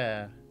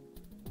 Yeah.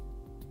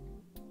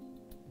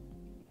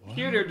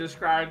 Pewter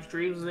describes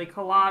dreams as a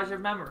collage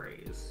of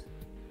memories.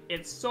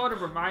 It sort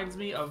of reminds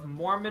me of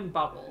Mormon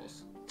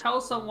bubbles. Tell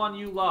someone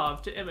you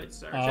love to image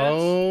search it.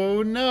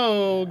 Oh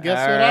no,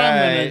 guess what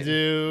I'm gonna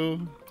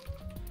do.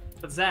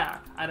 But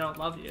Zach, I don't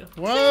love you.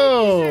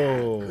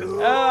 Whoa!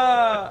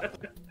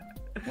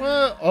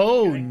 Well,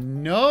 oh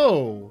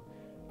no.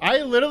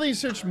 I literally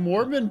searched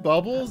Mormon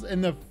bubbles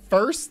and the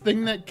first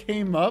thing that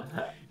came up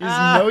is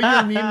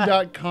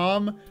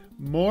knowyourmeme.com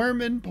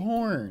Mormon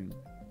porn.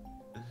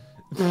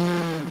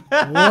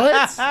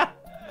 What?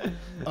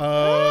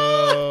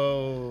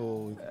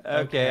 Oh.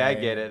 Okay, I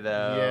get it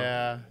though.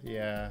 Yeah,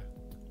 yeah.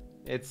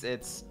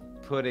 It's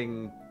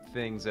putting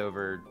things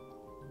over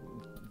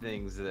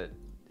things that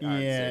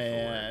aren't Yeah, safe for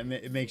yeah.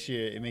 work.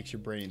 It makes your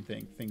brain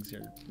think things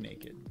are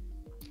naked.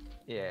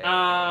 Yeah.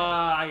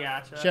 I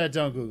gotcha. Chat,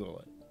 don't Google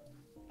it.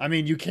 I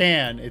mean, you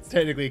can. It's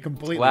technically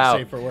completely Wow.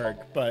 safe for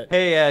work, but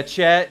Hey,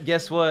 chat,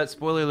 guess what?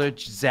 Spoiler alert,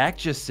 Zach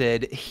just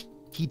said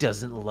he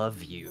doesn't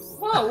love you.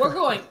 Whoa, we're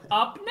going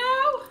up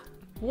now?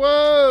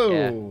 whoa!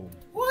 Yeah.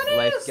 What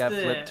Life is got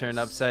this? flipped, turned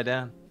upside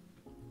down.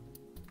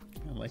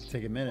 I'd like to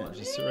take a minute.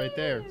 Just sit right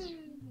there. What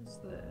is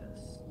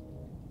this?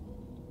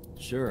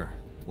 Sure.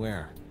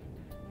 Where?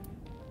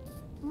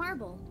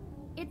 Marble.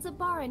 It's a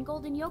bar in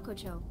Golden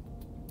Yokocho.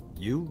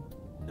 You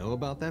know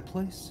about that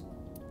place?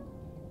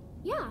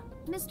 Yeah,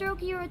 Mr.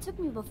 Okiura took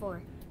me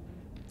before.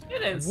 You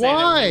didn't say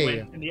Why? that we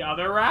went in the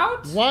other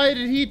route. Why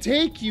did he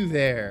take you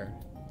there?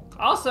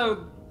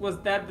 Also, was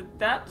that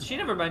she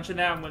never mentioned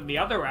that when the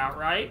other route,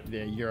 right?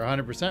 Yeah, you're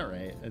 100%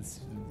 right.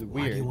 It's Why do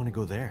weird. you want to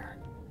go there?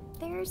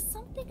 There's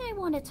something I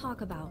want to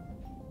talk about.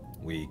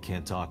 We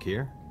can't talk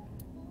here?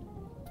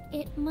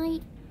 It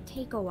might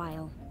take a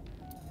while.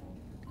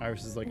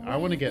 Iris is like, What I do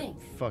want to you get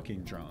think?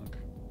 fucking drunk.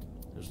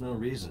 There's no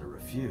reason to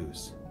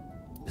refuse.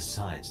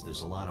 Besides,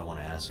 there's a lot I want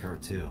to ask her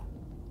too.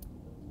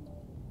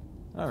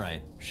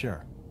 Alright,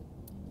 sure.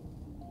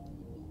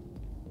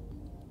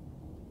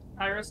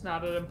 Iris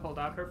nodded and pulled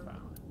out her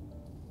phone.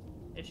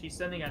 Is she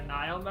sending a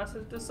Nile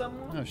message to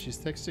someone? No, she's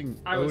texting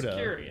I was Oda.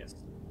 curious,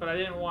 but I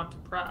didn't want to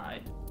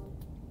pry.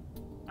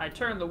 I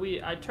turned the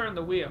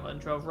wheel and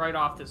drove right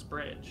off this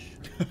bridge.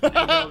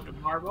 I drove to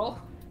Marble.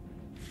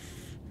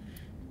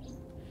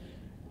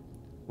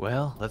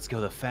 Well, let's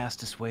go the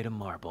fastest way to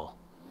Marble.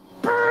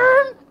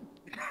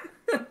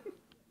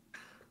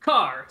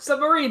 Car,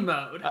 submarine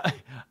mode.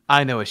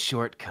 I know a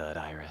shortcut,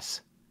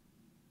 Iris.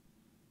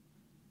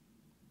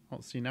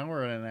 Well, see, now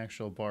we're at an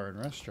actual bar and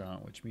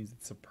restaurant, which means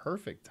it's a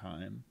perfect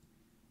time.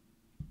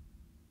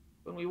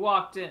 When we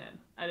walked in,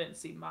 I didn't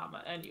see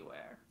Mama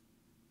anywhere.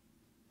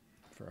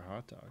 For a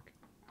hot dog.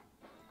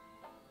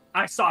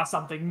 I saw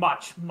something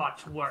much,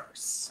 much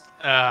worse.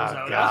 Oh,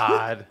 Oda.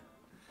 God.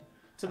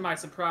 To my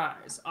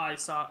surprise, I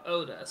saw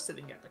Oda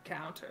sitting at the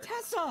counter.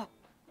 Tessa!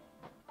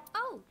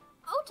 Oh,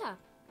 Ota!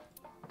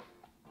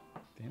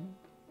 Damn it.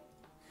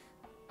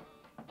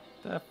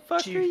 The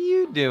fuck She- are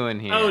you doing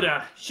here?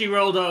 Oda, she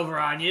rolled over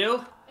on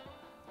you.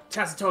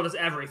 Tessa told us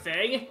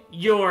everything.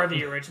 You're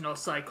the original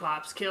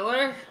Cyclops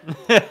killer.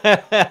 You can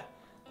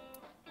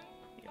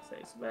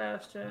say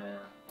Sebastian,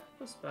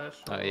 the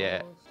special. Oh,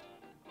 yeah.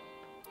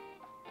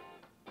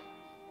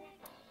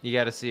 You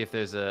gotta see if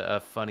there's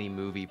a funny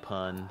movie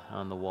pun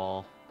on the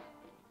wall.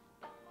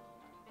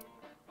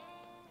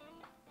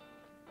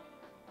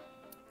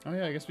 Oh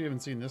yeah, I guess we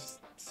haven't seen this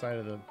side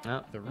of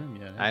Oh. the room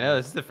yet. I know,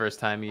 this is the first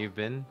time you've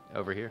been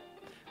over here.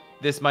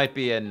 This might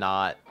be a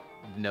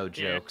no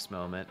jokes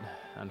moment,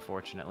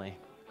 unfortunately.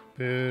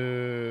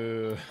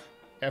 Boo.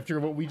 After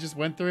what we just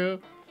went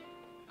through,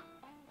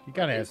 you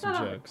gotta have some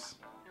jokes.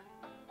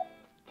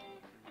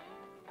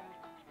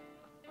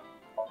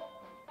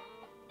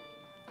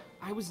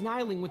 I was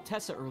nihiling with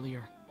Tessa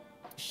earlier.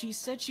 She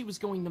said she was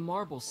going to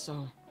Marble,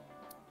 so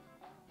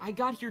I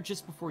got here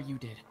just before you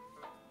did.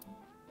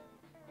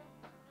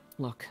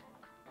 Look,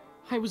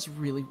 I was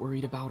really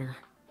worried about her.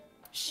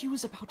 She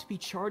was about to be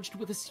charged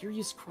with a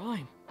serious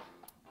crime.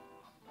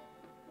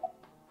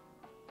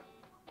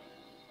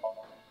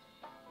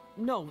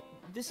 No,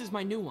 this is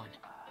my new one.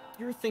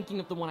 You're thinking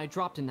of the one I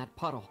dropped in that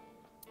puddle.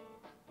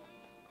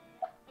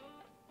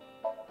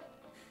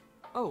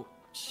 Oh,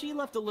 she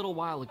left a little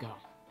while ago.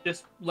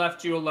 Just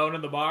left you alone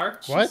in the bar?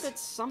 What? She said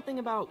something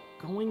about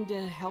going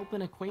to help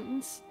an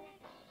acquaintance.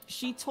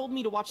 She told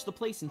me to watch the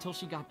place until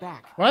she got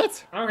back.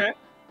 What? Okay.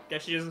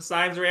 Guess she just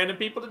assigns random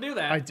people to do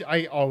that.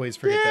 I always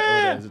forget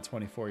that Oda is a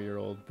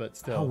 24-year-old, but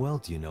still. How well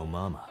do you know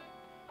Mama?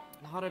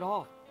 Not at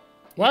all.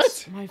 What?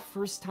 It's my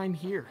first time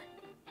here.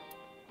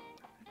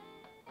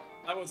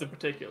 I wasn't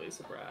particularly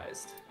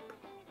surprised.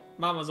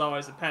 Mama's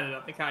always depended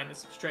on the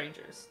kindness of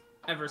strangers.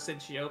 Ever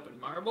since she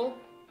opened Marble.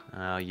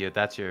 Oh, yeah,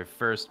 that's your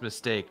first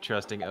mistake,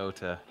 trusting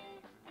Ota.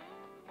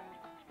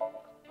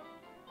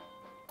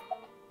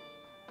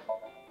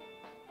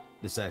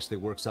 This actually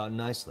works out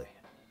nicely.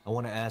 I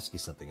want to ask you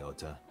something,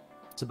 Ota.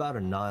 It's about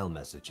a Nile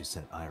message you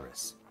sent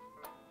Iris.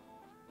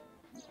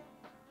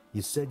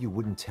 You said you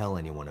wouldn't tell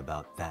anyone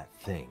about that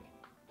thing.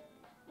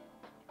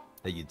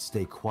 That you'd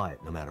stay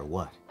quiet no matter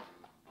what.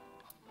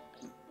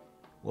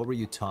 What were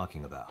you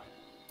talking about?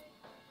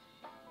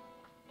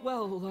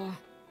 Well,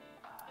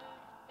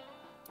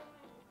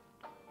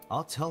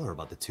 I'll tell her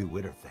about the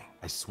two-witter thing.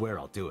 I swear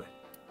I'll do it.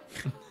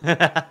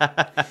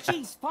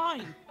 Jeez,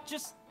 fine.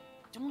 Just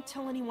don't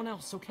tell anyone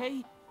else,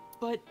 okay?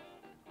 But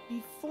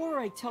before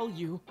I tell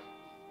you,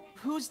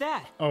 who's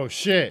that? Oh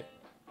shit.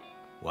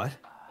 What?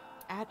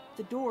 At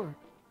the door.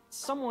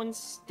 Someone's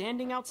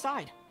standing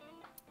outside.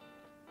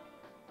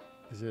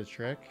 Is it a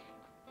trick?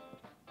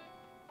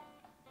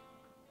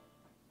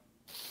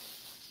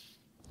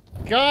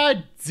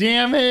 God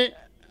damn it!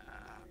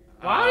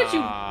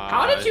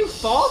 How did you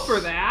fall for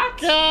that?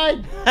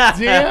 God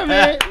damn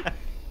it!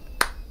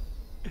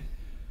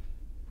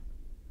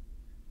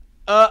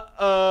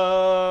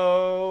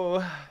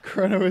 Uh-oh.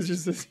 Chrono is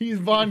just he's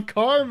Von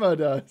Karma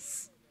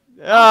us.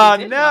 Oh,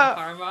 Did no. not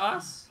harm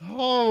us.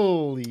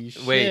 Holy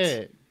shit.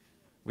 Wait.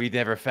 We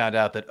never found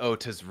out that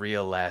Ota's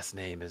real last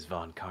name is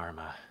Von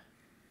Karma.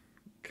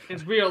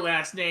 His real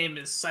last name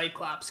is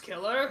Cyclops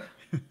Killer.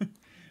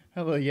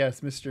 Hello,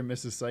 yes, Mr. and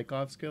Mrs.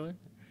 Cyclops Killer.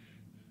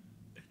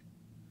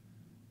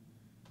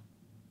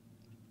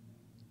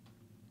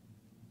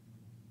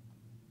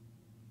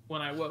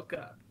 When I woke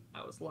up,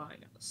 I was lying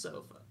on the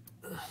sofa.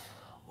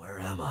 Where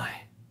am I?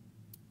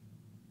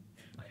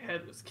 My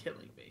head was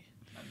killing me.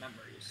 My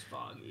memory was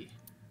foggy.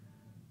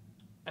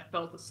 I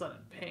felt a sudden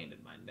pain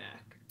in my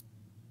neck.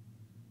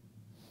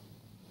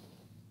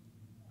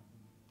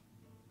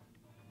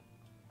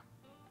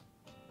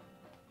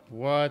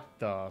 What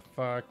the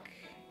fuck?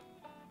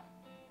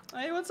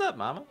 Hey, what's up,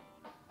 Mama?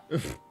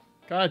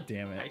 God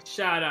damn I it.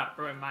 shot up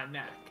from my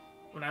neck.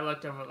 When I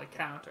looked over the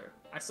counter,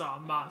 I saw a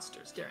monster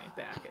staring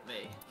back at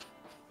me.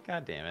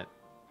 God damn it.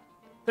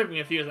 Took me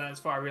a few seconds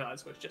before I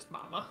realized it was just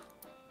Mama.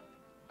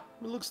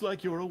 It looks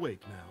like you're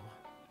awake now.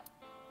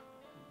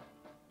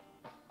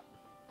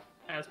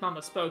 As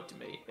Mama spoke to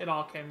me, it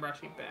all came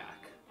rushing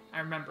back. I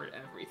remembered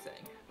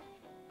everything.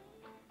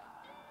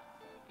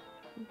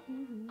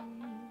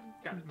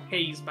 Got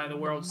hazed by the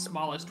world's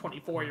smallest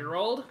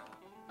 24-year-old.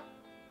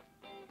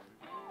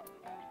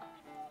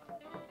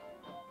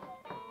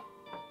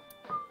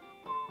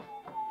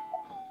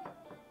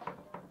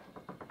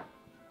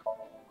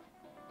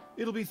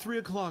 It'll be 3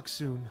 o'clock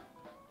soon.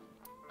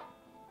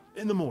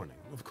 In the morning,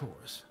 of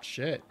course.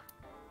 Shit.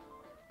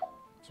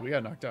 So we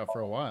got knocked out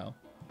for a while.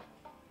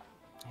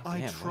 I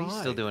Damn, tried. what are you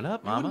still doing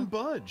up, You Mama? wouldn't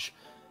budge.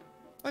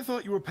 I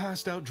thought you were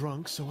passed out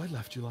drunk, so I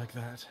left you like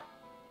that.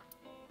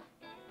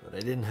 But I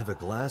didn't have a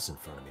glass in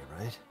front of me,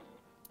 right?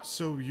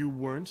 So you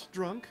weren't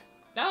drunk?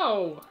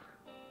 No!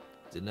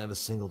 Didn't have a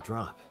single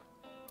drop.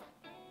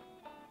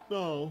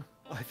 Oh,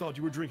 I thought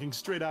you were drinking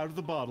straight out of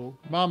the bottle.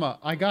 Mama,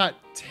 I got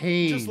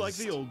tased. Just like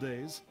the old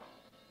days.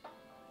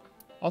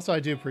 Also, I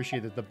do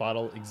appreciate that the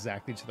bottle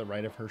exactly to the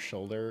right of her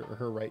shoulder, or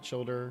her right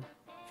shoulder,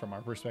 from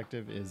our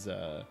perspective, is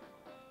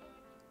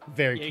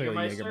very clearly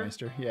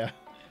Jägermeister? Jägermeister. Yeah.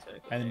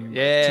 And to the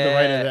Yeah.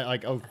 right of that,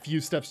 like a few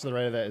steps to the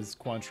right of that is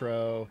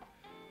Cointreau.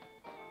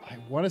 I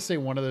want to say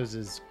one of those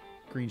is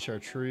Green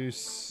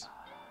Chartreuse.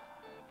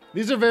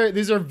 These are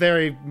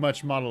very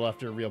much modeled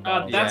after real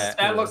bottles. That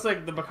cool. looks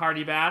like the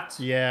Bacardi bat.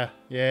 Yeah.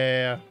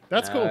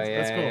 That's cool. Oh, That's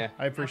yeah, cool. yeah.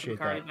 I appreciate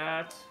Bacardi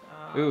that. bat.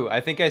 Ooh,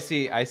 I think I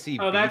see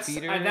Oh, that's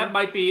Beefeater. that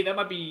might be that's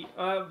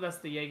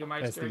the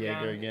Jägermeister That's the again.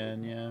 Jaeger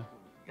again. Yeah.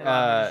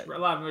 A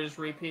lot of them are just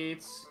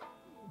repeats.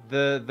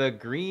 The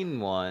green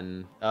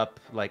one up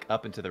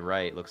and to the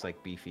right looks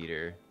like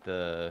Beefeater.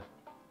 The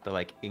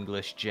like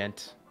English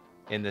gent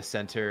in the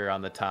center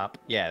on the top.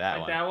 Yeah, that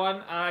Like one. that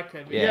one?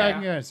 Could be. Yeah, I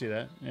can kind of see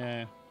that.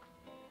 Yeah.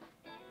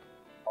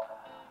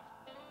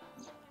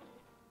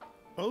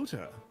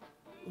 Ota,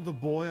 the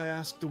boy I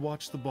asked to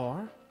watch the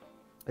bar?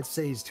 I'd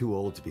say he's too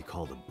old to be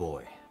called a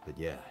boy, but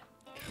yeah.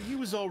 He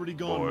was already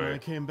gone when I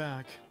came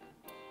back.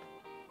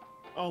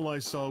 All I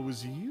saw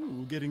was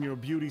you getting your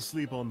beauty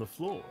sleep on the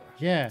floor.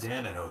 Yeah.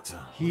 Damn it,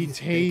 Ota. He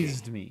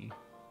tased me.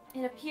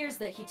 It appears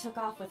that he took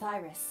off with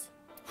Iris.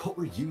 What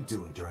were you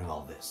doing during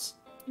all this?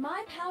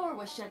 My power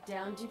was shut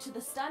down due to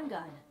the stun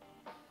gun.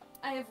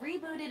 I have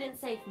rebooted in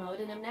safe mode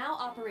and am now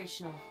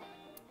operational.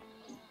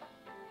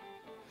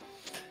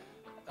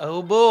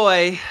 Oh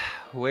boy,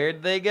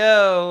 where'd they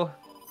go?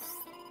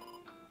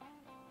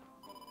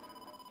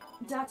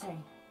 Date,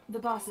 the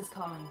boss is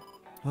calling.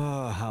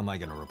 Oh, how am I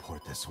gonna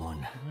report this one?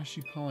 Why is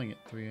she calling at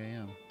 3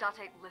 a.m.?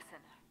 Date, listen.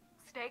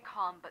 Stay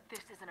calm, but this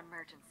is an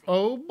emergency.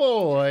 Oh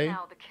boy. Just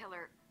now the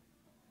killer...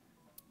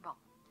 Well,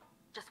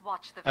 just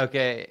watch the video.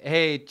 Okay,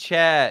 hey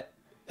chat.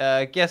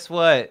 Guess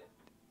what?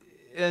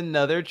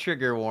 Another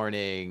trigger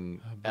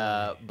warning.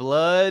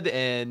 Blood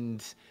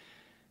and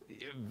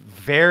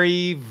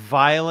very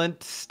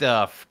violent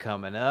stuff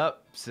coming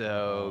up.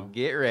 So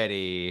get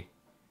ready.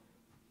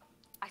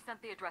 I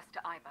sent the address to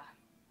Iva.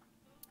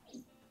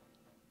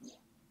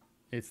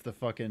 It's the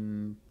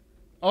fucking...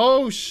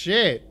 Oh,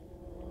 shit.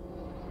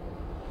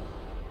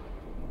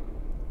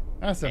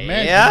 That's a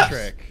magic Yes.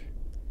 trick.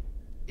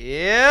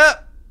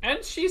 Yep.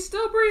 And she's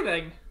still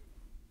breathing.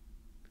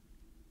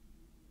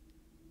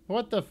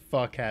 What the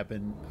fuck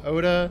happened?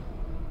 Oda?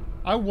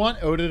 I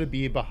want Oda to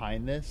be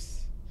behind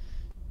this.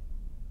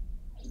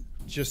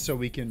 Just so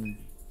we can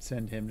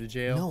send him to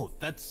jail. No,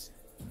 that's...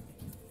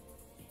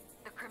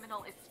 The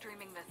criminal is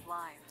streaming this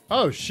live.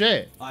 Oh,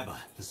 shit. Iva,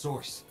 the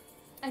source.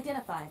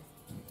 Identified.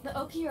 The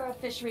Okiura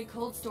Fishery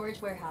Cold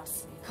Storage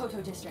Warehouse,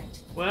 Koto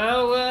District.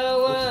 Well.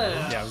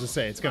 Yeah, I was gonna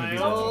say, it's gonna My be...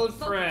 old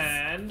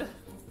friend.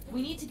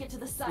 We need to get to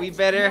the site. We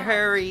better now.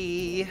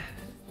 hurry.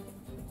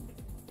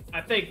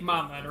 I think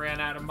Mama ran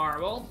out of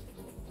marble.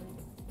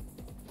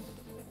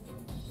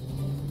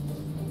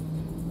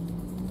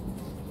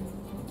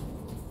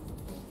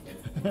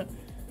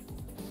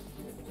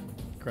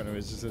 Chrono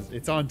just says,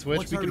 it's on Twitch.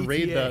 What's We our can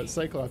raid ETA? the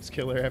Cyclops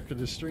killer after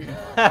the stream.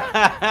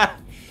 Our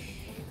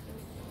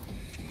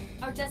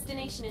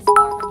destination is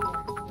far from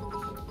here.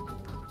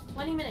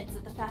 20 minutes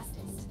at the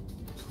fastest.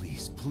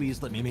 Please,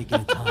 please let me make it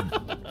in time.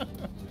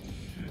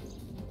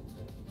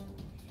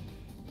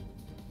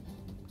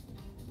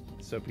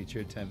 Soapy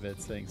cheered 10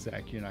 bits saying,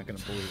 Zach, you're not going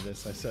to believe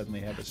this. I suddenly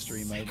have a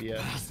stream idea.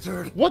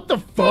 Bastard. What the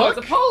Oh, fuck?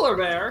 it's a polar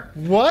bear.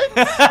 What?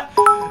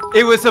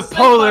 It was a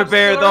polar Cyclops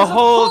bear killer the is a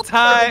whole polar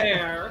time.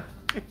 bear.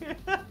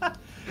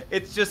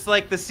 It's just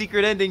like the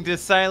secret ending to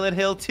Silent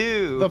Hill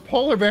 2. The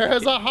polar bear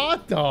has a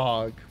hot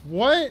dog.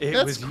 What? It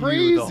That's was you the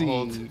crazy.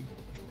 whole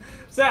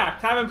Zach,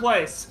 time and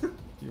place.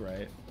 You're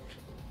right.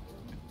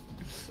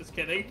 Just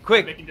kidding.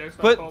 Quick, I'm making jokes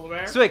put about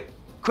polar bear.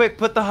 quick,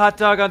 put the hot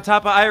dog on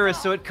top of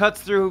Iris so it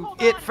cuts through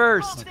it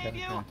first.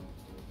 Okay.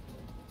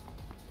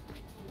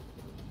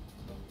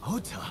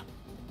 Ota.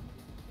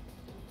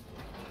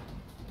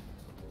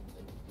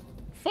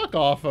 Fuck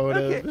off, Oda.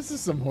 Okay. This is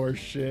some horse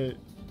shit.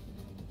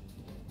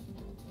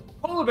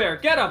 Polar bear,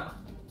 get him!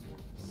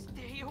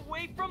 Stay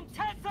away from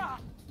Tessa!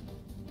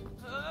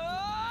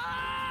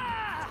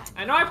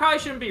 I know I probably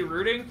shouldn't be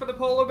rooting for the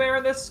polar bear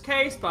in this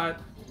case,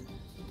 but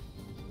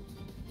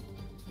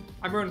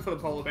I'm rooting for the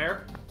polar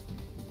bear.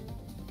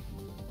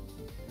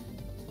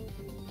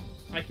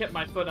 I kept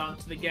my foot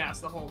onto the gas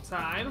the whole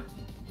time.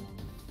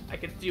 I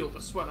could feel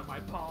the sweat on my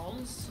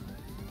palms.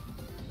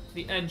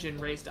 The engine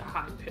raised a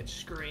high-pitched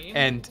scream.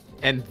 And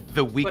the but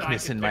I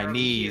weakness could in my barely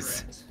hear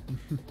knees.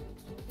 it.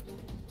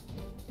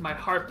 My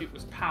heartbeat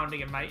was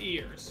pounding in my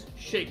ears,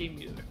 shaking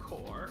me to the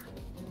core.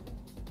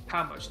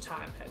 How much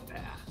time had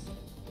passed?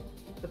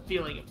 The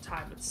feeling of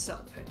time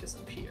itself had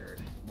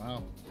disappeared.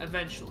 Wow.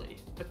 Eventually,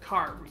 the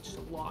car reached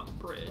a long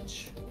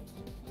bridge.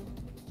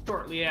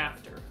 Shortly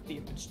after, the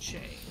image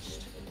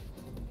changed.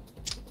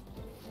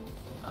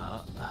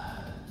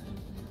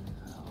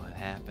 What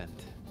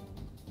happened?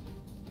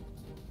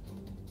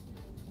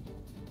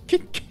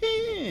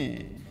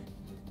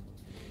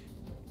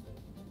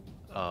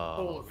 Oh,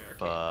 Polar bear came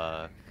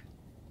fuck.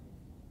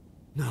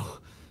 No,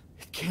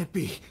 it can't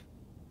be.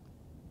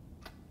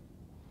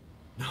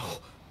 No.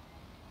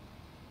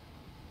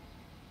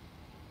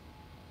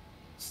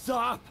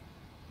 Stop!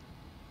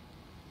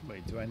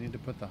 Wait, do I need to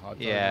put the hot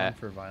dog Yeah. on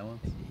for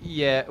violence?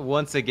 Yeah,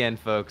 once again,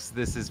 folks,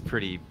 this is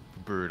pretty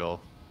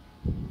brutal.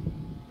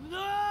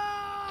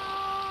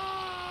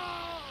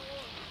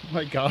 Oh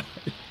my god.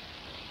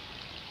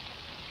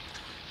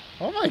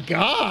 Oh my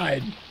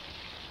god.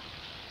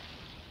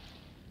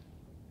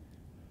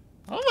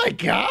 Oh my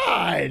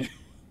god.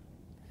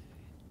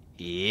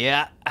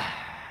 Yeah.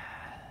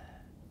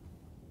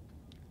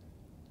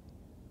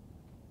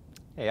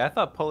 Hey, I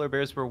thought polar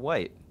bears were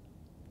white.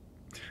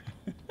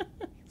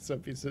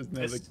 Sophie says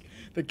no, This-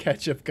 the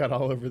ketchup got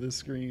all over the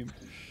screen.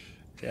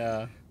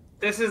 Yeah.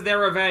 This is their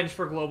revenge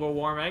for global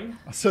warming.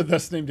 So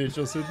Thus Named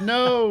Angel said,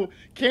 no,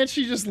 can't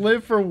she just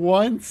live for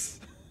once?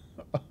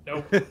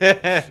 Nope.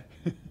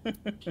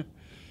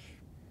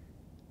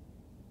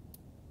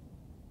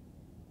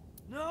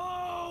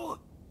 No!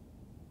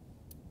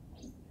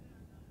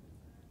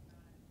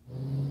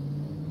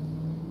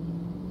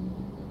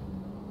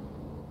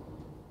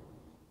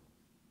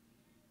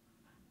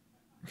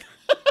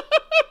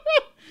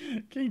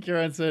 King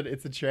Kieran said,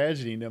 it's a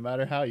tragedy no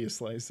matter how you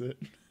slice it.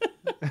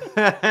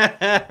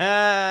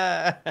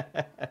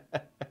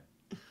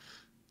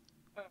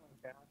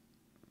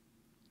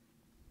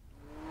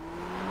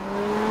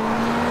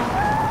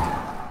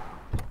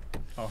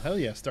 Oh, hell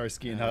yeah,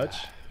 Starsky and Hutch.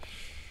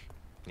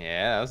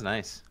 Yeah, that was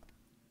nice.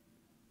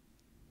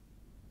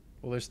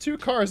 Well, there's 2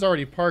 cars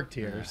already parked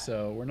here,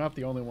 so we're not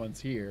the only ones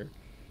here.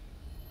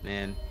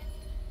 Man.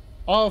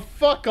 Oh,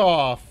 fuck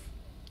off!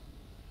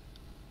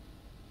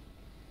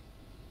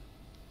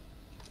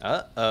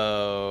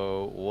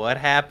 Uh-oh. What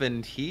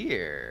happened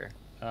here?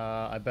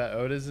 I bet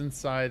Oda's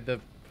inside the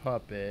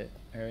puppet,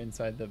 or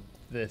inside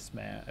this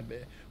man. I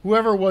bet,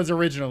 whoever was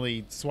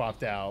originally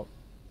swapped out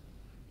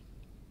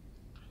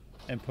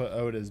and put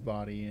Oda's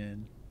body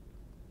in.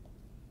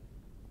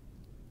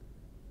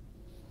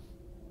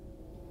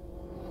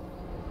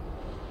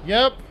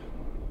 Yep,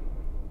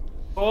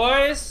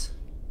 Boys,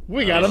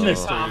 we got a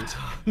mystery.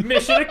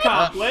 mission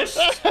accomplished.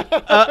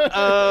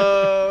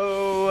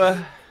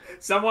 Uh-oh.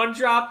 Someone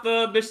dropped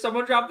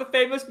the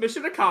famous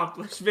mission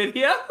accomplished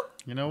video.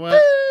 You know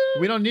what?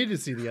 We don't need to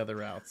see the other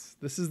routes.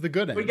 This is the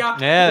good end. We got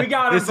Yeah, it,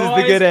 this is the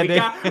boys. good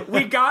ending.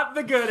 We got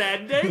the good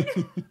ending.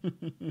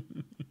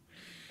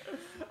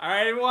 All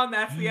right, everyone,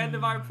 that's the end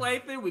of our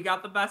playthrough. We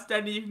got the best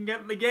ending you can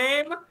get in the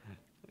game.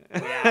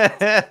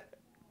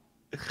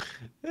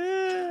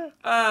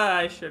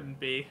 I shouldn't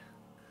be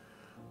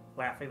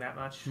laughing that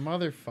much.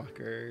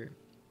 Motherfucker.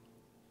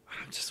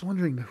 I'm just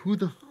wondering who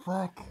the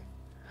fuck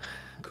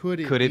could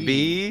it be? Could it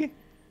be?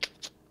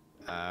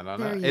 I don't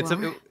know. There you It's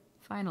are. a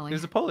Finally. it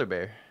was a polar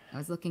bear. I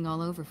was looking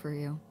all over for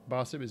you.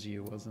 Boss, it was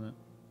you, wasn't it?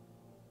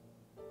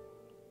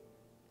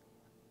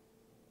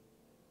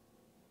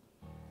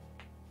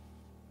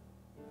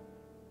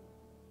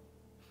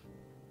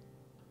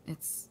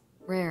 It's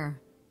rare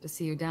to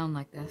see you down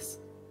like this.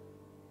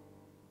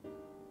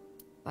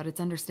 But it's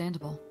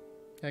understandable.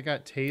 I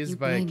got tased You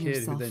by a blame kid who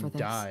yourself then for this,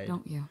 died.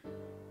 don't you?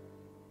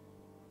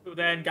 Who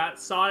then got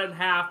sawed in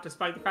half,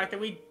 despite the fact that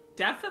we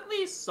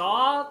definitely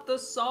saw the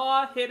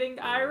saw hitting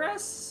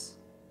Iris.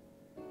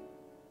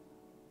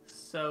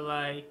 So,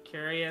 like,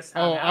 curious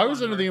how Oh, that I was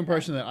one under the worked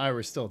impression that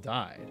Iris still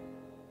died.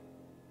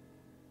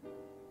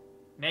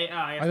 I guess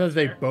I thought that's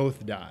they fair.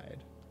 both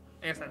died.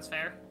 I guess that's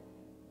fair.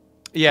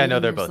 Yeah, no,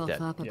 Beating they're both yourself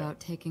dead. up about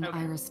taking Okay.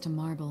 Iris to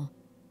Marble.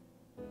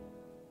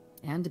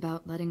 And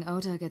about letting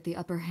Ota get the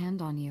upper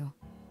hand on you.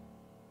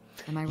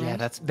 Am I right?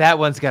 Yeah, that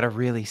one's got a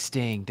really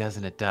sting,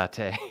 doesn't it,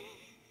 Date?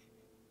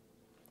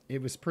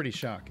 It was pretty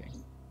shocking.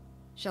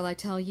 Shall I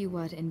tell you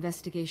what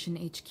Investigation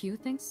HQ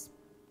thinks?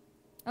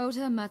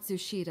 Ota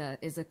Matsushita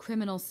is a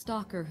criminal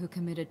stalker who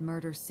committed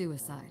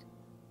murder-suicide.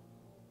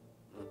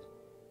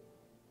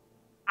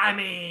 I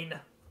mean,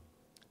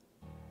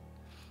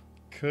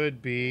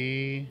 Could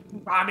be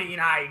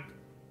I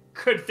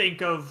could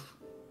think of.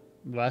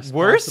 less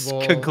Worse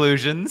possible.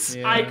 conclusions.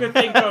 Yeah. I could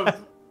think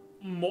of.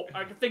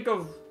 I could think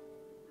of.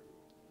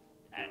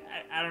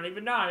 I don't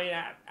even know. I mean,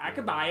 I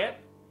could buy it.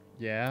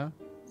 Yeah.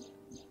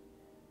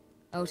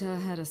 Ota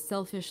had a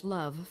selfish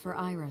love for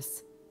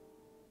Iris.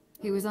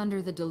 He was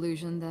under the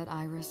delusion that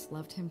Iris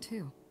loved him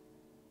too.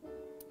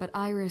 But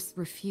Iris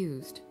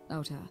refused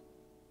Ota.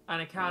 On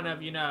account of,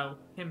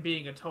 him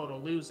being a total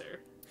loser.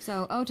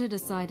 So Ota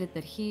decided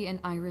that he and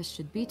Iris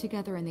should be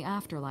together in the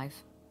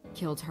afterlife,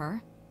 killed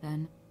her,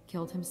 then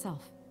killed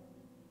himself.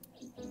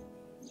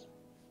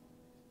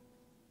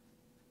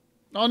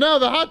 Oh no,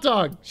 the hot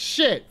dog!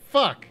 Shit!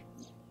 Fuck!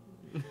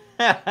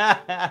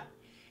 Damn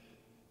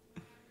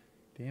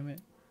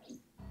it.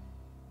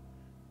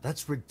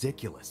 That's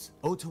ridiculous.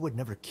 Ota would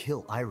never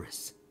kill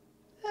Iris.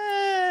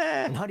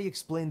 And how do you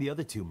explain the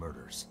other two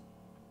murders?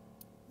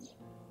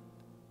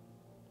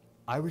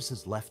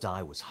 Iris's left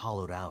eye was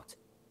hollowed out.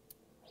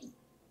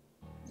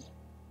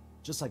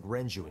 Just like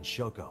Renju and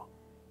Shoko.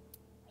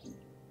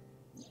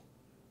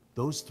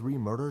 Those 3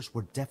 murders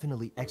were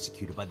definitely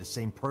executed by the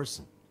same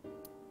person.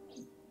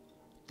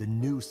 The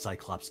new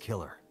Cyclops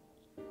killer.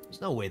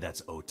 There's no way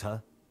that's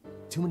Ota.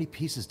 Too many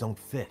pieces don't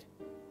fit.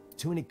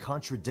 Too many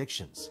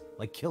contradictions,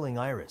 like killing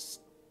Iris.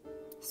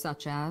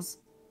 Such as?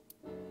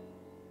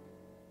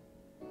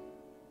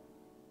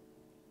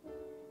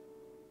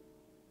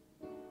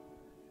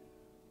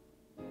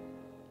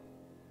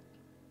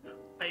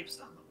 Pipes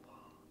on the wall.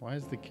 Why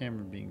is the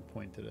camera being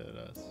pointed at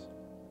us?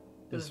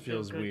 This Doesn't feel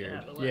feels good to weird.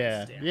 have the lens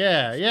Yeah, stand.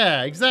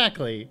 yeah,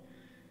 exactly.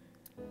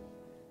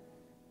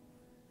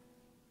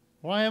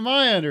 Why am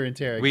I under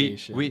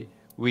interrogation?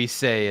 We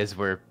say as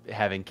we're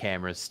having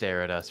cameras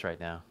stare at us right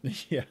now.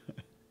 Yeah.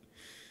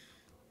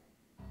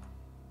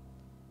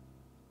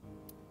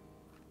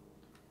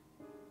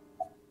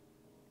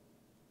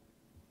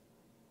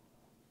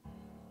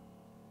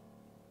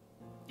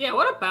 Yeah,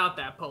 what about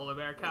that polar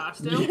bear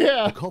costume?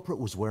 Yeah. The culprit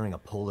was wearing a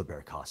polar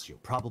bear costume,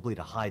 probably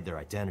to hide their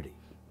identity.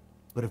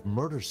 But if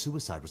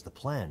murder-suicide was the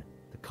plan,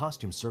 the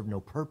costume served no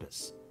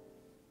purpose.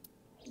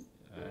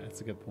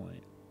 That's a good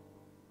point.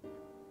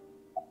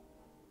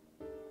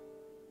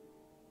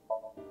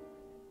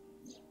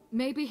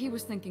 Maybe he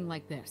was thinking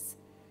like this.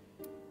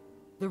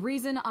 The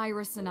reason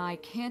Iris and I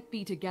can't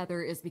be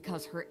together is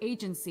because her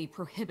agency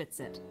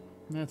prohibits it.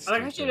 That's I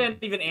like how she stupid.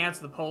 didn't even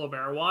answer the polar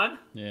bear one.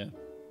 Yeah.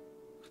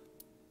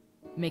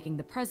 Making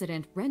the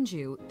president,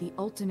 Renju, the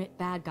ultimate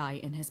bad guy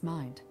in his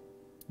mind.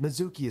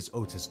 Mizuki is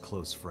Ota's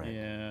close friend.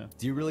 Yeah.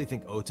 Do you really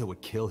think Ota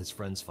would kill his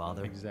friend's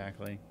father?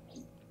 Exactly.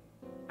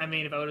 I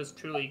mean, if Oda's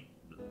truly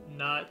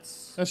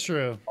nuts. That's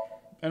true.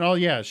 And all,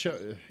 yeah.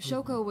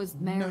 Shoko was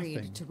married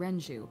Nothing. to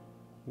Renju.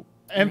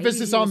 Emphasis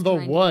Maybe he on the trying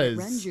to get was.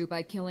 Renju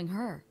by killing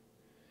her.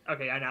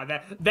 Okay, I know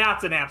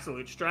that's an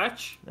absolute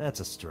stretch. That's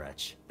a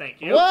stretch.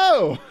 Thank you.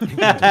 Whoa! They've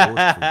been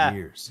divorced for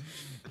years.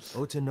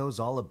 Ota knows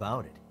all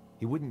about it.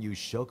 He wouldn't use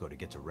Shoko to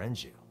get to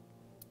Renju.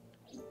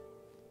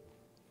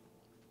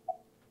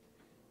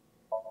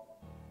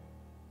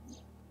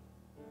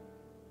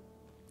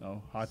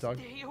 Oh, hot dog.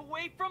 Stay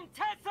away from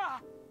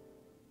Tessa!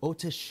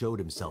 Ota showed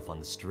himself on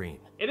the stream.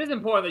 It is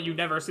important that you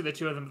never see the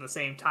two of them at the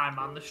same time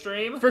on the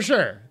stream. For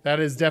sure. That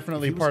is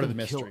definitely If he was part of the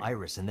gonna mystery. kill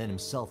Iris and then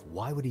himself,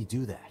 why would he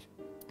do that?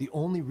 The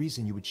only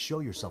reason you would show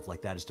yourself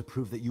like that is to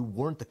prove that you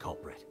weren't the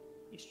culprit.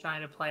 He's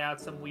trying to play out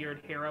some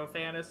weird hero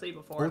fantasy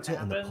before it Ota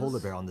and happens. the polar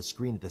bear on the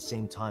screen at the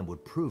same time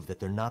would prove that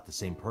they're not the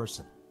same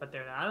person. But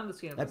they're not on the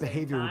screen at That the same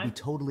behavior would time. be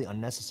totally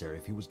unnecessary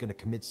if he was going to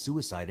commit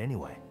suicide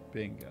anyway.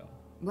 Bingo.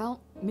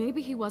 Well,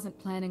 maybe he wasn't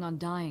planning on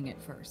dying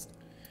at first.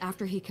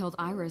 After he killed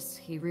Iris,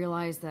 he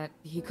realized that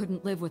he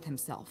couldn't live with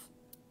himself.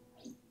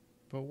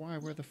 But why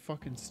wear the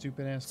fucking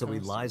stupid ass So he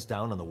costume? lies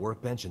down on the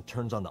workbench and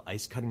turns on the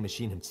ice cutting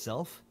machine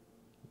himself?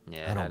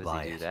 Yeah, I how don't does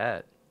buy he do it.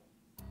 that?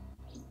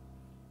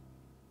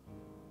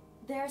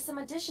 There are some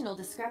additional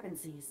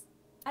discrepancies.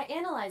 I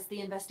analyzed the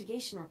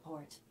investigation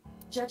report.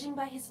 Judging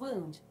by his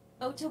wound,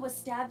 Ota was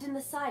stabbed in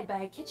the side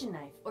by a kitchen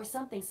knife or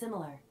something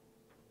similar.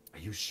 Are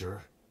you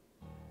sure?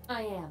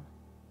 I am.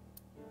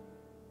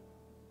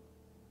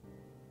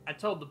 I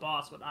told the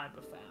boss what Iba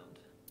found.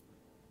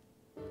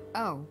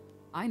 Oh,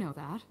 I know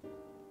that.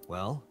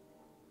 Well?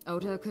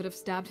 Ota could have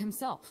stabbed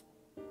himself.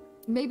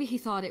 Maybe he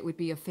thought it would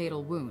be a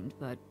fatal wound,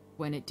 but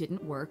when it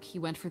didn't work, he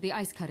went for the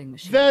ice cutting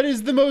machine. That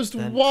is the most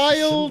Then wild.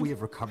 Shouldn't we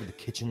have recovered the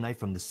kitchen knife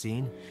from the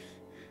scene?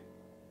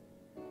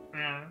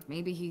 Yeah.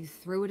 Maybe he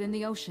threw it in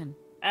the ocean.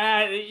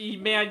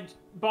 Man,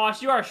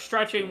 boss, you are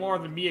stretching more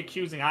than me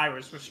accusing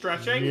Iris for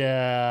stretching.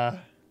 Yeah.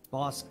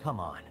 Boss, come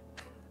on.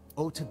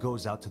 Ota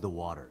goes out to the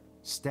water,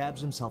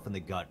 stabs himself in the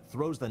gut,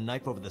 throws the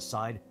knife over the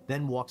side,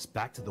 then walks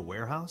back to the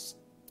warehouse?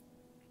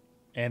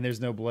 And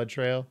there's no blood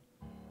trail.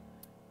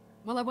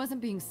 Well, I wasn't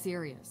being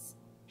serious.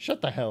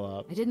 Shut the hell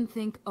up. I didn't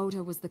think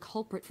Ota was the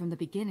culprit from the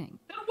beginning.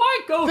 Then why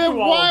go Then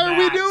through all why of are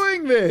we that?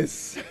 doing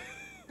this?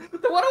 Then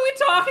what are we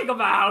talking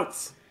about?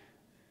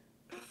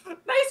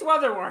 Nice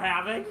weather we're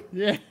having.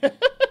 Yeah.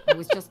 I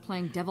was just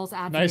playing devil's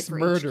advocate Nice for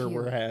murder HQ.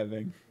 we're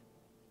having.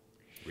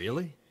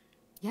 Really?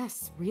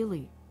 Yes,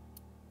 really.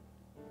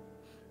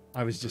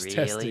 I was just Really,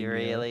 testing.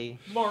 really?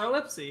 More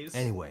ellipses.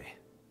 Anyway,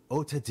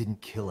 Ota didn't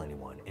kill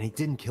anyone, and he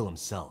didn't kill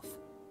himself.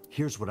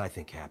 Here's what I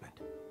think happened.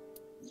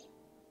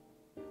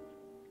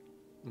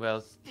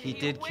 Well, he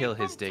did kill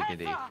his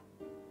dignity.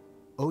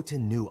 Ota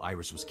knew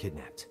Iris was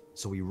kidnapped,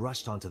 so he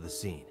rushed onto the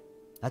scene.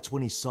 That's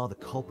when he saw the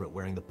culprit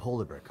wearing the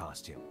polar bear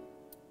costume.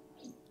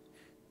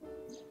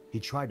 He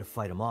tried to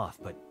fight him off,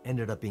 but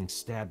ended up being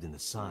stabbed in the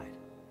side.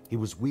 He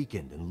was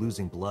weakened and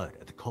losing blood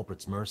at the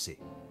culprit's mercy.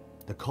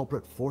 The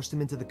culprit forced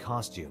him into the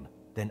costume,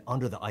 then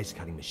under the ice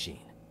cutting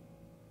machine.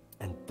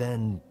 And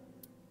then...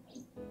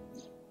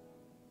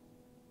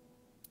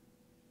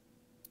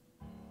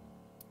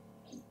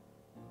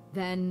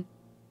 Then,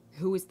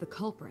 who is the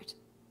culprit?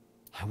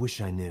 I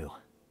wish I knew.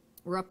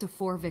 We're up to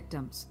 4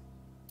 victims.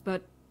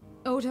 But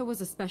Ota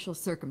was a special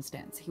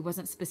circumstance. He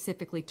wasn't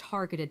specifically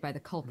targeted by the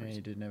Yeah, culprit.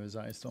 he didn't have his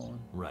eye stolen.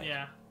 Right.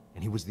 Yeah,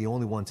 And he was the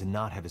only one to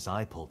not have his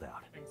eye pulled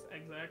out.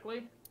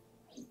 exactly.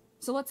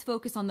 So let's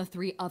focus on the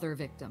 3 other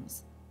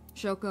victims.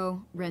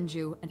 Shoko,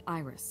 Renju, and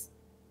Iris.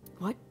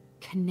 What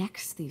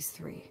connects these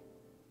 3?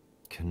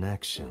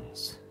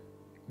 Connections.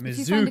 If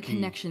you find a Mizuki.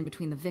 connection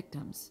between the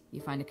victims,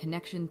 you find a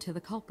connection to the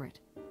culprit.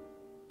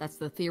 That's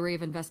the theory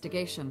of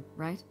investigation,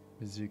 right?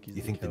 Mizuki's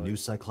You think the killer. new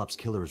Cyclops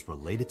killer is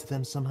related to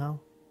them somehow?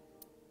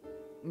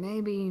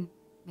 Maybe,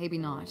 maybe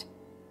not.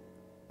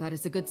 But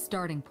it's a good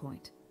starting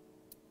point.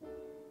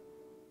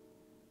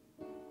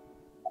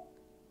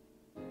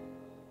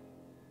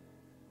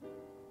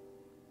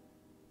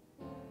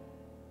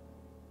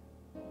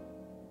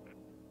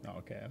 Oh,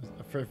 okay.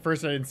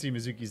 First, I didn't see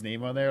Mizuki's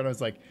name on there, and I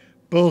was like,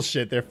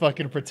 bullshit, they're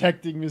fucking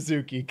protecting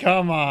Mizuki.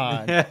 Come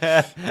on.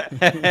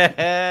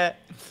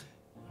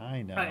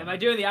 I know. Am I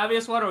doing the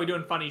obvious one, or are we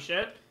doing funny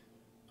shit?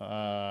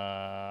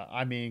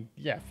 I mean,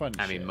 yeah, fun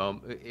I shit.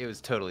 mean, it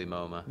was totally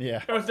MoMA.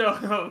 Yeah, There was no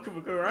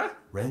Kumakura.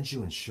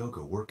 Renju and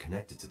Shoko were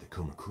connected to the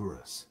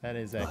Kumakuras. that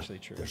is but actually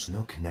true. There's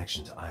no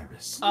connection to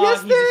Iris.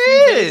 Yes, He's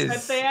there a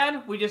is!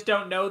 fan. We just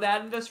don't know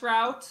that in this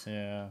route.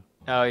 Yeah.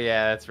 Oh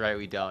yeah, that's right.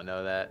 We don't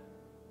know that.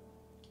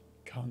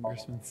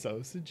 Congressman So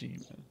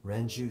Sejima.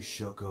 Renju,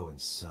 Shoko,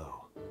 and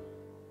So.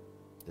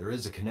 There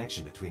is a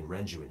connection between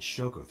Renju and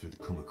Shoko through the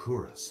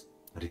Kumakuras.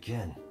 But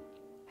again,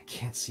 I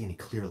can't see any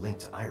clear link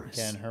to Iris.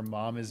 Again, her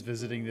mom is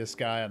visiting this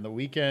guy on the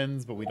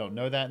weekends, but we don't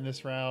know that in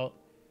this route.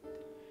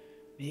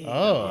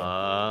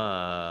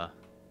 Oh.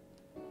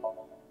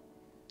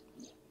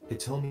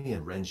 Hitomi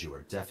and Renju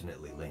are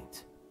definitely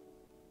linked.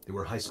 They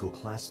were high school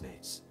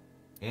classmates.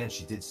 And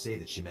she did say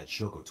that she met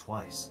Shoko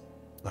twice.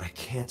 But I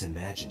can't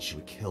imagine she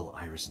would kill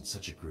Iris in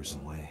such a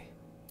gruesome way.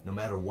 No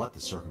matter what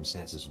the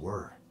circumstances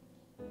were.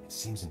 It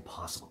seems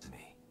impossible to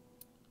me.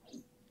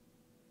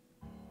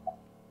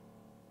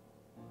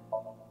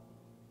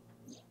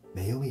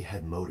 Mayumi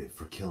had motive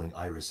for killing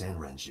Iris and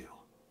Renju.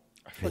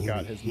 I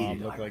forgot Mayumi his mom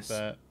hated looked like Iris,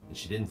 that. And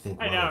she didn't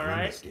think I well know, of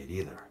right? Lemniscate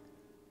either.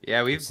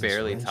 Yeah, we've Since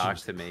barely Renju talked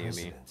was to the Mayumi.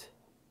 president.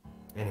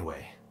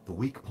 Anyway, the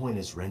weak point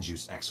is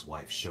Renju's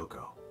ex-wife,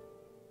 Shoko.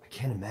 I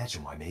can't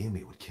imagine why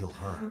Mayumi would kill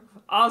her.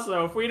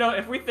 Also, if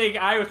we think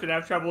Iris would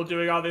have trouble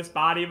doing all this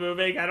body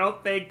moving, I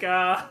don't think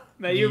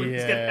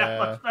Mayumi's gonna have Yeah.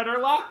 much better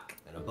luck.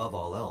 And above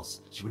all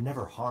else, she would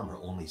never harm her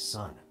only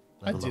son.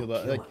 I let do alone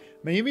love kill like him.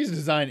 Mayumi's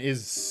design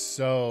is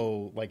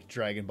so like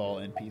Dragon Ball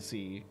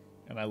NPC,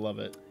 and I love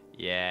it.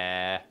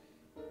 Yeah.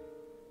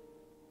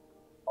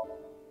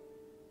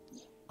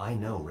 I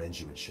know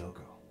Renju and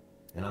Shoko,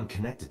 and I'm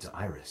connected to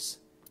Iris,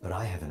 but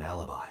I have an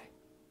alibi.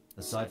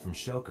 Aside from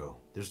Shoko,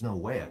 there's no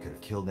way I could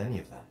have killed any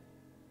of them.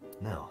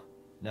 No,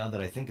 now that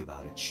I think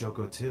about it,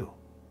 Shoko too.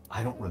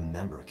 I don't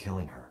remember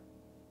killing her.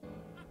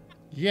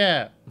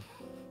 Yeah.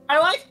 I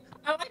like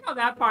how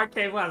that part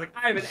came when I was like,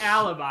 I have an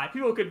alibi.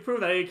 People can prove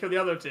that I didn't kill the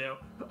other 2.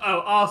 Oh,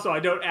 also, I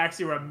don't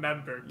actually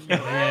remember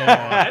killing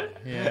Yeah. anyone.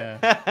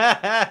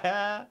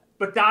 Yeah.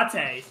 But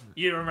Date,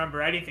 you don't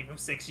remember anything from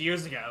 6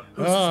 years ago.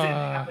 Who's this didn't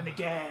happen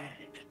again?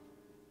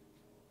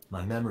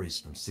 My memories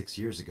from 6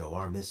 years ago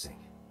are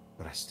missing,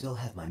 but I still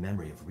have my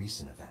memory of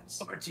recent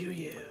events. Or do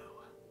you?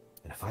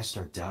 And if I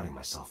start doubting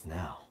myself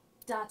now,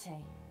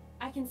 Date,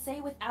 I can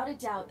say without a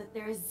doubt that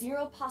there is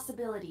zero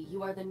possibility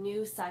you are the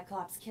new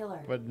Cyclops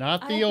killer. But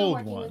not the I have old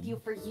been working one. with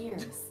you for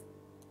years.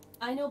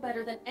 I know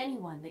better than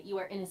anyone that you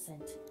are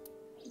innocent.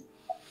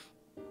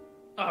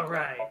 All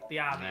right, the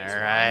obvious. All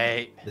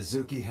right.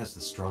 Mizuki has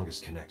the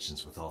strongest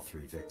connections with all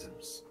 3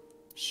 victims.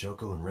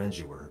 Shoko and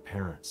Renji were her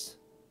parents,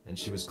 and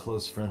she was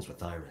close friends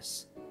with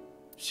Iris.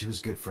 She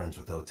was good friends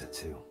with Ota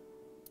too.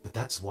 But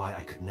that's why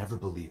I could never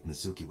believe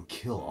Mizuki would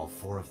kill all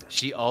 4 of them.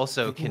 She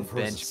also Thinking can of her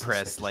as a bench suspect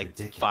press is like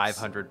ridiculous.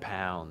 500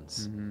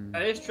 pounds.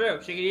 That is true.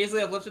 She could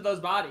easily have lifted those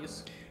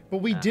bodies. But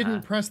we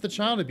didn't press the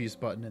child abuse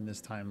button in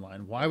this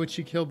timeline. Why would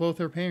she kill both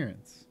her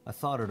parents? I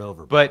thought it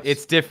over. But boss.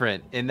 it's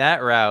different. In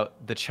that route,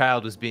 the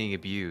child was being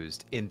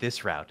abused. In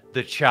this route,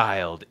 the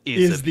child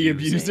is the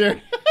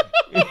abusing.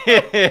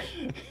 abuser.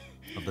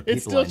 Of the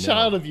It's people still I know,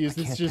 child abuse.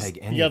 I It's can't just peg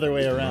any the of other them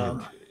way to around.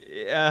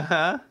 murder.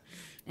 Uh-huh.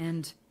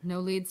 And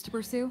no leads to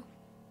pursue?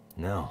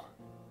 No.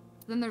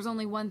 Then there's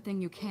only one thing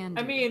you can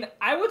do. I mean,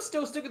 I would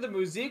still stick with the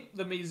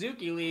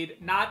Mizuki lead,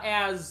 not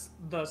as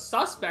the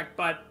suspect,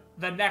 but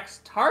the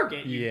next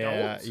target. You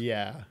don't.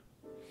 Yeah.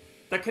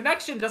 The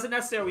connection doesn't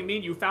necessarily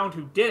mean you found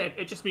who did it.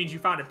 It just means you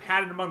found a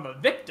pattern among the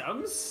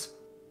victims.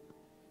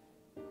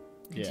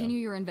 Continue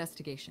your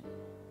investigation.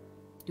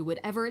 Do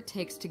whatever it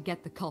takes to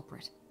get the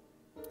culprit.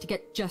 To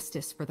get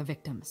justice for the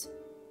victims.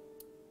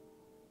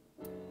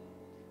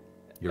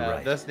 You're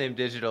right. Thus Named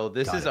Digital.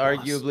 This Got is it, boss.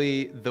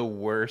 arguably the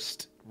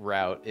worst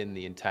route in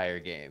the entire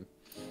game.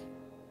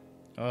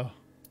 Oh.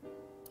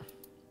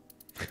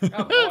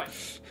 Oh boy.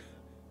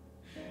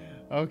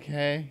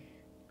 Okay.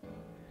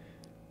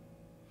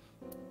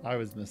 I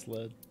was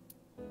misled.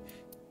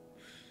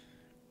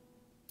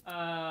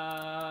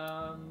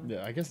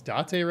 Yeah, I guess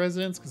Date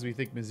residence because we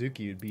think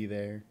Mizuki would be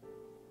there.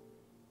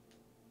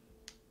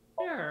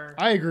 Sure.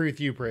 I agree with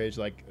you, Prij.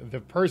 Like, the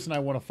person I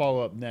want to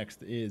follow up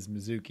next is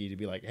Mizuki to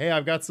be like, hey,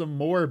 I've got some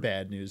more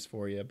bad news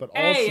for you. But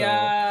also,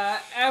 Hey,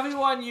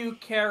 everyone you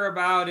care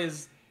about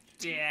is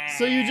dead.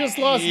 so you just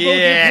lost both your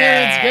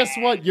parents.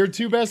 Guess what? Your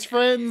 2 best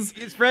friends.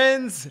 His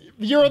friends.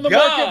 You're on the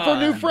market for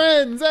new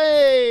friends.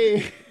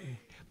 Hey.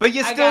 But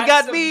you I still got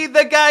got some- me,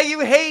 the guy you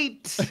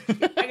hate.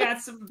 I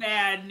got some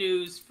bad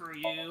news for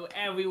you.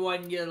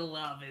 Everyone you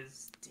love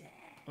is dead.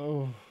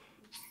 Oh.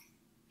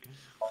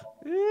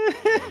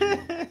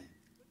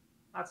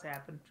 That's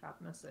happened.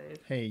 Chopping a save.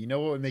 Hey, you know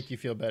what would make you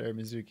feel better,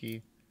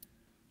 Mizuki?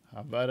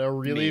 How about a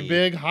really Me.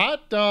 big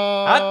hot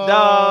dog? Hot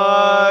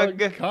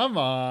dog. Come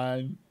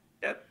on.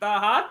 Get the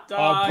hot dog.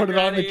 I'll put it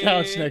on the ready.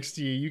 couch next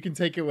to you. You can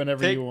take it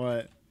whenever Take- you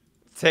want.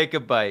 Take a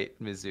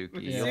bite, Mizuki.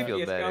 Mizuki You'll feel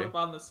is curled better. up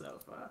on the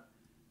sofa.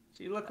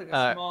 She looked like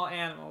a small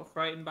animal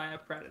frightened by a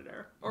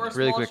predator, or a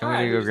Really small quick, I'm gonna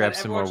child go who grab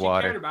said some everyone more she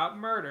water. cared about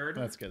murdered.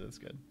 That's good. That's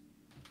good.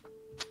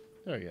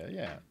 There we go.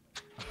 Yeah.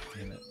 Oh,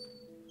 damn it.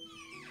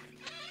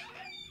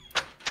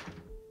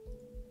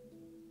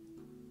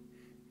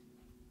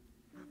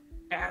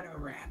 And a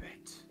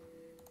rabbit.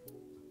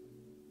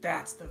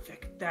 That's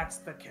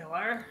the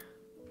killer.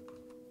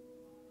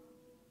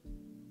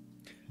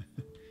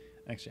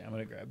 Actually, I'm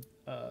gonna grab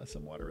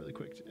some water really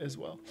quick as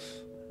well.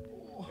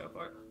 Go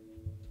for it.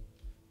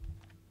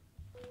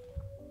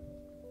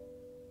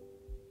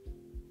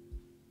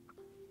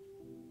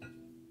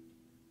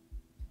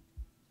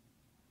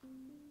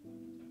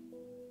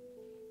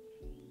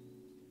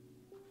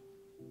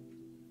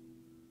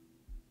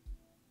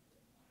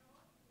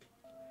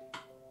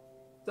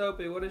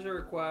 Soapy, what is your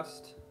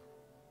request?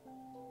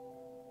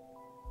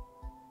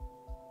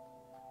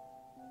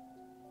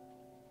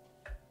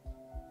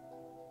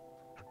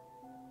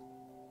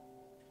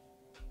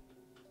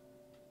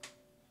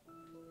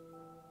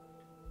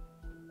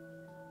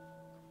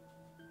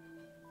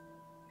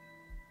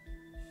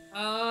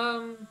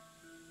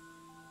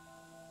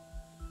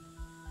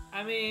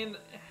 I mean,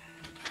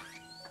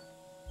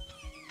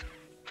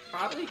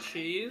 probably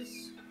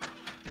cheese.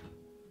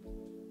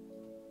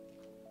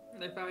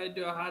 If I had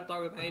to do a hot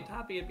dog with any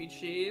topping, it'd be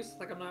cheese.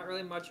 Like, I'm not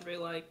really much of a,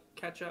 like,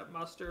 ketchup,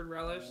 mustard,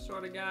 relish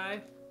sort of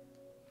guy.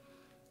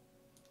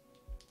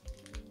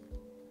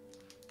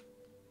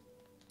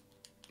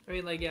 I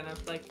mean, like, again,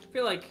 I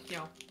feel like, you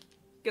know,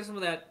 get some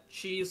of that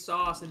cheese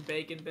sauce and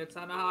bacon bits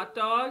on a hot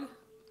dog.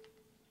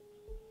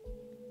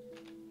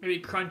 Maybe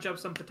crunch up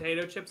some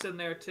potato chips in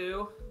there,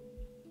 too.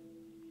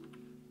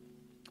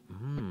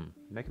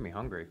 Making me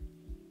hungry.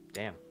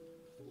 Damn.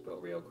 Go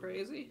real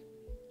crazy.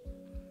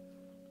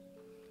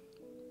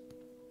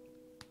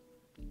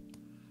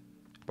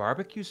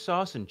 Barbecue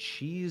sauce and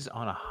cheese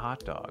on a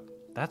hot dog.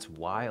 That's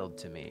wild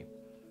to me.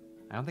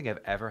 I don't think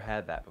I've ever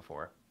had that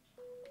before.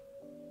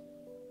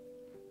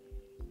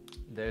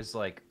 There's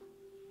like,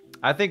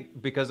 I think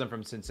because I'm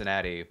from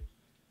Cincinnati,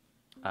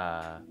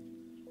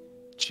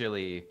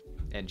 chili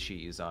and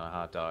cheese on a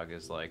hot dog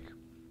is like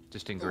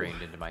just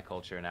ingrained into my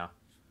culture now.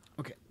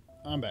 Okay,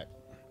 I'm back.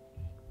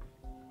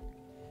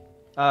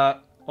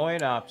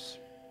 Oinops.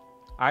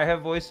 I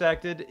have voice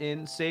acted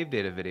in save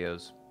data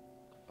videos.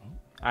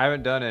 I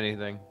haven't done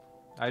anything.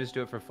 I just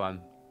do it for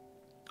fun.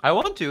 I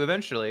want to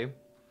eventually,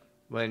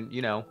 when,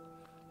 you know,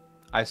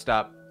 I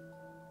stop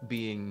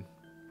being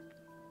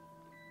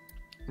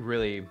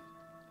really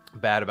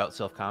bad about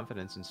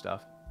self-confidence and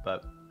stuff,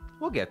 but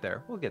we'll get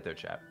there. We'll get there,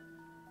 chat.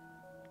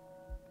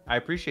 I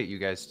appreciate you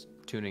guys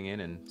tuning in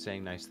and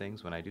saying nice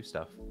things when I do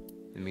stuff.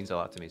 It means a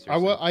lot to me,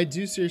 seriously. I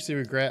do seriously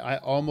regret. I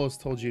almost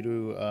told you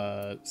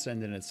to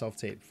send in a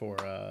self-tape for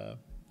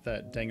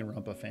that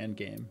Danganronpa fan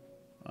game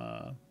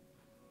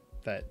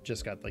that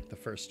just got like the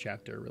first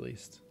chapter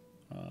released.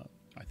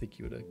 I think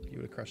you would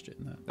have crushed it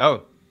in that.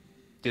 Oh,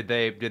 did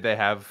they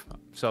have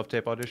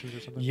self-tape auditions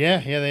or something? Yeah,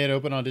 they had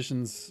open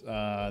auditions.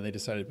 They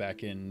decided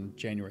back in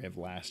January of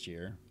last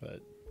year,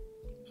 but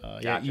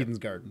yeah, Gotcha. Eden's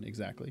Garden,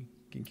 exactly.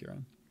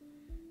 Ginkiron.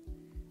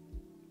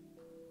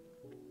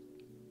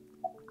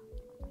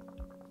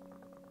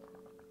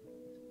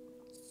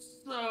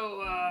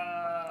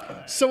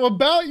 So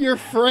about your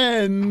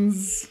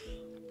friends.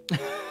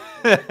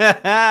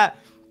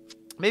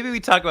 Maybe we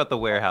talk about the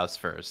warehouse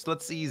first.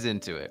 Let's ease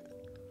into it.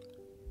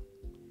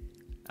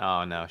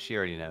 Oh no, she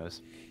already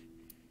knows.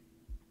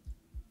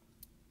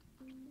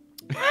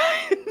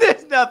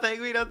 There's nothing.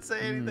 We don't say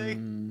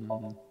anything.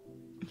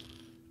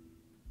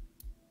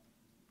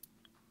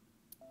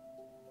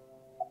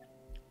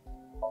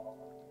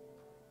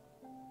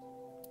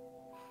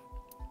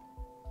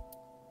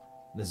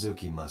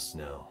 Mizuki must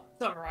know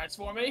Summarize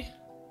for me.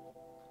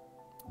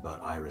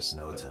 about Iris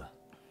and Ota.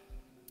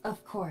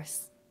 Of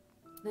course.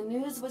 The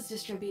news was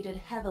distributed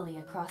heavily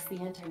across the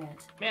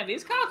internet. Man,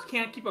 these cops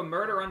can't keep a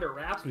murder under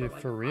wraps for Yeah,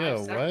 like for 5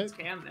 real, seconds, what?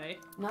 can they?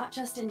 Not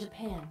just in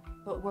Japan,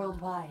 but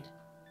worldwide.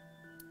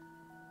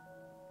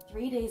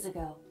 3 days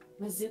ago,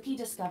 Mizuki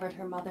discovered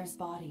her mother's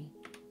body.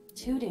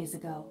 2 days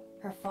ago,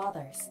 her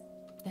father's.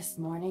 This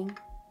morning,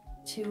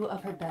 2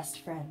 of her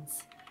best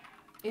friends.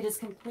 It is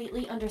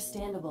completely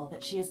understandable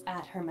that she is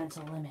at her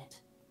mental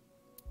limit.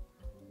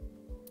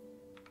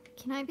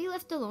 Can I be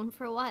left alone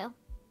for a while?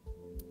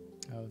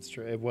 Oh, that's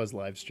true. It was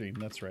live streamed.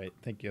 That's right.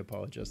 Thank you,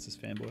 Apollo Justice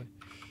fanboy.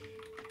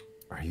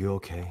 Are you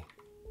okay?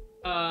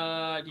 Do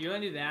you really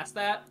need to ask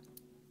that?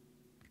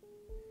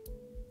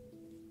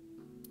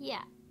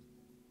 Yeah.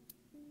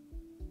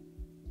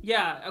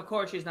 Yeah, of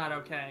course she's not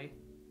okay.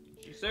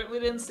 She certainly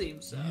didn't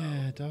seem so.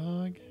 Yeah,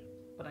 dog.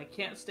 But I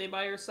can't stay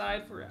by your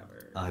side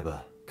forever.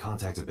 Aiba,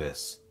 contact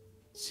Abyss.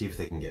 See if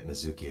they can get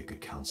Mizuki a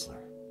good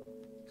counselor.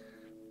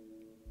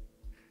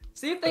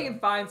 See if they can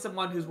find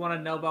someone who's won a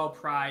Nobel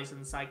Prize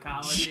in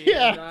psychology.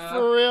 Yeah, and,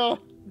 for real.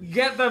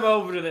 Get them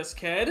over to this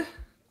kid.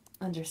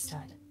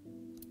 Understood.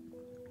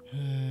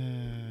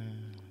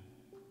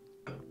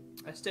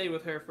 I stayed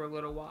with her for a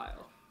little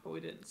while, but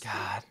we didn't speak.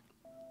 God.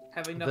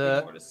 Having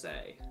nothing more to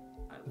say.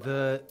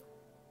 The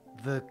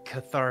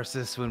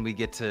catharsis when we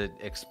get to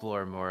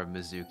explore more of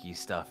Mizuki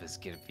stuff is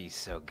gonna be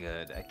so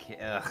good. I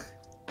can't. Ugh.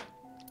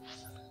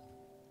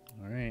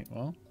 All right,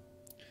 well.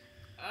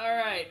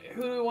 Alright,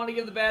 who do we want to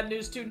give the bad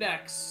news to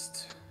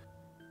next?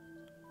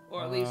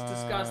 Or at least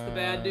discuss the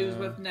bad news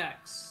with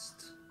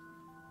next?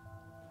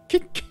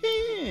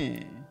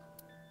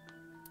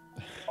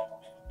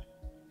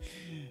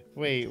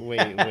 Wait.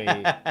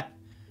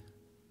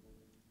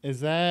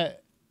 Is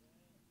that...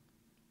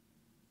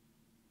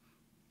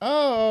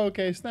 Oh,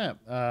 okay, snap.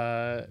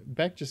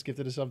 Beck just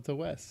gifted a sub to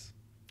Wes.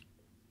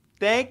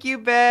 Thank you,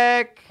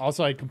 Beck.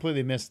 Also, I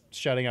completely missed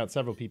shouting out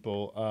several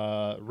people.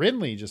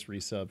 Rinley just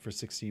resubbed for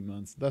 16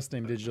 months. Thus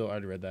Named Digital, I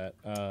already read that.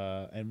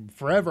 And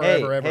forever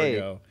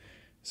ago,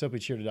 Soapy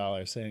cheered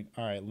 $1 saying,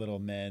 all right, little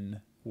men,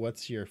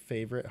 what's your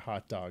favorite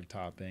hot dog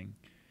topping?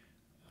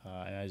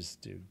 And I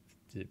just do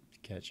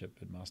ketchup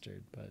and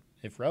mustard. But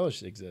if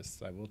relish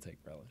exists, I will take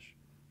relish.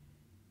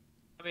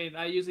 I mean,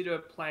 I usually do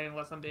it plain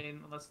unless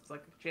it's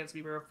like a chance to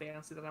be real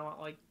fancy, then I want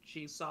like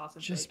cheese sauce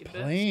and Just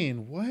bacon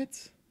plain,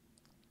 what?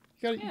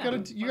 You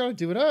gotta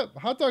do it up.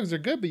 Hot dogs are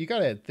good, but you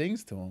gotta add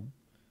things to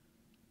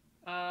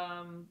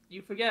them.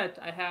 You forget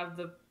I have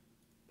the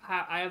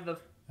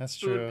That's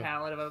food true.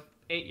 palate of a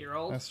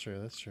 8-year-old. That's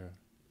true.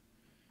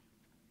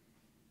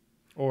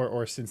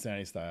 Or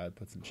Cincinnati style, I'd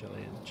put some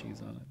chili and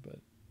cheese on it, but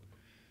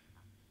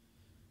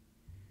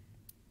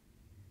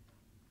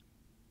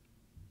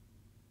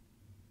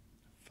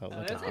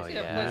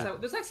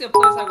There's actually a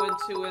place I went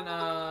to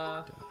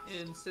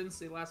in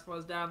Cincy last time I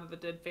was down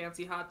that did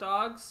fancy hot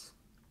dogs,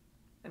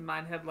 and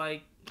mine had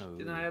like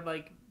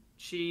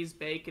cheese,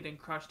 bacon, and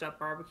crushed up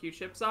barbecue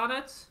chips on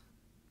it.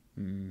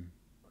 It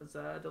was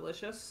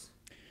delicious.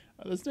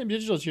 This name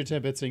Digital Cheer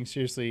 10 bit saying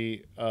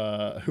seriously,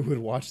 who would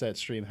watch that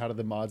stream? How did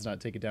the mods not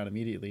take it down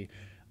immediately?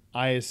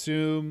 I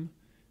assume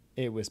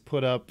it was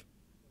put up,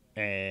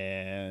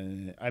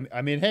 and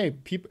I mean, hey,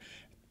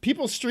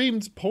 people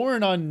streamed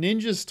porn on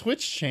Ninja's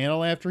Twitch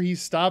channel after he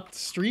stopped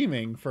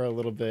streaming for a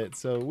little bit.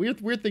 So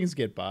weird things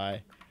get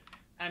by.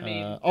 I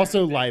mean,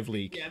 also live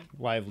leak. Yeah.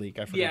 Live leak.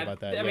 I forgot about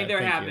that. I mean,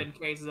 there have been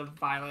cases of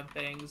violent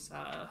things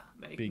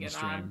being it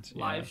streamed. On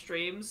live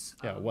streams.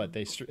 Yeah, what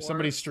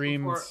somebody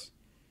streamed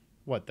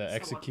what the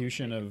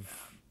execution of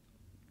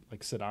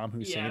like Saddam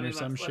Hussein or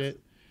some shit.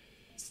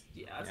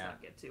 Let's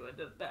not get to it.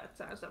 That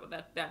stuff,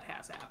 that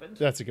has happened.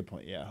 That's a good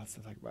point. Yeah, let's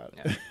not talk about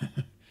it.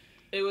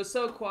 It was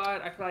so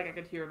quiet, I feel like I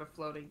could hear the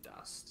floating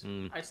dust.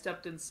 I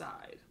stepped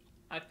inside.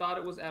 I thought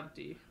it was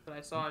empty, but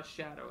I saw a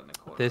shadow in the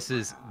corner. This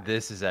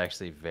is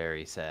actually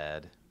very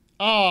sad.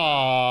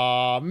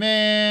 Aw,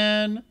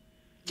 man.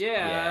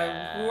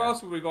 Yeah, who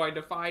else were we going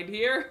to find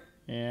here?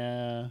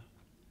 Yeah.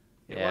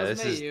 It Yeah,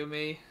 was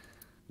Mayumi.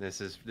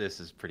 This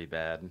is pretty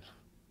bad.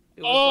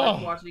 It was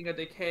like watching a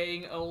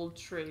decaying old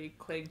tree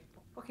cling.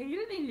 Okay, you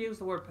didn't need to use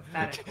the word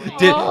pathetically.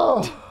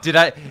 Did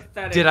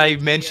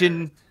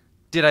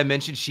I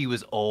mention she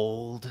was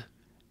old?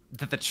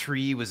 That the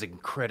tree was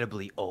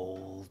incredibly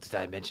old. Did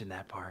I mention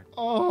that part?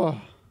 Oh.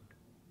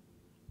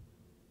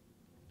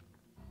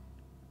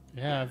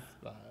 Yeah,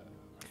 I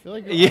feel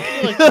like we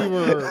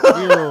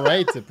were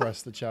right to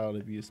press the child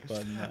abuse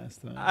button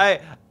last time.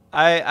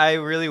 I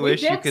really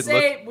wish you could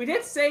look. We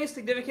did save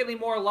significantly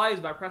more lives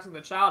by pressing the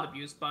child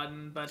abuse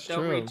button, but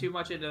don't read too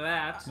much into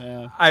that.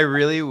 Yeah. I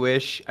really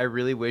wish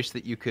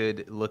that you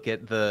could look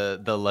at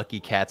the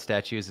lucky cat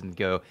statues and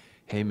go,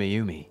 "Hey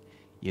Mayumi,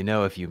 you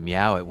know if you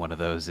meow at one of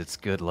those, it's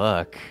good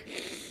luck."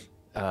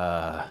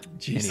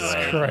 Jesus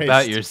anyway, Christ.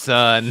 about your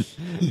son.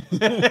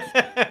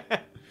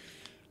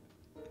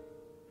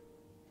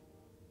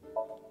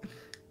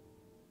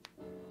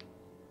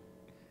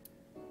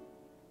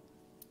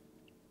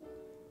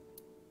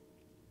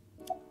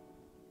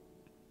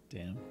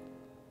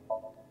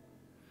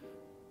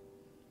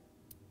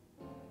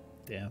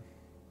 Damn.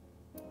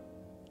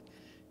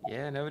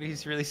 Yeah, nobody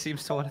really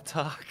seems to want to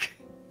talk.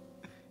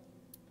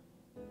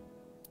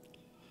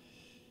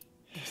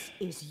 This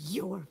is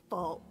your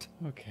fault.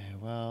 Okay,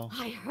 well.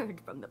 I heard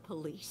from the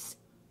police.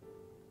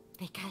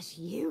 Because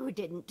you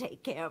didn't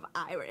take care of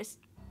Iris.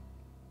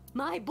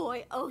 My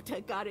boy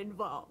Ota got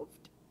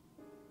involved.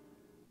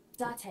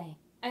 Date,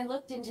 I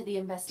looked into the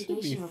investigation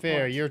To be report.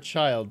 fair, your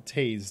child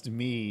tased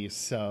me,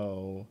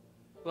 so...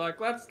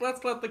 Look, let's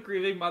let the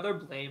grieving mother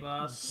blame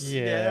us.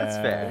 Yeah, that's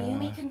fair.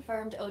 Mayumi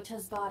confirmed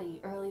Ota's body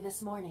early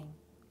this morning.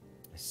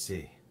 I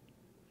see.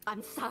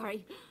 I'm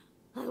sorry.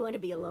 I want to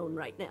be alone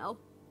right now.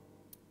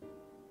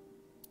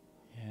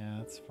 Yeah,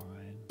 that's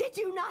fine. Did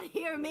you not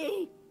hear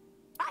me?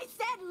 I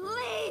said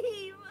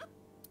leave!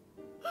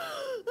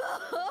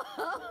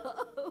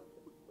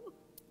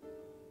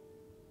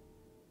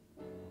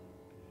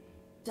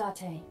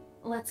 Date,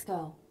 let's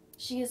go.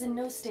 She is in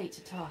no state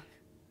to talk.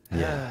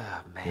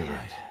 Yeah, man. You're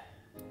right.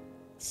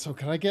 So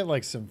can I get,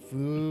 like, some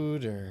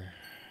food, or...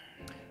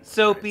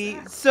 Soapy,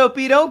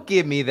 don't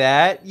give me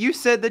that. You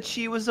said that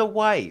she was a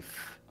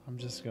wife. I'm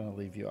just gonna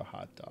leave you a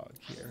hot dog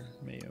here,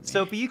 Mayumi.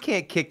 Soapy, you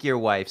can't kick your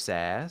wife's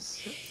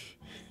ass.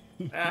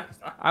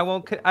 I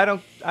won't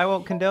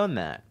condone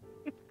that.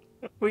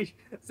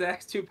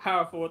 Zach's too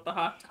powerful with the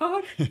hot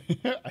dog.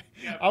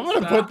 I'm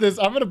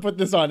gonna put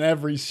this on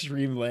every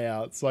stream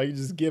layout, so I can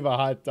just give a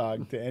hot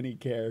dog to any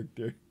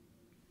character.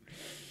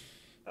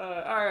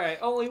 All right,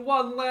 only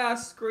one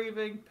last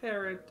grieving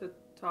parent to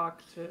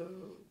talk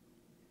to.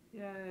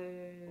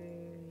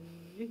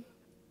 Yay!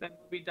 Then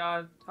we'll be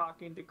done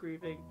talking to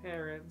grieving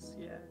parents.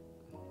 Yay!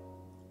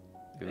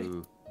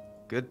 Ooh,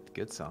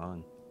 good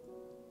song.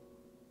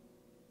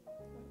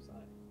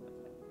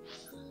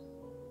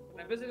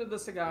 When I visited the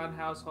Sagan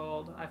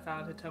household, I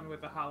found Hitomi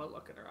with a hollow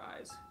look in her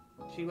eyes.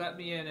 She let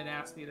me in and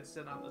asked me to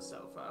sit on the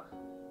sofa.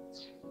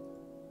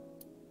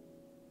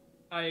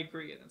 I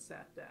agreed and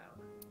sat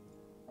down.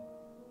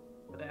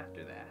 But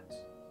after that,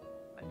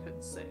 I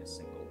couldn't say a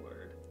single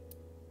word.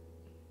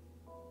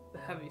 The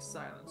heavy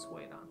silence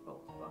weighed on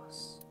both of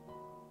us.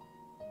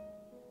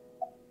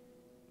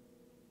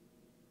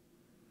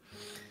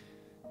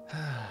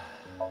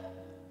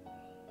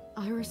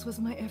 Iris was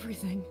my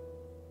everything.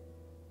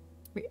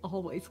 We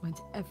always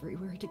went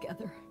everywhere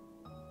together.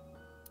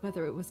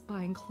 Whether it was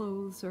buying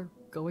clothes, or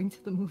going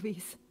to the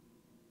movies,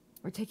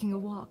 or taking a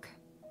walk,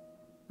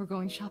 or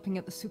going shopping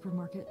at the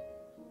supermarket.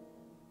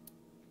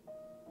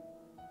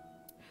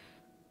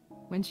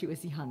 When she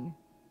was young,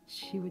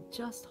 she would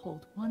just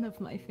hold one of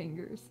my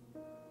fingers.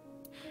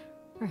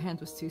 Her hand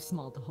was too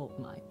small to hold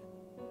mine.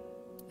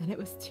 Then it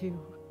was 2,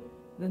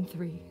 then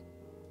 3,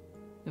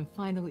 and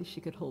finally she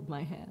could hold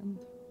my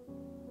hand.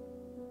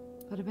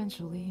 But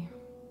eventually,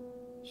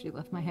 she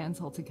left my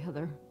hands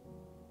altogether.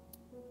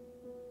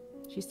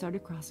 She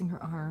started crossing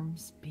her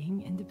arms,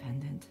 being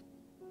independent,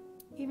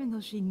 even though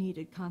she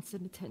needed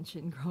constant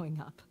attention growing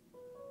up.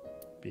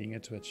 Being a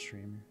Twitch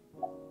streamer.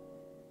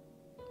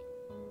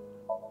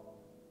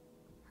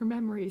 Her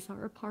memories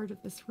are a part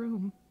of this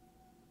room.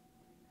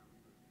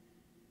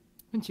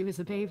 When she was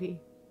a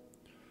baby,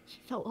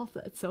 she fell off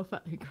that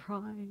sofa and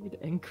cried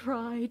and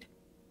cried.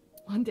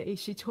 One day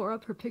she tore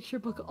up her picture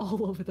book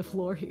all over the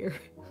floor here.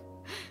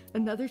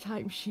 Another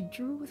time she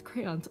drew with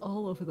crayons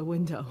all over the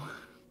window.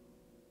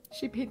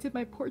 She painted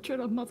my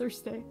portrait on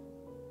Mother's Day.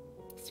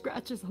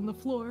 Scratches on the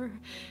floor,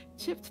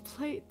 chipped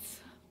plates,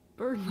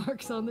 burn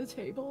marks on the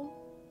table,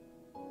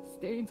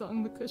 stains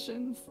on the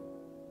cushions.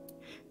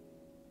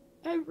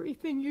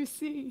 Everything you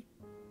see.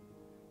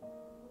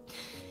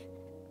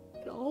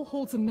 It all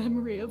holds a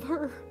memory of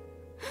her.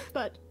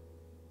 But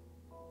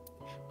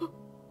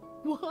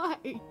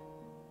why?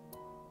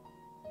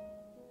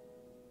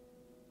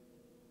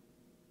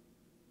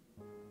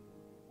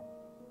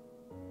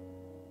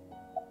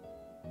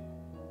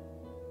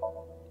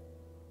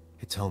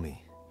 Hitomi,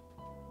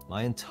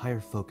 my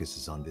entire focus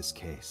is on this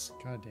case.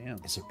 God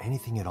damn. Is there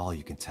anything at all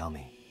you can tell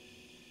me?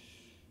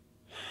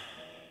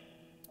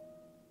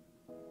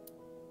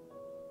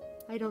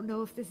 I don't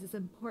know if this is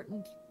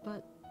important,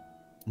 but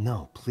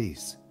No,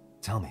 please,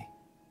 tell me.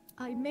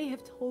 I may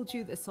have told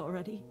you this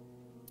already.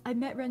 I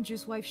met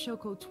Renju's wife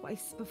Shoko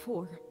twice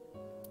before.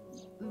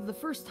 The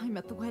first time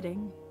at the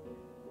wedding,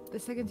 the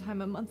second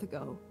time a month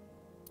ago.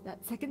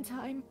 That second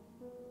time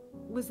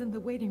was in the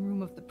waiting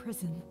room of the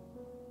prison.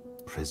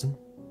 Prison?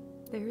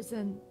 There's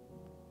an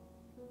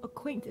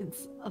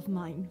acquaintance of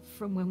mine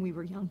from when we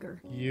were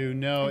younger. You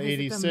know, I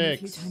visit them a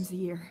 86. few times a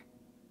year.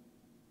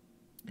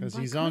 Because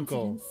By he's uncle.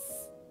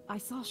 coincidence, I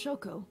saw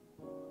Shoko.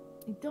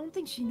 I don't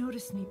think she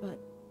noticed me, but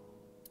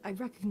I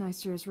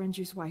recognized her as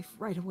Renju's wife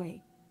right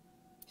away.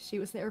 She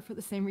was there for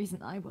the same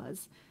reason I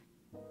was,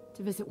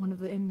 to visit one of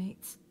the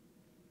inmates.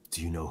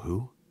 Do you know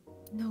who?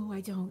 No,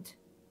 I don't.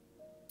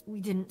 We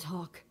didn't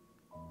talk.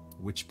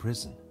 Which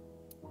prison?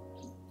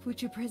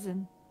 Fuchu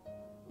Prison,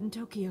 in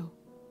Tokyo.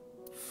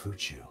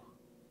 Fuchu.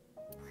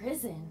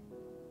 Prison?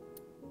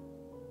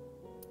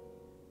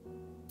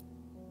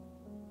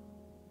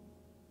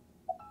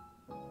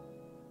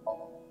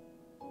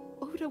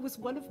 Oda was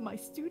one of my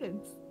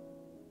students.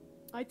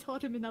 I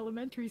taught him in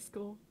elementary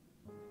school.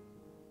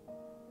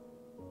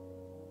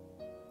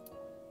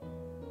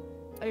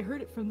 I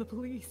heard it from the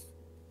police.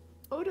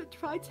 Oda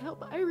tried to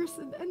help Iris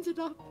and ended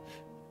up...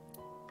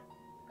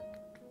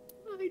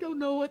 I don't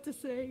know what to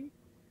say.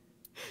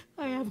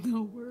 I have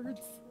no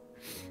words.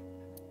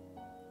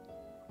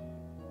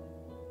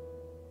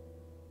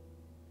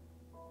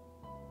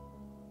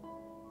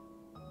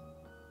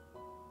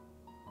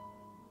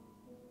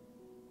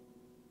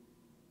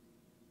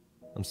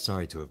 I'm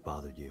sorry to have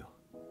bothered you.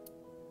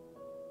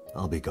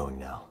 I'll be going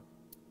now.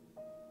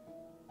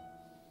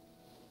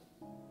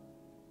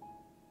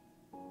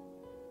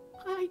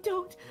 I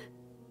don't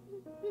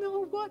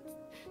know what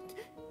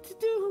to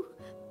do.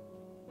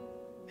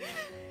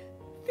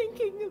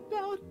 Thinking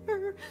about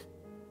her.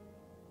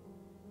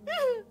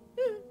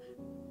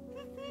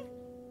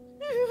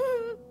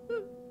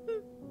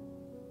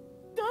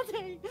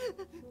 Dante,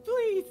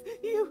 please,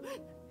 you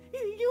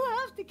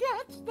have to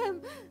catch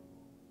them.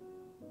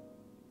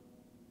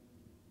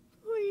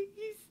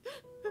 Please.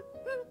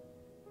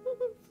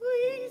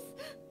 Please.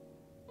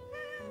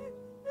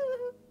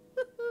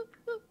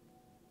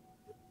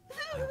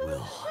 I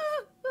will.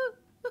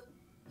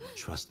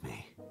 Trust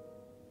me.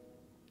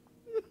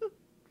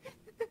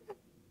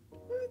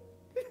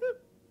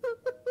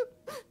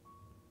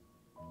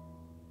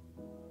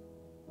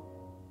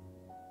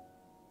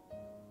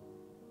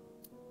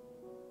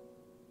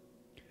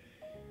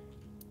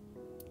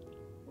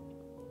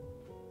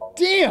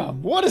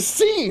 Damn, what a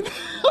scene!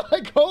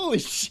 Like, holy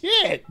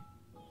shit!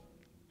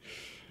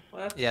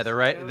 Yeah, the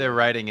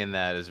writing in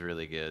that is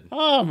really good.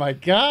 Oh my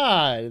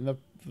god! And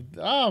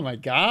oh my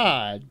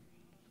god!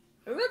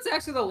 And that's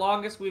actually the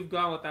longest we've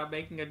gone without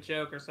making a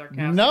joke or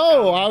sarcastic.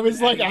 No, I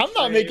was like, I'm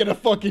not making a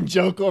fucking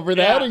joke over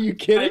that. Are you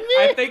kidding me?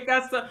 I think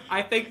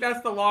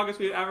that's the longest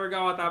we've ever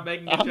gone without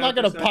making a joke. I'm not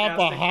gonna pop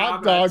a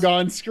hot dog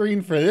on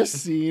screen for this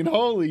scene.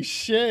 Holy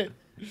shit!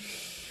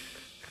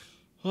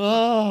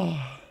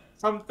 Oh.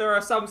 There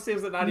are some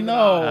scenes that not even.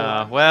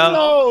 No.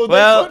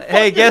 Well,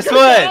 hey, guess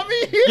what?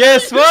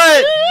 Guess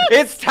what?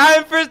 It's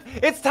time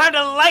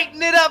to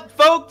lighten it up,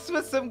 folks,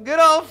 with some good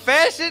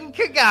old-fashioned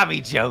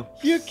Kagami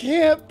jokes. You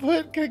can't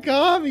put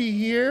Kagami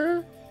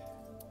here.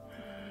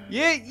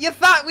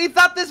 We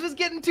thought this was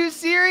getting too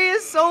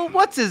serious? So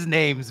what's his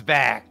name's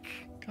back?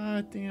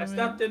 God damn it. I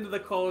stepped into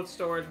the cold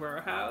storage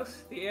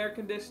warehouse. The air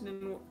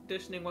conditioning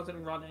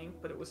wasn't running,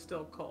 but it was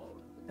still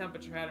cold. The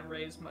temperature hadn't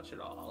raised much at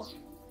all.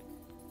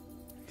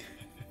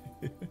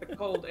 The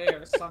cold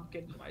air sunk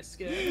into my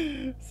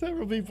skin.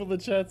 Several people in the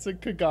chat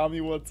said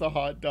Kagami wants a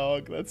hot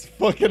dog. That's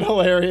fucking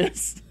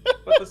hilarious.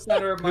 But the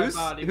center of my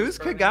body. Who's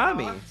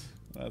Kagami? Hot.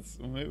 That's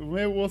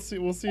we'll see.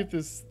 We'll see if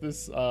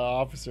this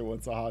officer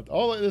wants a hot.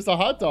 Oh, there's a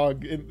hot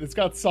dog. It's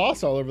got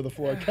sauce all over the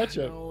floor.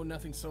 Ketchup. No,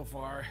 nothing so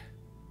far.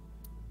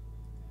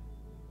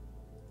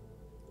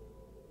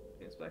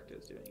 The inspector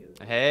is doing his.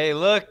 Hey,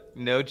 look,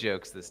 no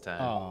jokes this time.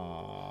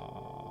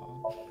 Aww.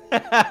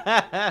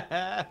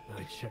 I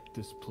checked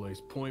this place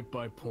point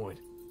by point,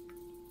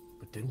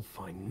 but didn't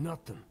find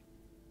nothing.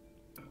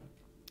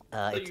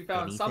 So you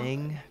found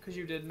something, because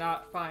you did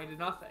not find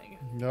nothing.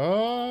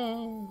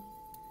 No.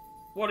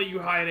 What are you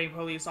hiding,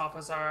 police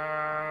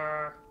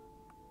officer?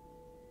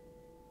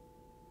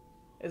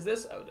 Is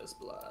this Oda's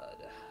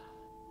blood?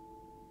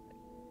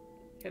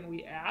 Can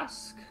we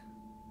ask?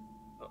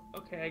 Oh,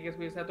 okay, I guess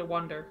we just have to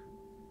wonder.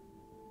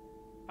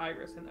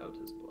 Iris and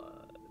Ota's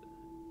blood.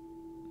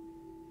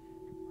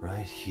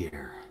 Right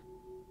here.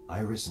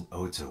 Iris and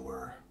Ota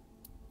were.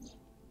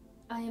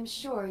 I am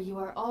sure you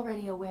are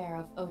already aware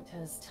of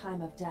Ota's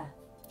time of death.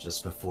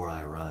 Just before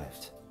I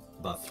arrived.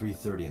 About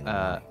 3:30 in the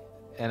morning.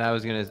 And I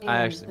was gonna,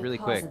 really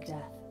quick,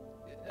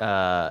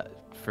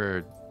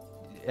 for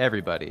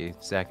everybody,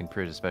 Zak and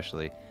Prij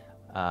especially,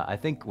 I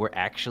think we're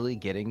actually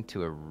getting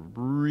to a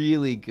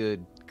really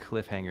good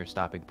cliffhanger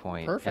stopping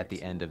point at Perfect.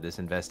 the end of this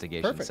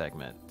investigation Perfect.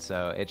 segment.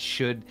 So it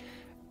should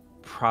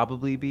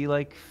probably be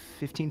like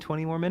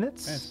 15-20 more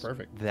minutes. That's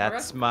perfect.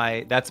 That's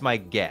my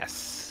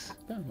guess.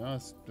 No,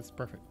 that's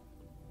perfect.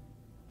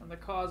 And the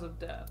cause of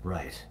death.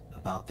 Right,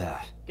 about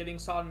that. Getting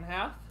sawed in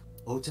half?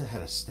 Ota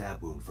had a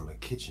stab wound from a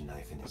kitchen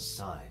knife in his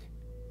side.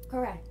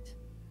 Correct.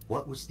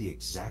 What was the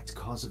exact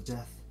cause of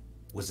death?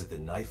 Was it the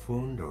knife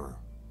wound or...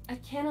 I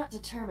cannot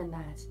determine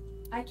that.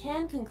 I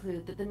can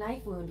conclude that the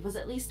knife wound was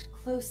at least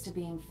close to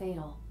being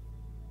fatal.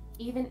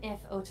 Even if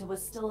Ota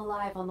was still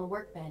alive on the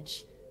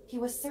workbench, he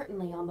was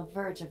certainly on the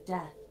verge of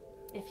death.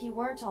 If he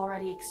weren't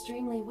already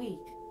extremely weak,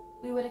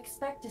 we would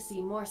expect to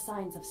see more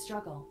signs of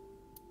struggle.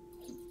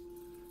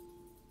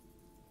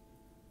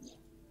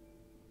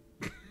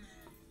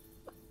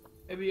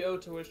 Maybe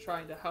Ota was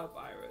trying to help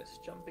Iris,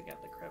 jumping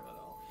at the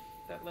criminal.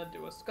 That led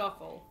to a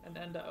scuffle, and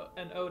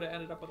Ota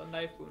ended up with a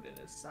knife wound in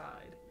his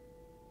side.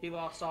 He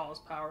lost all his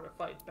power to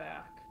fight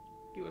back.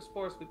 He was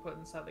forcibly put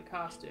inside the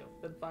costume,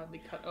 then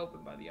finally cut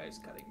open by the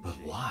ice-cutting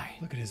machine. But why?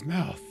 Look at his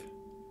mouth.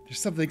 There's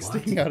something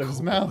sticking out of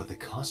his mouth. With the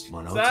costume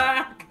on Ota.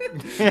 Zach!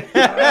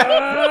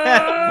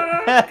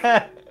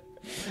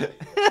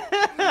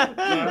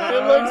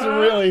 It looks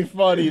really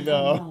funny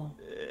though.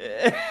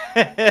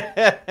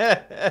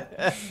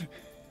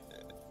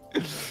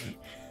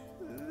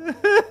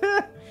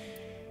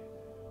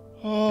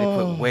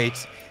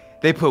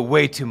 They put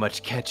way too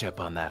much ketchup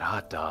on that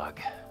hot dog.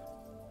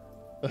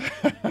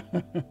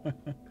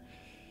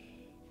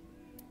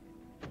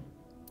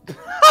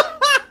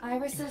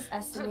 Iris's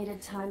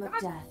estimated time of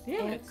death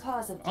and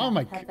cause of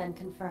death have been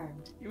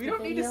confirmed. We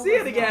don't The need to video see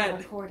it was not a again.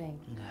 recording.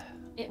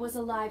 It was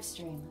a live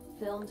stream,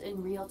 filmed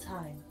in real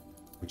time.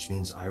 Which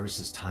means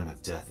Iris's time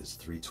of death is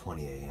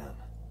 3:20 a.m.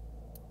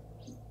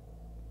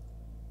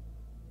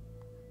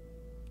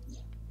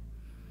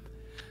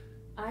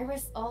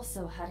 Iris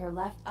also had her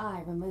left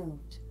eye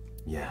removed.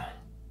 Yeah.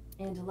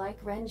 And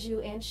like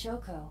Renju and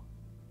Shoko,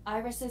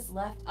 Iris's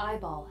left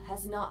eyeball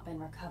has not been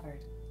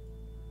recovered.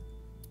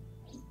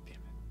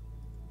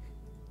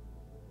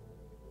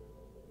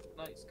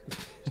 Nice.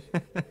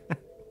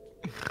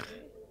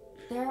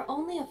 There are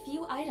only a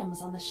few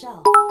items on the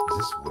shelf. Is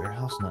this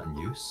warehouse not in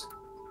use?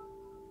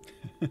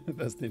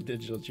 That's the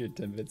digital cheer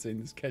 10-bit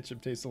saying this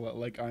ketchup tastes a lot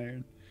like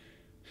iron.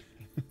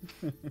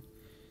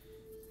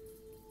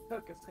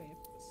 Hook is hanging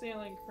from the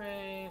ceiling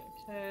crane.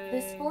 Okay.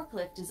 This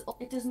forklift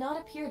it does not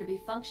appear to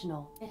be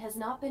functional. It has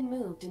not been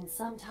moved in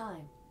some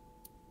time.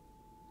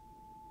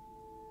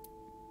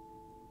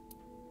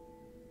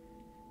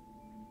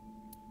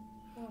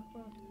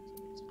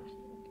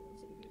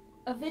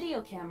 A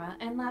video camera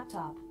and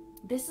laptop.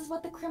 This is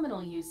what the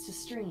criminal used to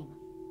stream.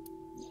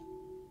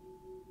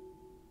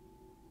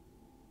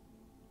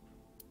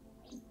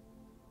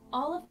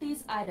 All of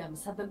these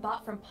items have been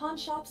bought from pawn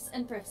shops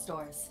and thrift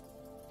stores.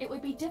 It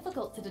would be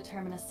difficult to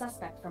determine a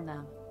suspect from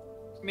them.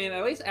 I mean,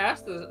 at least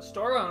ask the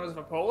store owners if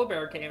a polar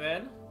bear came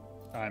in.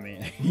 I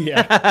mean,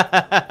 yeah.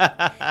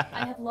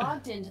 I have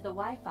logged into the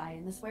Wi-Fi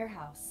in this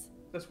warehouse.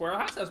 This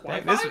warehouse has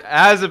Wi-Fi?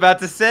 I was about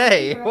to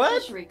say, Akira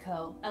what? Fishery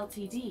Co.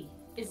 Ltd.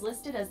 is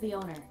listed as the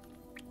owner.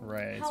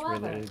 Right, it's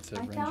However, related to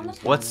I found the Renju's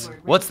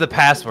password What's the written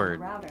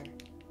password? on the router.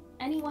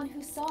 Anyone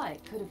who saw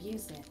it could have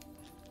used it.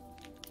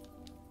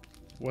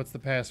 What's the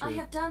I password?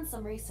 have done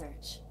some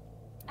research.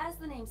 As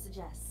the name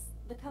suggests,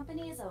 the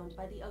company is owned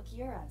by the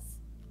Okiuras,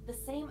 the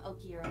same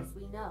Okiuras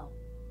we know.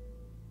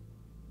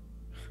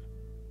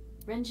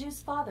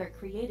 Renju's father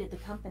created the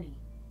company.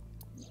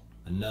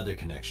 Another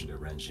connection to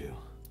Renju.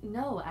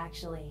 No,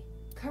 actually.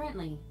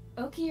 Currently,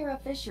 Okiura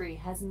Fishery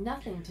has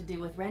nothing to do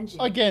with Renju.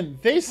 Again,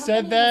 they The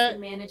said company has that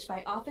been managed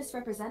by office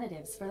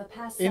representatives for the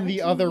past in the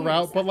 17 other years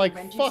route, but after like,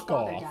 Renju's fuck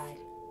father off. died.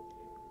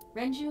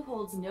 Renju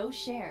holds no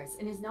shares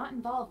and is not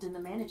involved in the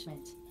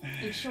management.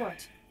 In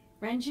short,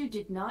 Renju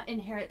did not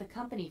inherit the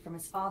company from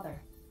his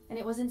father, and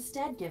it was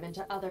instead given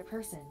to other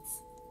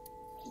persons.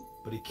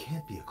 But it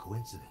can't be a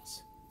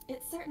coincidence.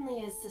 It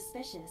certainly is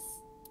suspicious.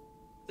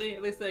 See,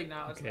 at least they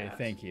acknowledge Okay, that.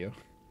 thank you.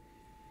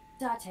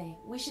 Date,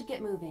 we should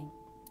get moving.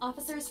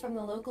 Officers from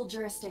the local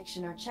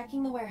jurisdiction are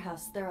checking the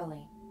warehouse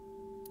thoroughly.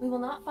 We will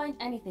not find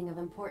anything of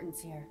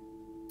importance here.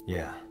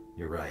 Yeah,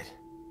 you're right.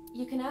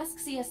 You can ask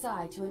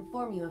CSI to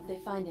inform you if they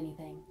find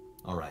anything.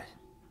 All right.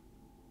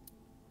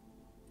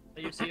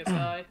 Are you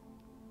CSI?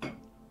 Let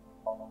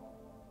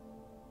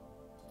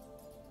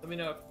me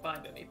know if you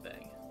find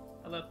anything.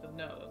 I let them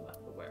know and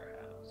left the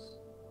warehouse.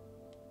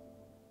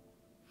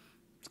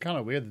 It's kind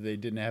of weird that they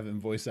didn't have him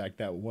voice act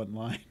that one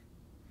line.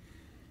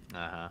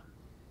 Uh-huh.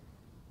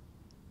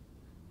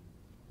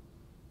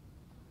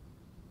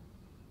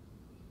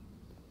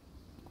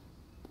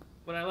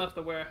 When I left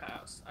the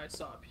warehouse, I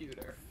saw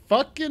Pewter.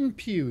 Fucking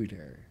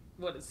Pewter.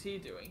 What is he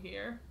doing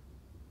here?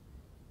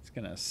 He's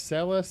gonna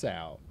sell us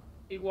out.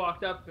 He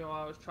walked up to me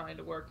while I was trying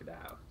to work it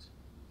out.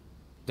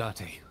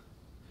 Date,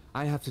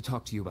 I have to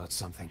talk to you about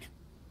something.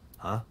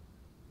 Huh?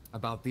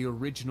 About the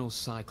original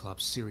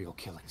Cyclops serial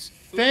killings.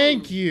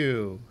 Thank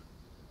you.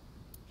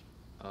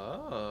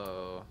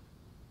 Oh.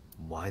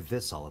 Why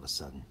this all of a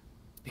sudden?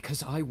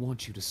 Because I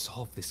want you to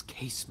solve this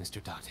case,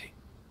 Mr. Date.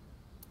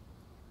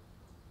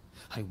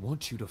 I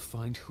want you to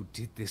find who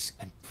did this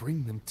and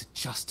bring them to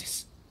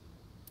justice.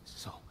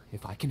 So,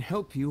 if I can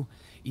help you,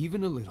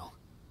 even a little.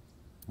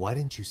 Why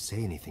didn't you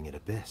say anything at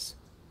Abyss?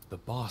 The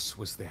boss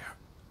was there.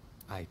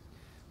 I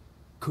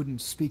couldn't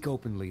speak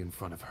openly in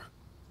front of her.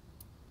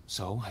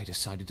 So, I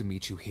decided to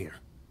meet you here.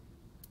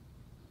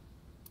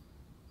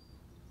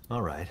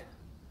 All right.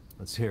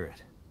 Let's hear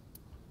it.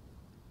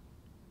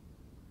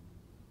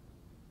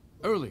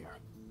 Earlier,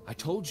 I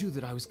told you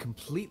that I was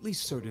completely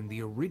certain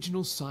the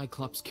original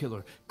Cyclops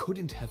killer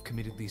couldn't have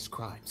committed these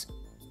crimes.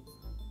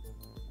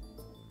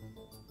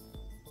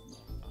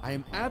 I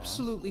am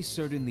absolutely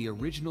certain the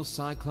original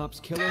Cyclops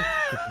killer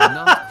could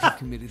not have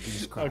committed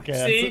these crimes.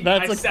 Okay, See,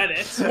 I said it.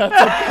 That's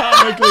a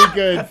comically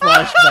good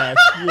flashback.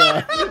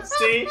 Yeah.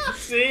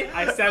 See,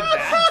 I said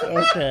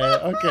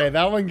that. Okay,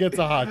 that one gets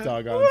a hot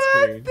dog on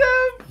screen.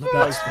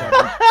 That's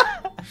funny.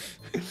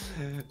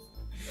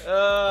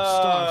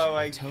 I'll start by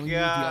my telling you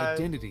the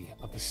identity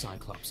of the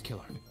Cyclops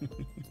killer.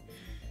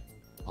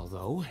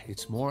 Although,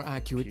 it's more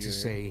accurate to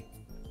say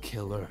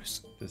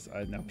killers.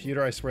 Now,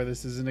 Peter, I swear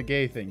this isn't a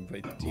gay thing,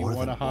 but do you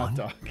want a hot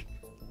dog?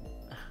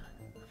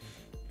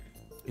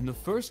 In the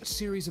first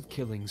series of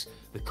killings,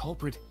 the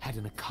culprit had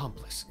an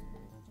accomplice.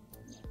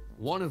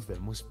 One of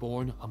them was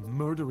born a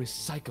murderous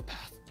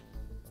psychopath.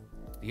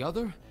 The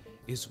other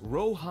is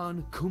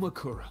Rohan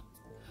Kumakura,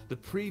 the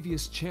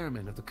previous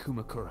chairman of the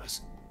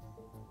Kumakuras.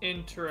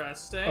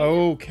 Interesting.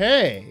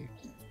 Okay.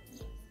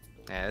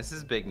 Yeah, this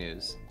is big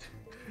news.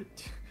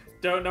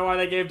 Don't know why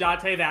they gave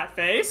Date that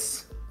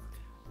face.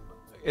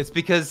 It's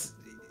because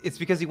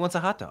he wants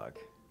a hot dog.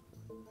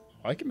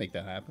 I can make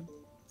that happen.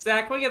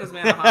 Zach, can we get this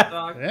man a hot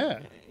dog? Yeah.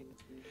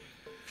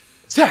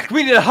 Zach,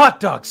 we need a hot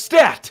dog.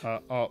 Stat.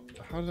 How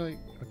did I?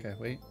 Okay,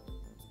 wait.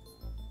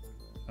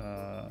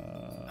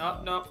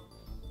 Oh no.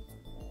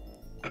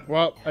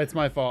 Well, it's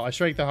my fault. I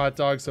shrank the hot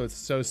dog so it's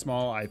so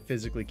small I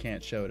physically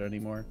can't show it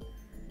anymore.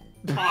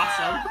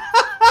 Awesome.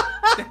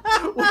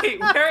 Wait,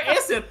 where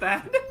is it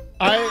then?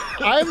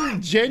 I'm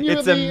genuinely.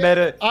 It's a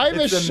meta. I'm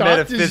it's as a shocked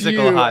as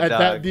metaphysical you hot at dog.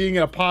 that being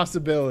a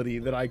possibility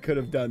that I could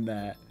have done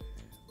that.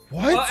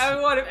 What?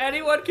 Well, if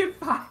anyone can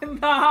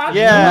find the hot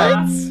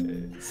Yeah.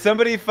 dog.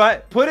 Somebody put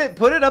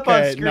it up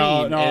on screen.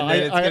 No, and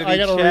then it's gonna I be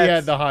gotta Chat's,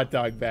 re-add the hot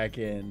dog back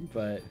in,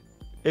 but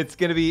It's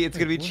gonna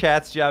be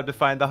Chat's job to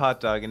find the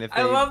hot dog, and if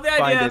they I love the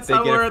find idea it, that they get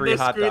somewhere a on free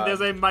this hot screen dog.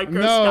 there's a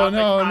microscopic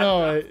hot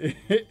no. dog.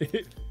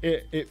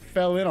 It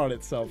fell in on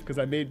itself because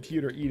I made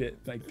Peter eat it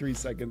like 3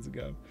 seconds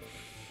ago.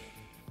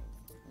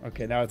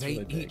 Okay, now it's They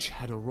really big. each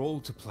had a role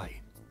to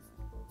play.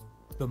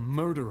 The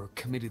murderer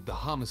committed the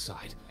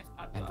homicide,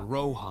 and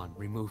Rohan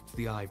removed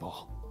the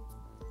eyeball.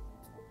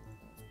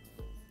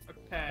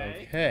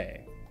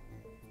 Okay.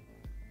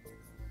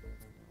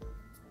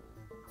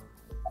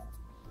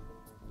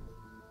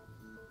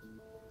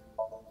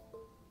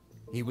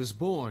 He was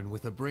born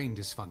with a brain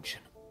dysfunction.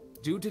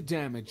 Due to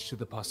damage to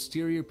the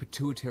posterior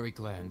pituitary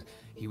gland,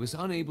 he was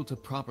unable to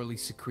properly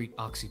secrete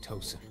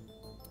oxytocin.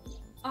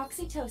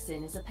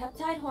 Oxytocin is a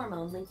peptide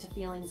hormone linked to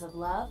feelings of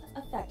love,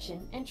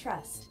 affection, and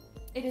trust.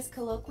 It is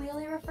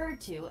colloquially referred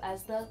to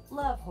as the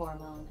love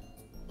hormone.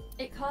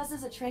 It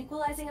causes a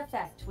tranquilizing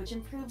effect which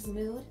improves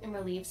mood and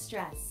relieves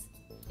stress.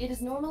 It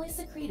is normally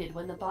secreted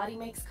when the body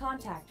makes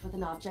contact with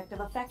an object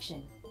of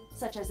affection,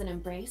 such as an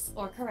embrace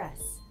or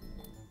caress.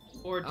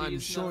 I'm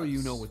sure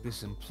you know what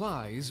this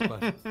implies,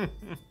 but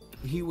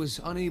he was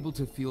unable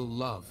to feel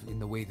love in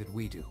the way that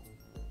we do.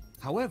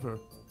 However,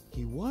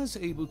 he was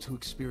able to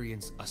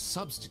experience a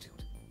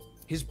substitute.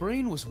 His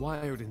brain was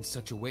wired in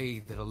such a way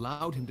that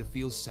allowed him to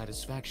feel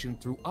satisfaction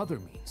through other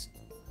means.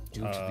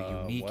 Due to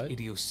the unique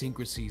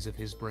idiosyncrasies of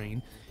his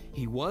brain,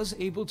 he was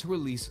able to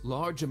release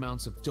large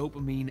amounts of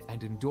dopamine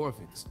and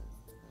endorphins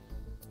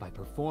by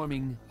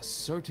performing a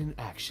certain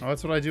action. Oh,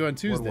 that's what I do on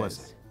Tuesdays. What was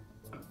it?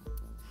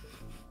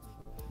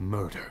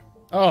 Murder.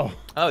 Oh,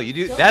 you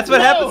do. That's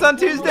what happens on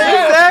Tuesdays,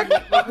 Zach.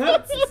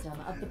 System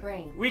of the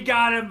brain. We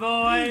got him,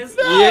 boys.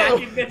 Yeah,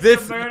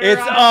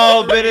 it's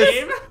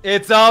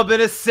all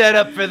been a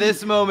setup for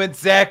this moment,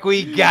 Zach.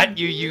 We got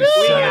you, you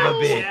son of a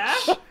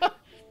bitch.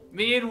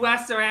 Me and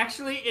Wes are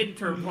actually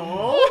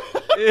Interpol.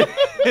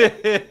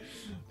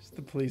 Just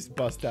the police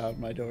bust out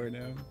my door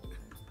now.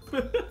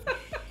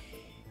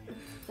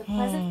 The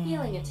pleasant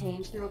feeling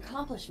attained through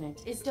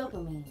accomplishment is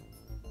dopamine.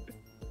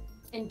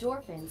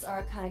 Endorphins are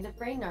a kind of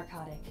brain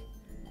narcotic.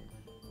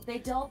 They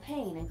dull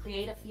pain and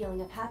create a feeling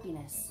of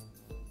happiness.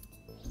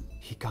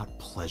 He got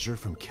pleasure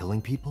from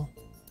killing people?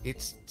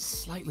 It's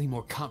slightly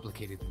more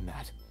complicated than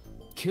that.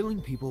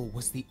 Killing people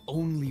was the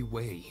only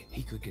way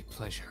he could get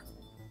pleasure.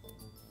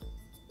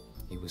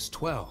 He was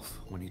 12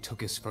 when he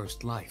took his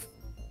first life.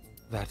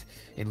 That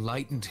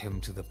enlightened him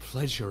to the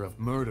pleasure of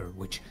murder,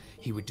 which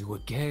he would do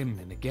again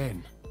and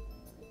again.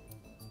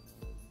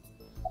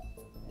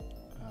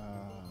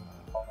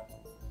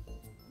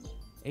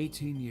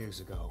 18 years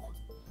ago,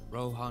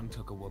 Rohan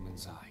took a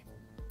woman's eye.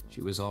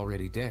 She was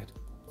already dead.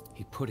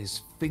 He put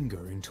his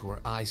finger into her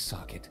eye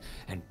socket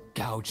and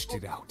gouged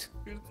it out.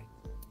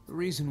 The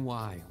reason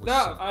why was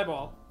No, simple.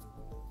 eyeball.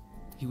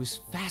 He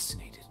was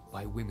fascinated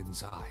by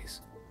women's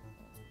eyes.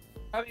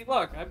 I mean,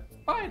 look, I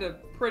find a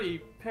pretty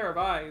pair of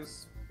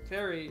eyes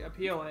very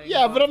appealing.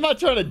 Yeah, but I'm not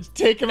trying to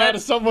take him out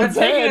of someone's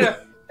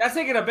head. That's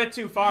taking a bit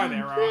too far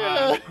there, Rohan.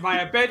 Yeah. By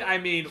a bit, I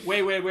mean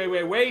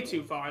way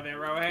too far there,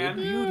 Their Rohan.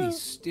 beauty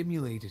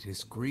stimulated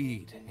his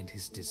greed and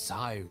his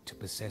desire to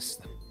possess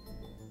them.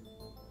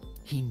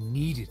 He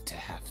needed to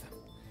have them,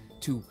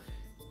 to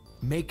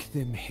make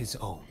them his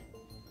own.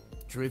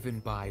 Driven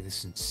by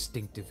this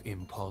instinctive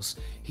impulse,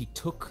 he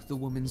took the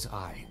woman's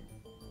eye.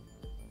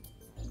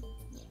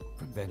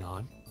 From then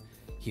on,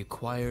 he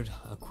acquired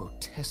a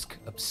grotesque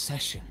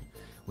obsession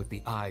with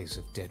the eyes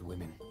of dead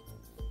women.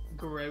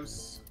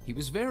 Gross. He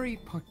was very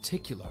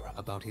particular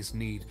about his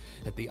need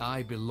that the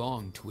eye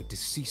belonged to a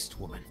deceased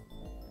woman.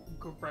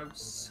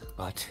 Gross.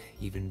 But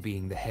even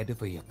being the head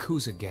of a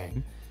Yakuza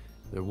gang,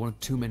 there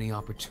weren't too many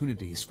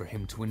opportunities for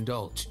him to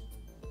indulge.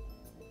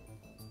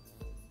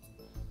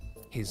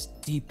 His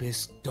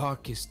deepest,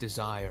 darkest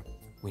desire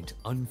went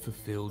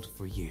unfulfilled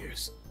for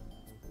years.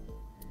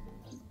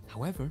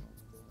 However,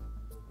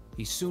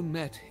 he soon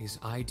met his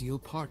ideal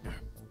partner,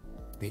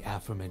 the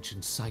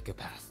aforementioned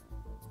psychopath.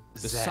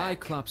 The Zak.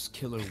 Cyclops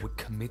killer would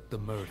commit the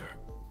murder,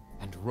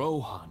 and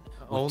Rohan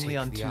would Only take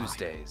on the eye.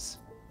 Tuesdays.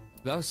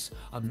 Thus,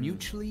 a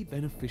mutually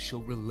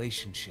beneficial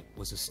relationship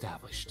was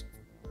established.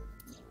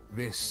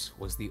 This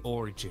was the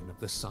origin of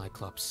the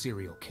Cyclops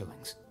serial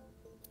killings.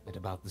 At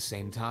about the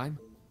same time,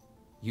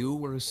 you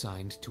were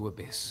assigned to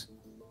Abyss.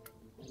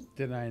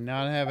 Did I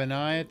not have an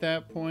eye at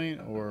that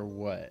point, or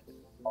what?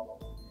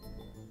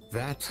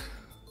 That,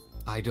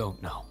 I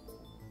don't know.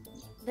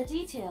 The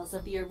details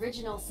of the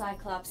original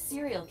Cyclops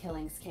serial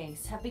killings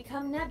case have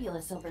become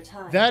nebulous over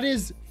time. That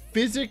is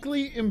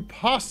physically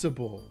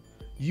impossible.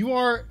 You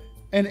are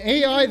an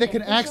AI that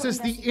can Official access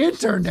the investigation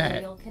internet.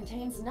 material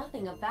contains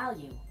nothing of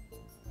value.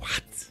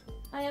 What?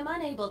 I am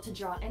unable to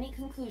draw any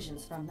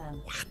conclusions from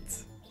them.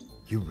 What?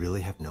 You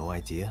really have no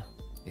idea?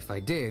 If I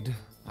did,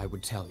 I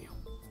would tell you.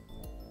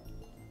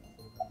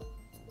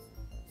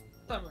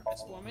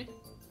 Summarize for me.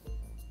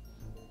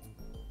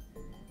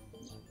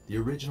 The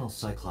original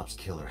Cyclops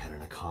killer had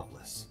an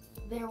accomplice,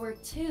 There were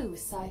 2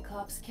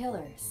 Cyclops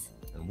killers.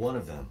 and one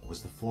of them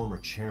was the former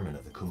chairman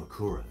of the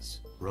Kumakuras,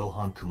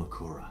 Rohan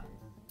Kumakura.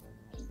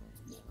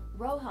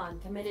 Rohan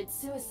committed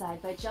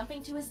suicide by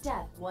jumping to his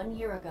death 1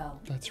 year ago.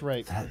 That's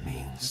right. That I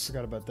means...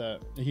 forgot about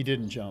that. He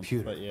didn't jump,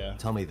 Computer, but yeah.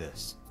 tell me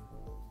this.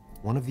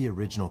 One of the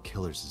original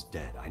killers is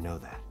dead, I know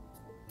that.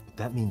 But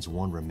that means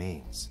one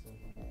remains.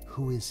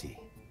 Who is he?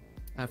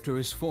 After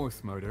his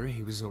 4th murder,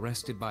 he was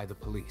arrested by the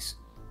police.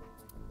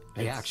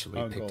 They It's actually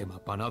Uncle. picked him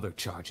up on other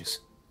charges.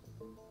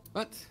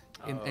 But,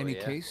 in Oh, any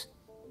yeah? case,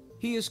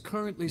 he is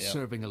currently Yep.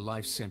 serving a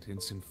life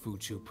sentence in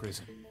Fuchu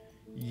prison.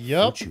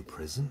 Yup. Fuchu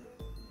prison?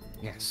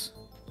 Yes.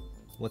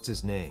 What's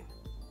his name?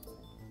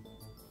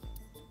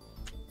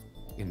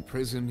 In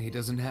prison, he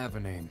doesn't have a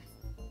name.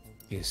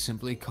 He is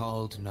simply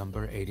called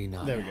Number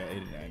 89. There we go,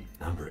 89.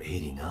 Number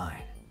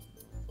 89.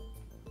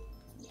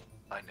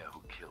 I know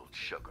who killed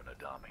Shogun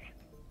Adami.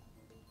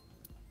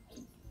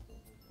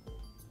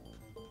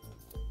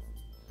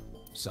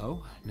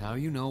 So, now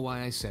you know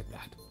why I said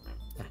that.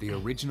 That the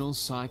original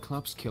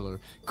Cyclops killer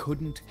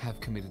couldn't have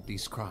committed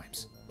these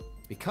crimes.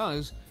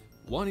 Because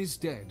one is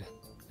dead,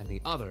 and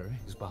the other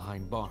is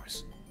behind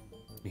bars.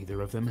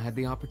 Neither of them had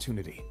the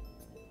opportunity.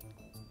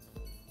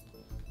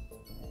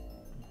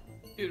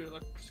 Dude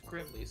looks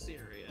grimly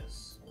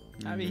serious.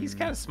 I mean, he's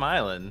kind of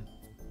smiling.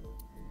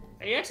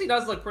 He actually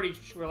does look pretty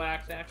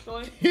relaxed,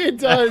 actually. It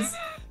does.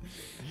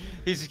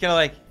 He's just kind of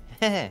like,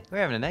 heh, we're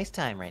having a nice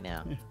time right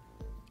now.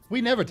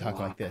 We never talk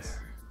like this.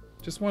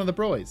 Just one of the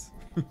bros.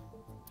 Okay,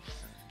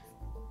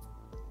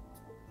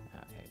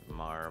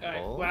 marble.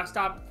 Alright, last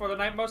stop for the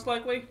night, most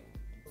likely.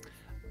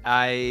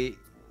 I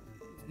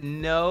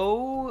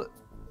know,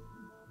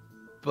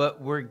 but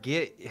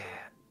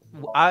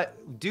I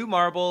do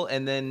marble,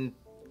 and then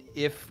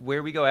if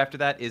where we go after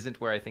that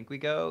isn't where I think we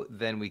go,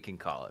 then we can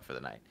call it for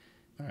the night.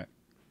 All right.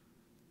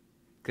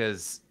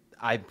 Because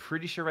I'm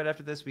pretty sure right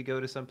after this we go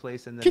to some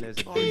place and then there's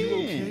a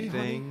big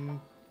thing.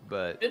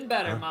 But Been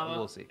better, Mama.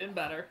 we'll see. Been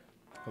better.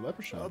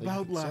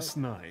 About last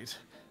night.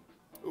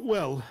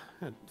 Well,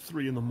 at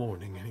 3 in the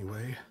morning,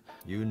 anyway.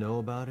 You know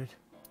about it?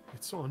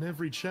 It's on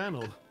every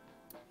channel.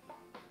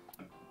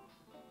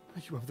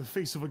 You have the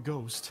face of a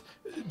ghost.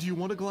 Do you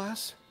want a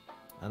glass?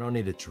 I don't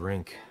need a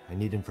drink. I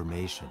need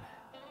information.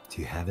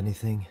 Do you have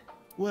anything?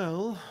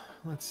 Well,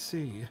 let's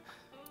see.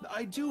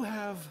 I do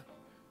have...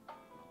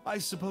 I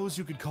suppose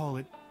you could call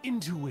it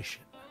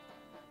intuition.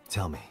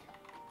 Tell me.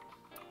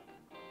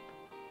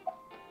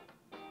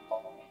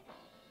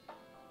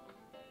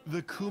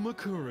 The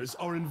Kumakuras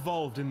are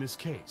involved in this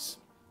case.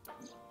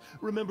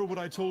 Remember what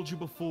I told you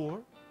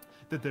before?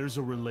 That there's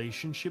a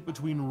relationship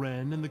between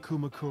Ren and the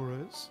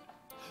Kumakuras?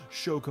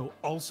 Shoko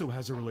also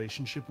has a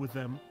relationship with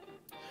them.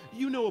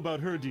 You know about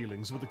her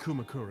dealings with the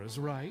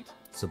Kumakuras, right?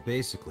 So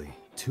basically,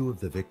 2 of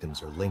the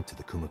victims are linked to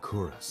the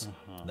Kumakuras.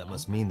 That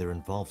must mean they're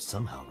involved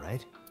somehow,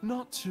 right?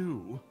 Not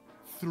 2,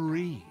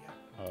 3.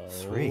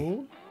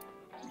 3?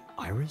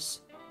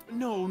 Iris?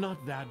 No,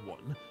 not that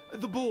one.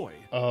 The boy.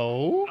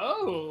 Oh?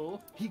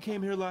 Oh. He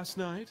came here last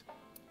night?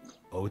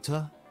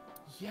 Ota?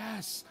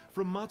 Yes,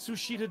 from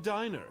Matsushita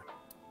Diner.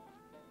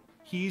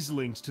 He's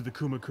linked to the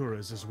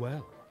Kumakuras as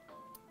well.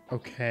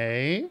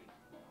 Okay.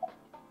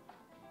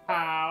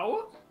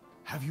 How?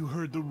 Have you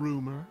heard the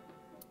rumor?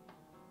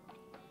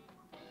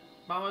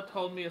 Mama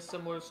told me a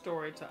similar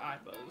story to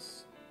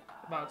Aiba's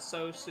about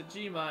So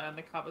Sejima and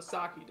the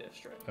Kawasaki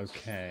district.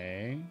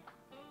 Okay.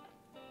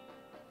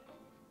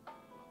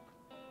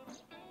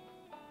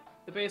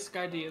 The basic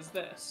idea is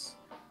this.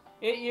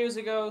 8 years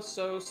ago,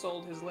 So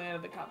sold his land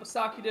in the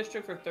Kawasaki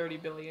district for 30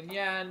 billion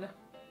yen.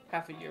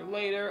 Half a year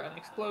later, an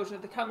explosion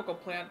at the chemical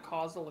plant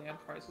caused the land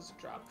prices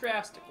to drop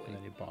drastically. And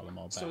then he bought them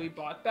all back. So he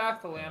bought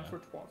back the land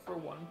for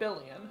 1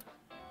 billion.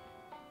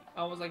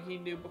 Almost like he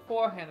knew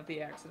beforehand that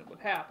the accident would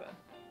happen.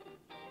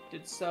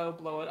 Did So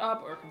blow it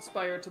up or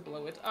conspire to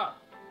blow it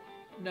up?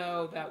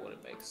 No, that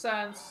wouldn't make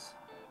sense.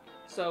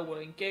 So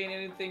wouldn't gain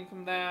anything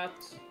from that.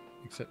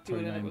 Except He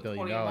would end up $29 with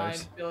billion. 29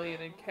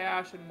 billion in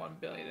cash and 1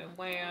 billion in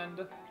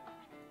land.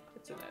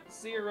 It's a net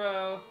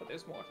zero, but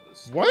there's more to the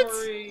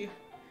story. What?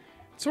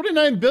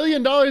 $29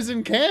 billion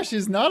in cash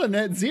is not a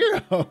net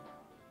zero.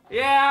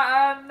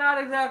 Yeah, I'm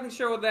not exactly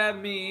sure what that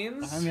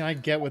means. I mean, I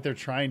get what they're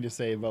trying to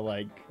say, but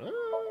like...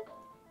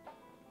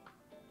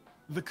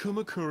 The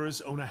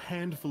Kumakuras own a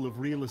handful of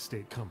real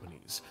estate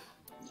companies.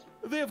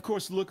 They of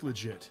course look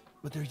legit,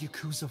 but they're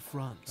Yakuza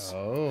fronts.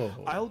 Oh.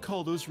 I'll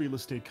call those real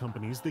estate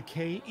companies the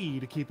KE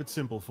to keep it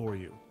simple for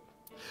you.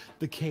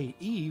 The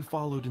KE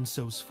followed in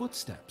So's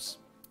footsteps.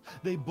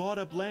 They bought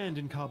up land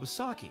in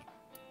Kawasaki.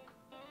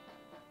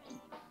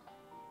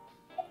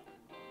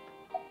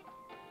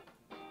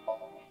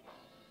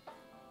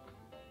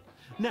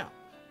 Now,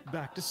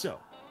 back to So.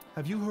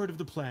 Have you heard of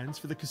the plans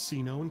for the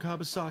casino in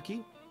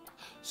Kawasaki?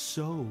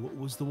 So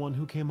was the one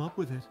who came up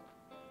with it.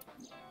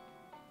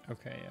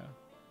 Okay, yeah.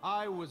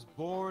 I was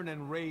born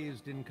and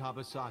raised in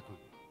Kawasaki.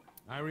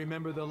 I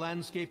remember the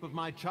landscape of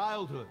my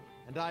childhood,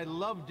 and I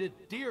loved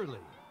it dearly.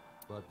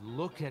 But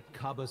look at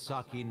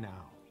Kawasaki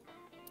now.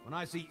 When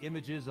I see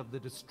images of the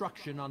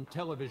destruction on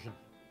television,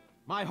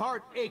 my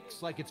heart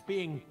aches like it's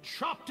being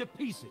chopped to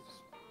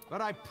pieces.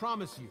 But I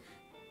promise you,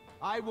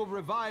 I will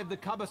revive the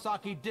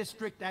Kawasaki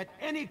district at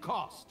any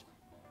cost.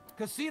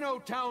 Casino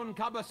Town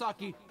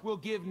Kawasaki will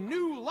give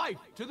new life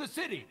to the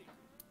city.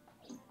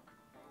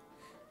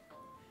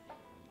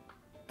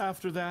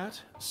 After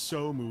that,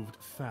 So moved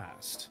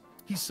fast.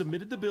 He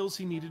submitted the bills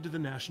he needed to the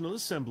National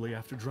Assembly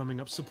after drumming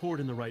up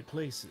support in the right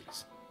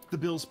places. The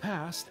bills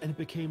passed, and it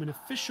became an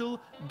official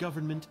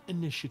government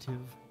initiative.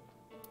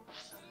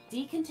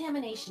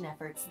 Decontamination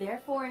efforts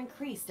therefore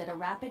increased at a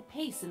rapid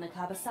pace in the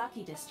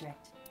Kawasaki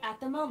district. At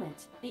the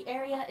moment, the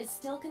area is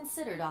still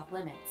considered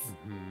off-limits.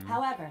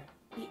 However,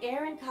 the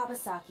air in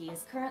Kawasaki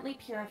is currently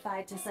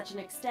purified to such an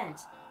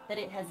extent that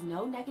it has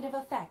no negative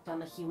effect on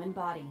the human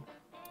body.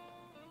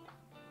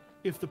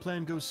 If the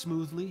plan goes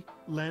smoothly,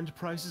 land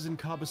prices in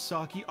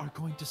Kawasaki are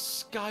going to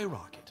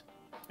skyrocket.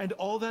 And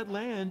all that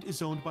land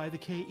is owned by the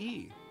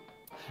KE.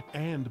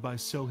 And by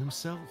So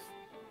himself.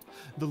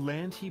 The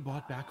land he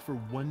bought back for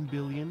 1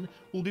 billion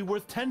will be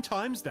worth 10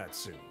 times that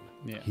soon.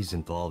 Yeah. He's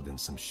involved in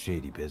some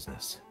shady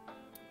business.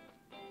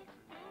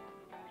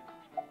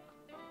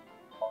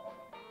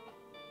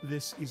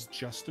 This is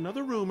just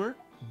another rumor,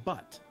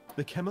 but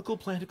the chemical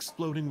plant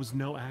exploding was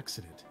no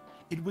accident.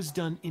 It was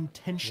done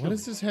intentionally. What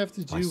does this have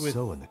to do with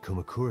So and the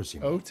Kumakuras,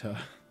 you mean? Ota?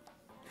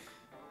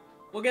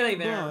 We're getting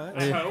there. But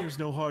there's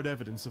no hard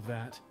evidence of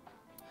that.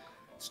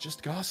 It's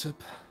just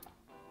gossip.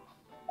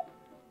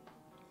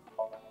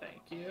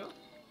 Thank you.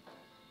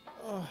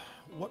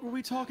 What were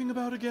we talking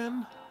about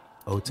again?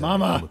 Ota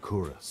Mama. and the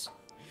Kumakuras.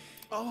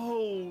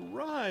 Oh,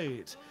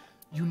 right.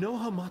 You know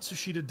how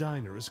Matsushita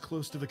Diner is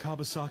close to the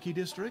Kawasaki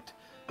district?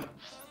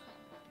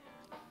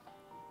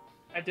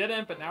 I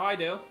didn't, but now I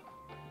do.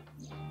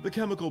 The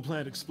chemical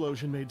plant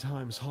explosion made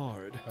times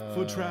hard.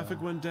 Foot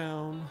traffic went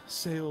down,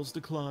 sales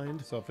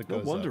declined. So if it No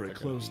goes wonder up, it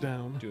they're gonna closed be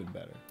down. Doing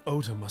better.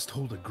 Ota must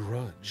hold a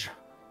grudge.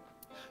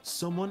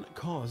 Someone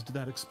caused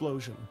that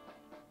explosion.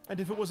 And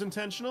if it was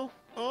intentional,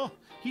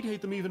 he'd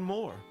hate them even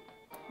more.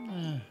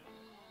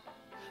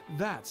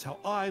 That's how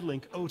I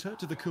link Ota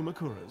to the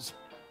Kumakuras.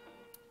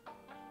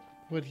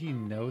 Would he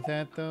know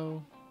that,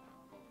 though?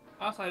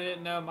 Also, I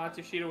didn't know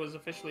Matsushita was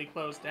officially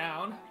closed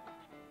down.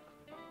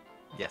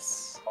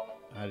 Yes.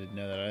 I didn't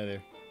know that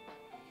either.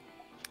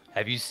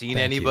 Have you seen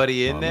Thank anybody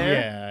you, in Mama.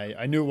 there?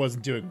 Yeah, I knew it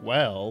wasn't doing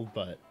well,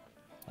 but...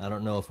 I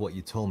don't know if what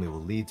you told me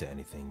will lead to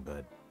anything,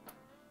 but...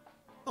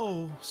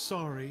 Oh,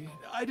 sorry.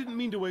 I didn't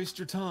mean to waste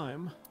your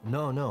time.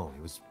 No,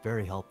 it was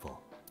very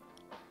helpful.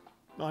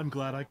 I'm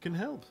glad I can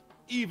help,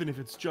 even if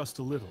it's just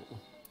a little.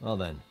 Well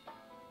then,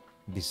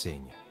 be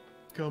seeing you.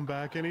 Come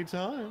back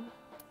anytime.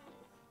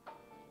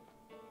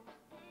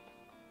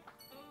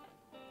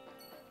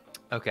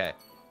 Okay.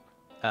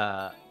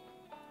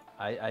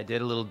 I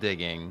did a little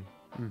digging.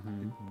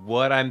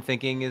 What I'm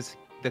thinking is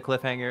the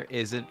cliffhanger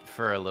isn't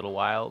for a little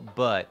while,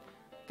 but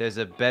there's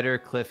a better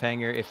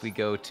cliffhanger if we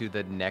go to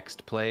the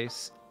next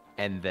place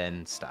and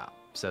then stop.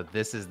 So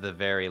this is the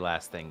very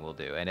last thing we'll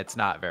do, and it's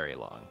not very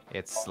long.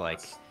 It's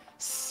like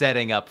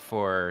setting up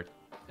for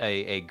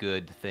a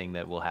good thing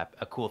that will happen,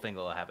 a cool thing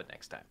that will happen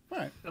next time. All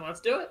right. Then let's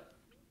do it.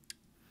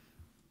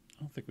 I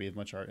don't think we have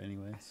much art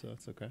anyway, so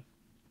it's okay.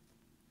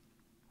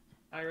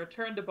 I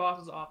returned to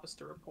boss's office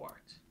to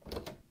report.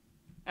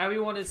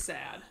 Everyone is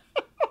sad.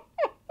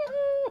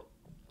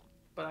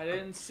 But I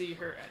didn't see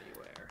her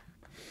anywhere.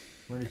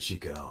 Where did she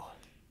go?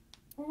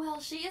 Well,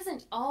 she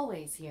isn't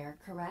always here,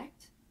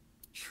 correct?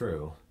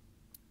 True.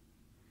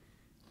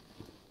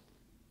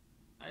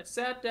 I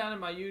sat down in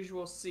my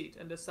usual seat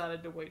and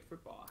decided to wait for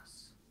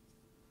boss.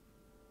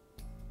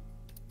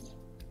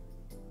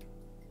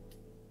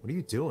 What are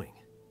you doing?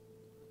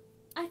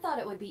 I thought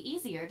it would be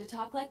easier to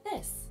talk like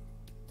this.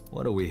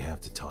 What do we have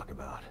to talk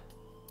about?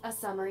 A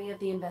summary of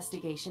the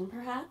investigation,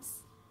 perhaps?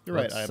 You're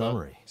right, What Iva.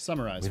 summary?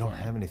 Summarize We don't for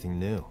me. have anything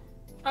new.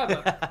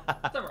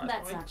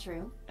 That's not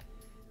true.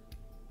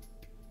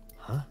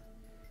 Huh?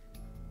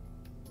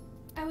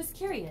 I was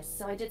curious,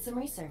 so I did some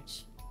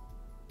research.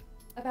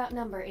 About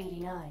number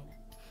 89.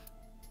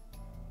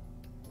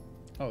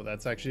 Oh,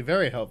 that's actually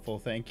very helpful.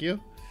 Thank you.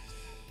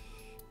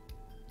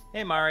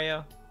 Hey,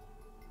 Mario.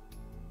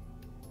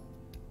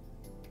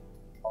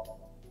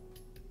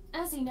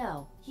 As you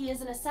know, he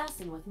is an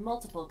assassin with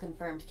multiple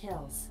confirmed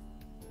kills.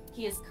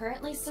 He is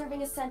currently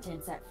serving a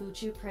sentence at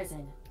Fuchu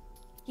Prison.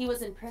 He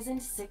was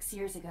imprisoned 6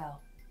 years ago.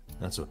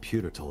 That's what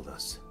Pewter told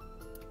us.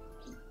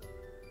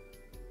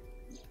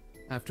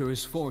 After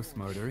his 4th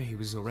murder, he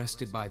was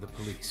arrested by the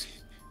police.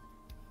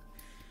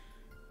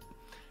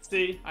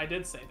 See, I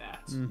did say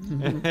that.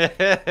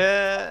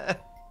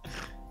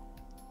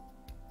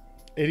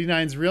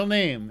 89's real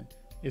name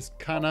is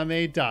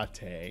Kaname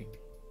Date.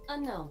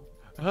 Unknown.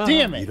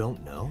 Damn it! You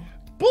don't know?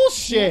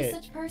 Bullshit!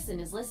 No such person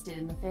is listed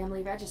in the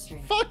family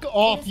registry. Fuck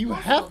off! It is You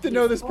possible have to he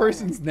know is this foreign,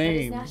 person's but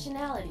name. His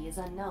nationality is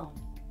unknown.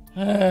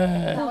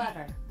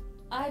 However,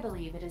 I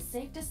believe it is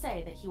safe to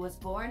say that he was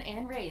born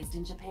and raised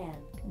in Japan.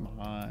 Come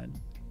on.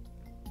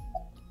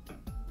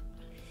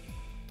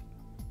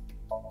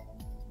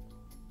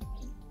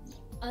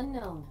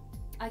 Unknown.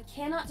 I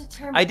cannot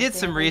determine. I the did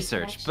some family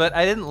research, connection. but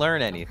I didn't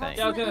learn anything.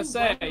 Yeah, I was gonna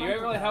say, you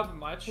ain't really ago, helping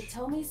much.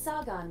 Hitomi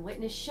Sagan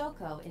witnessed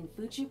Shoko in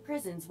Fuchu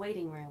Prison's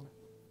waiting room.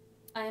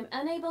 I am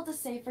unable to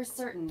say for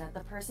certain that the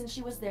person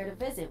she was there to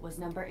visit was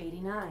number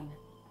 89.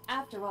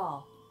 After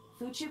all,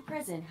 Fuchu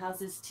Prison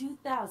houses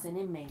 2,000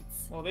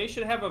 inmates. Well, they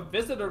should have a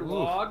visitor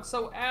log,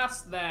 so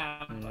ask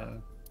them. Yeah.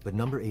 But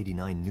number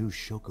 89 knew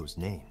Shoko's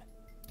name.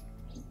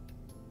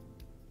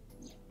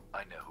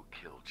 I know who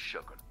killed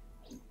Shogun.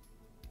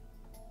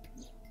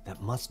 That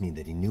must mean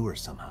that he knew her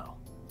somehow.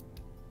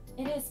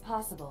 It is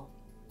possible.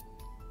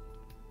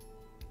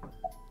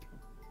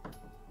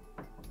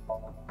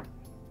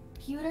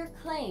 Pewter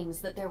claims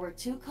that there were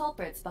 2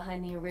 culprits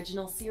behind the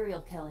original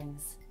serial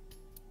killings.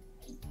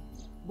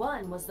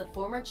 One was the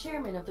former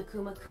chairman of the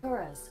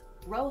Kumakuras,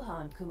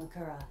 Rohan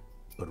Kumakura.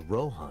 But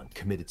Rohan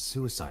committed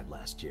suicide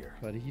last year.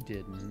 But he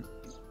didn't.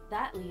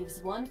 That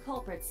leaves 1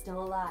 culprit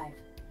still alive,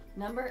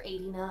 number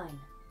 89.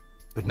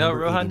 But No,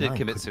 number Rohan did 89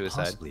 commit couldn't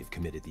suicide. Possibly have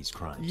committed these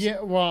crimes. Yeah,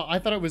 well, I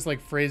thought it was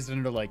like phrased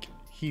under like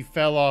he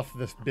fell off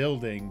the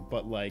building,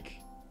 but like,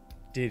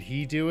 did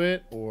he do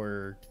it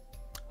or?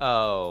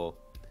 Oh,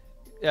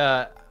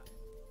 I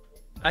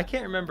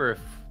can't remember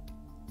if.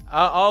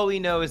 All we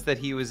know is that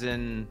he was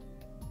in.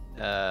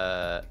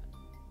 Yeah,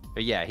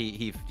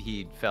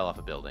 he fell off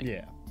a building.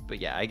 Yeah. But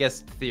yeah, I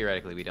guess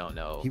theoretically we don't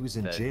know. He was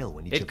in that jail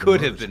when each it of the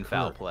could have murders been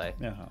foul occurred. play.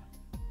 Uh-huh.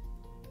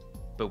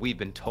 But we've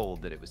been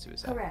told that it was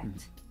suicide.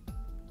 Correct.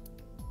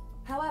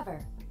 However,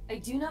 I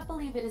do not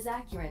believe it is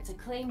accurate to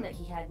claim that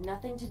he had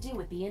nothing to do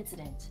with the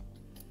incident.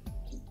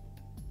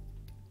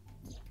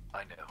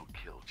 I know who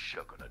killed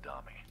Shogun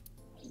Adami.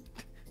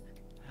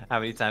 How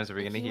many times are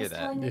we If going to he hear was that?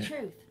 telling the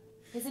truth,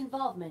 his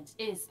involvement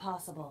is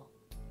possible.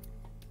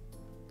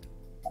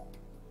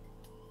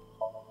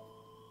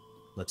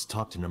 Let's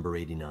talk to number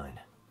 89.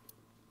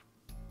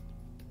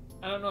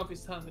 I don't know if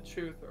he's telling the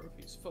truth or if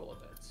he's full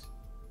of it.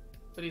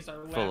 But he's our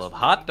last Full of remaining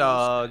hot newsman.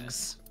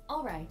 dogs.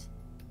 All right.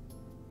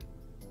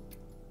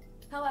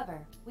 However,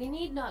 we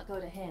need not go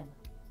to him.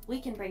 We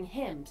can bring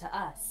him to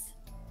us.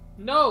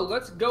 No,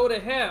 let's go to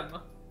him.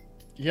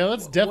 Yeah,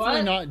 let's definitely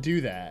What? not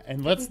do that, and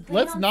If let's we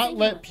plan on not syncing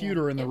let with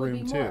Pewter him, in the it would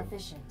room be more too.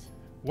 efficient.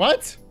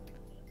 What?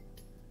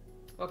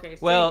 Okay.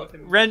 stay Well, with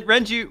him.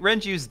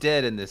 Renju's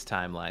dead in this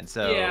timeline,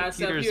 so Yeah,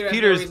 so Peter's Peter has no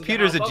Peter's reason to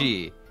Peter's a help him.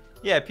 G.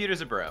 Yeah,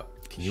 Peter's a bro.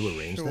 Can you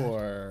arrange that?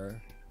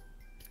 Sure.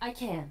 I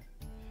can.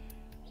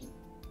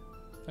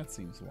 That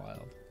seems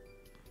wild.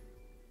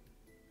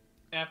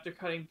 After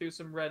cutting through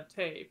some red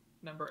tape,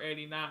 number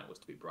 89 was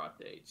to be brought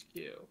to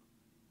HQ.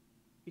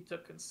 He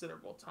took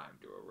considerable time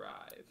to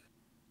arrive.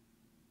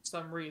 For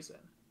some reason,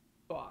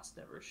 boss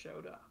never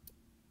showed up.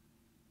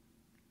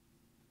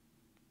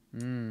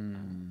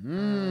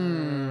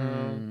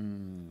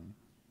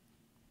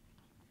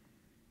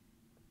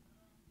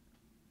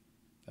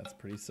 That's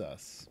pretty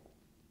sus.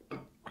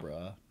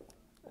 Bruh.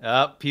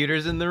 Oh,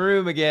 Pewter's in the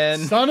room again.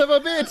 Son of a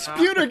bitch!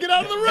 Pewter, get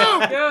out of the room!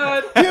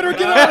 Good. Pewter,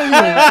 get out of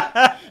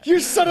here! You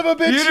son of a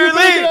bitch! Pewter, You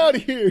better get out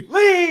of here!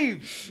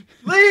 Leave!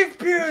 Leave,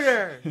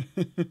 Pewter!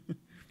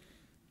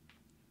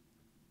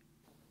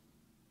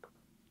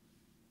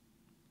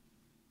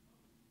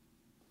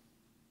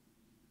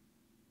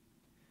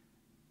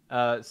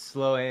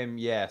 Slow aim,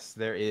 yes,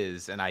 there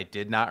is, and I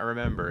did not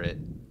remember it.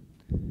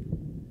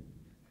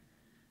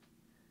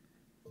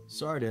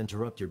 Sorry to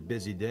interrupt your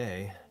busy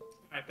day.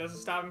 Alright, that's a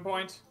stopping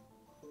point.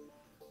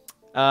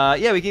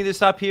 Yeah, we can either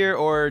stop here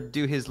or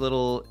do his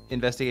little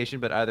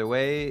investigation, but either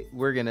way,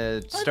 we're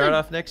gonna start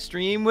off next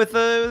stream with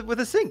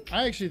a sync.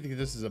 I actually think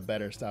this is a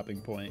better stopping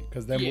point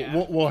because then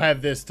Yeah. we'll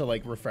have this to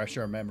like refresh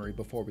our memory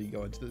before we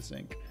go into the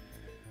sync.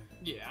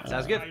 Yeah.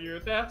 Sounds good. I agree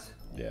with that.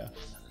 Yeah.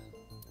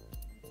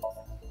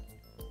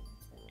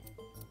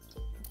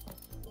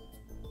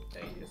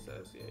 State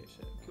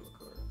Association,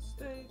 Kumakura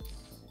States.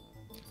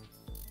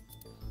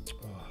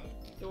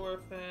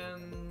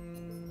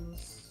 Orphans.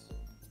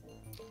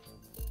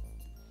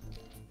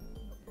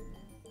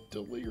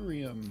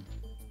 Delirium.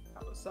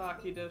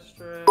 Kawasaki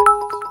District. I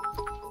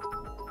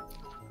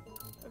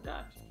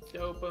got you.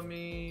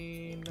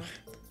 Dopamine.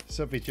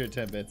 Sophie Tier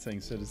 10 bit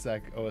saying, so does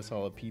Zach owe us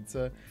all a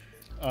pizza?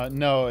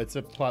 No, it's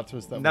a plot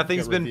twist that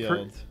Nothing's won't been get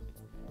revealed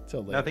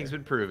till later. Nothing's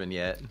been proven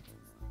yet.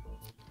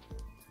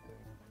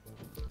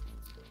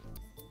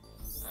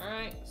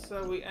 Alright,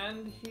 so we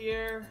end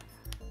here.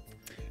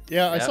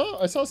 Yeah, Yep.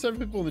 I saw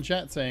several people in the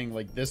chat saying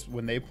like this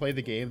when they play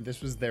the game,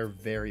 this was their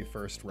very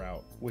first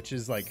route, which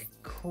is like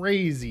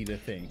crazy to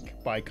think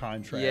by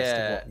contrast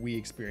to what we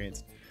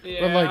experienced. Yeah.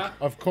 But like,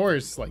 of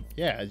course, like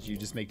yeah, you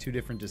just make two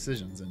different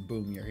decisions and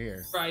boom, you're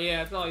here. Right,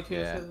 yeah, it's only two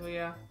Yeah. decisions, but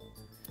yeah.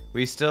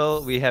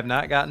 We have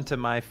not gotten to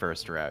my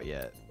first route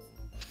yet.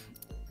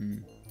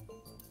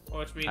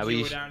 Which means I you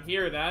wish- were down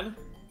here then.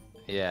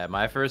 Yeah,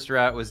 my first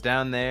route was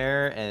down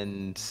there,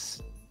 and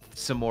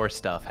some more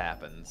stuff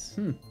happens.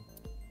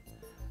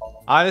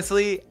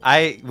 Honestly,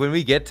 when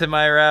we get to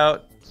my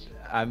route,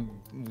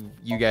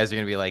 you guys are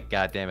gonna be like,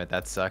 God damn it,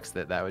 that sucks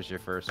that was your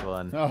first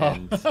one. Oh.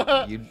 And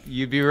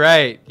you'd be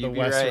right. You'd The be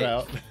West right.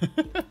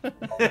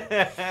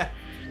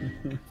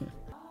 route.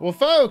 Well,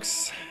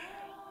 folks,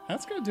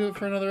 that's gonna do it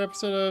for another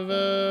episode of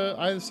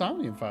Ai the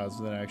Somnium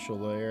Files with an actual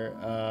lawyer.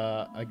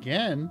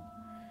 Again,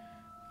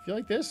 if you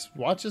like this,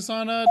 watch us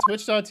on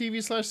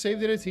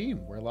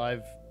twitch.tv/SaveDataTeam. We're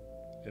live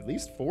at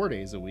least 4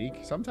 days a week,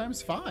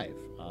 sometimes 5.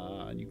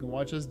 And you can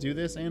watch us do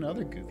this and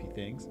other goofy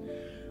things.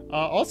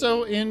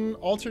 Also, in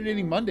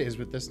alternating Mondays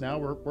with this now,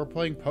 we're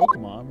playing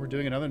Pokemon. We're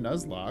doing another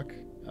Nuzlocke.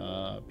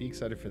 Be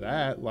excited for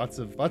that. Lots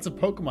of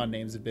Pokemon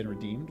names have been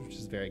redeemed, which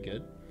is very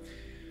good.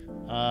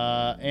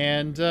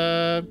 And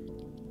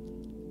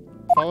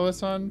follow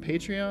us on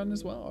Patreon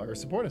as well, or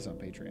support us on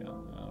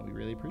Patreon. We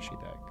really appreciate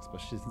that,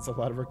 especially since a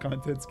lot of our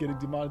content's getting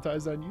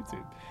demonetized on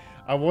YouTube.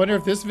 I wonder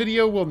if this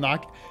video will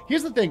not...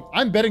 Here's the thing.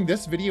 I'm betting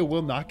this video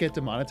will not get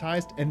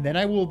demonetized, and then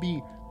I will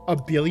be a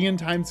billion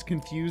times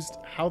confused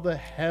how the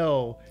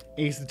hell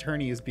Ace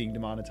Attorney is being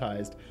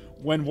demonetized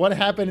when what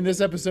happened in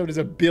this episode is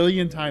a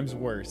billion times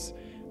worse.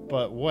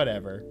 But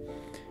whatever.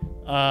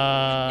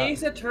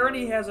 Ace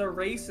Attorney has a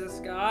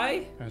racist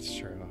guy. That's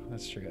true.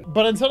 That's true.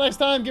 But until next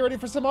time, get ready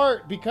for some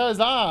art because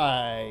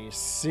I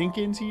sink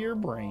into your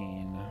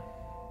brain.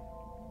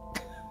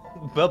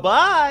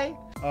 Bye-bye.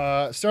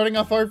 Starting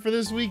off art for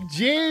this week,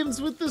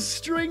 James with the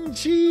string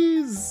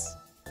cheese.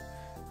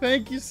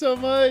 Thank you so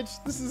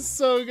much. This is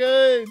so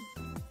good.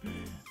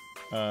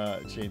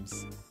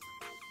 James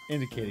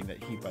indicating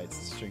that he bites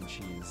the string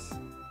cheese.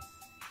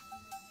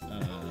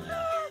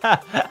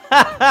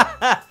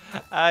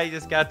 I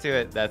just got to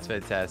it. That's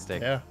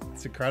fantastic. Yeah,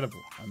 it's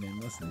incredible. I mean,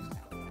 listen.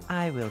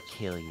 I will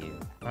kill you.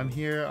 I'm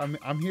here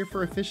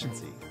for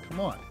efficiency. Come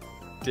on.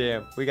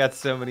 Damn, we got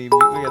so many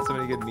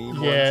good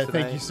memes. Yeah,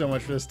 thank you so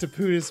much for this.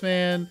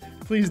 TehPootisMan,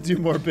 please do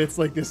more bits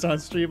like this on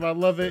stream. I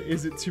love it.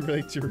 Is it too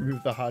late to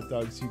remove the hot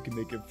dog so you can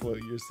make it float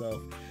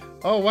yourself?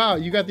 Oh, wow.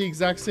 You got the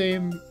exact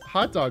same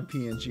hot dog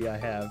PNG I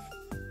have.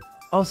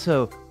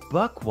 Also,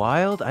 Buck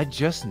Wild, I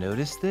just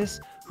noticed this.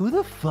 Who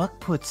the fuck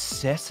puts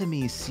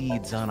sesame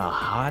seeds on a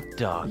hot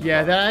dog?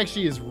 Yeah, that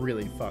actually is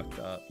really fucked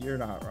up. You're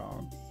not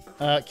wrong.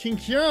 King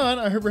Kieran,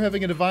 I heard we're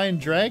having a Divine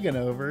Dragon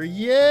over.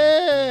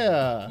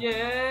 Yeah!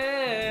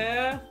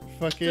 Yeah!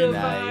 Fucking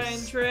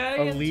Divine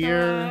Dragon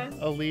time.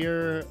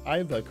 Alir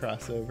Iba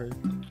crossover.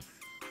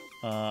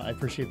 I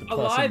appreciate the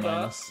plus and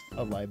minus.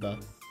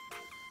 Aliba.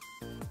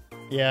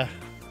 Yeah.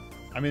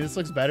 I mean, this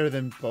looks better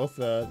than both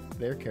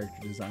their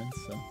character designs,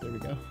 so there we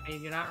go. Hey,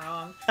 you're not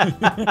wrong.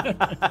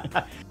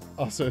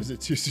 Also, is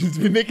it too soon to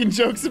be making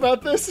jokes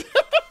about this?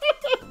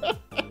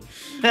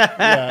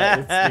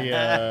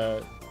 Yeah,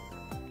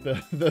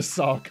 it's the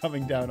saw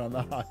coming down on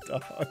the hot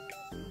dog.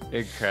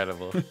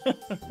 Incredible.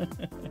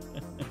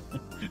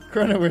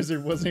 Chrono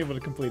Wizard wasn't able to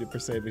complete it per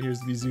se, but here's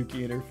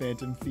Mizuki in her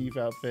Phantom Thief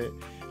outfit.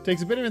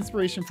 Takes a bit of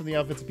inspiration from the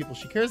outfits of people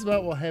she cares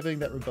about while having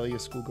that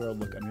rebellious schoolgirl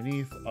look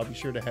underneath. I'll be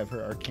sure to have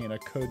her Arcana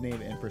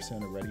codename and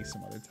persona ready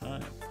some other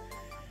time.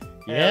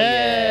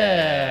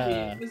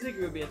 Yeah.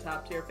 Mizuki would be a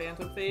top tier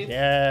Phantom Thief.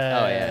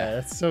 Yeah. Oh, yeah.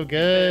 That's so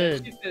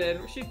good.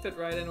 She'd fit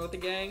right in with the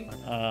gang.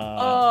 And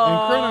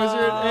Chronos,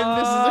 and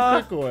this is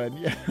a quick one.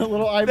 Yeah, a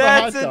little Aiba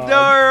That's hot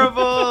dog.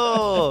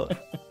 adorable.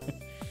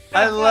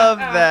 I love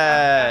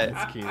that.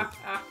 That's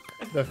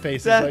cute. The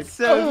face That's is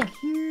like, so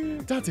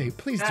cute. Dante,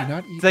 please do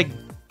not eat It's like, me.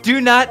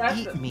 do not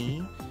eat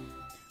me.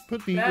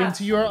 Put me That's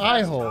into your the eye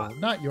best hole, dog.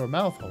 not your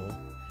mouth hole.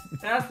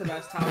 That's the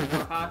best top for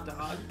a hot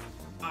dog.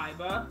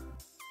 Aiba.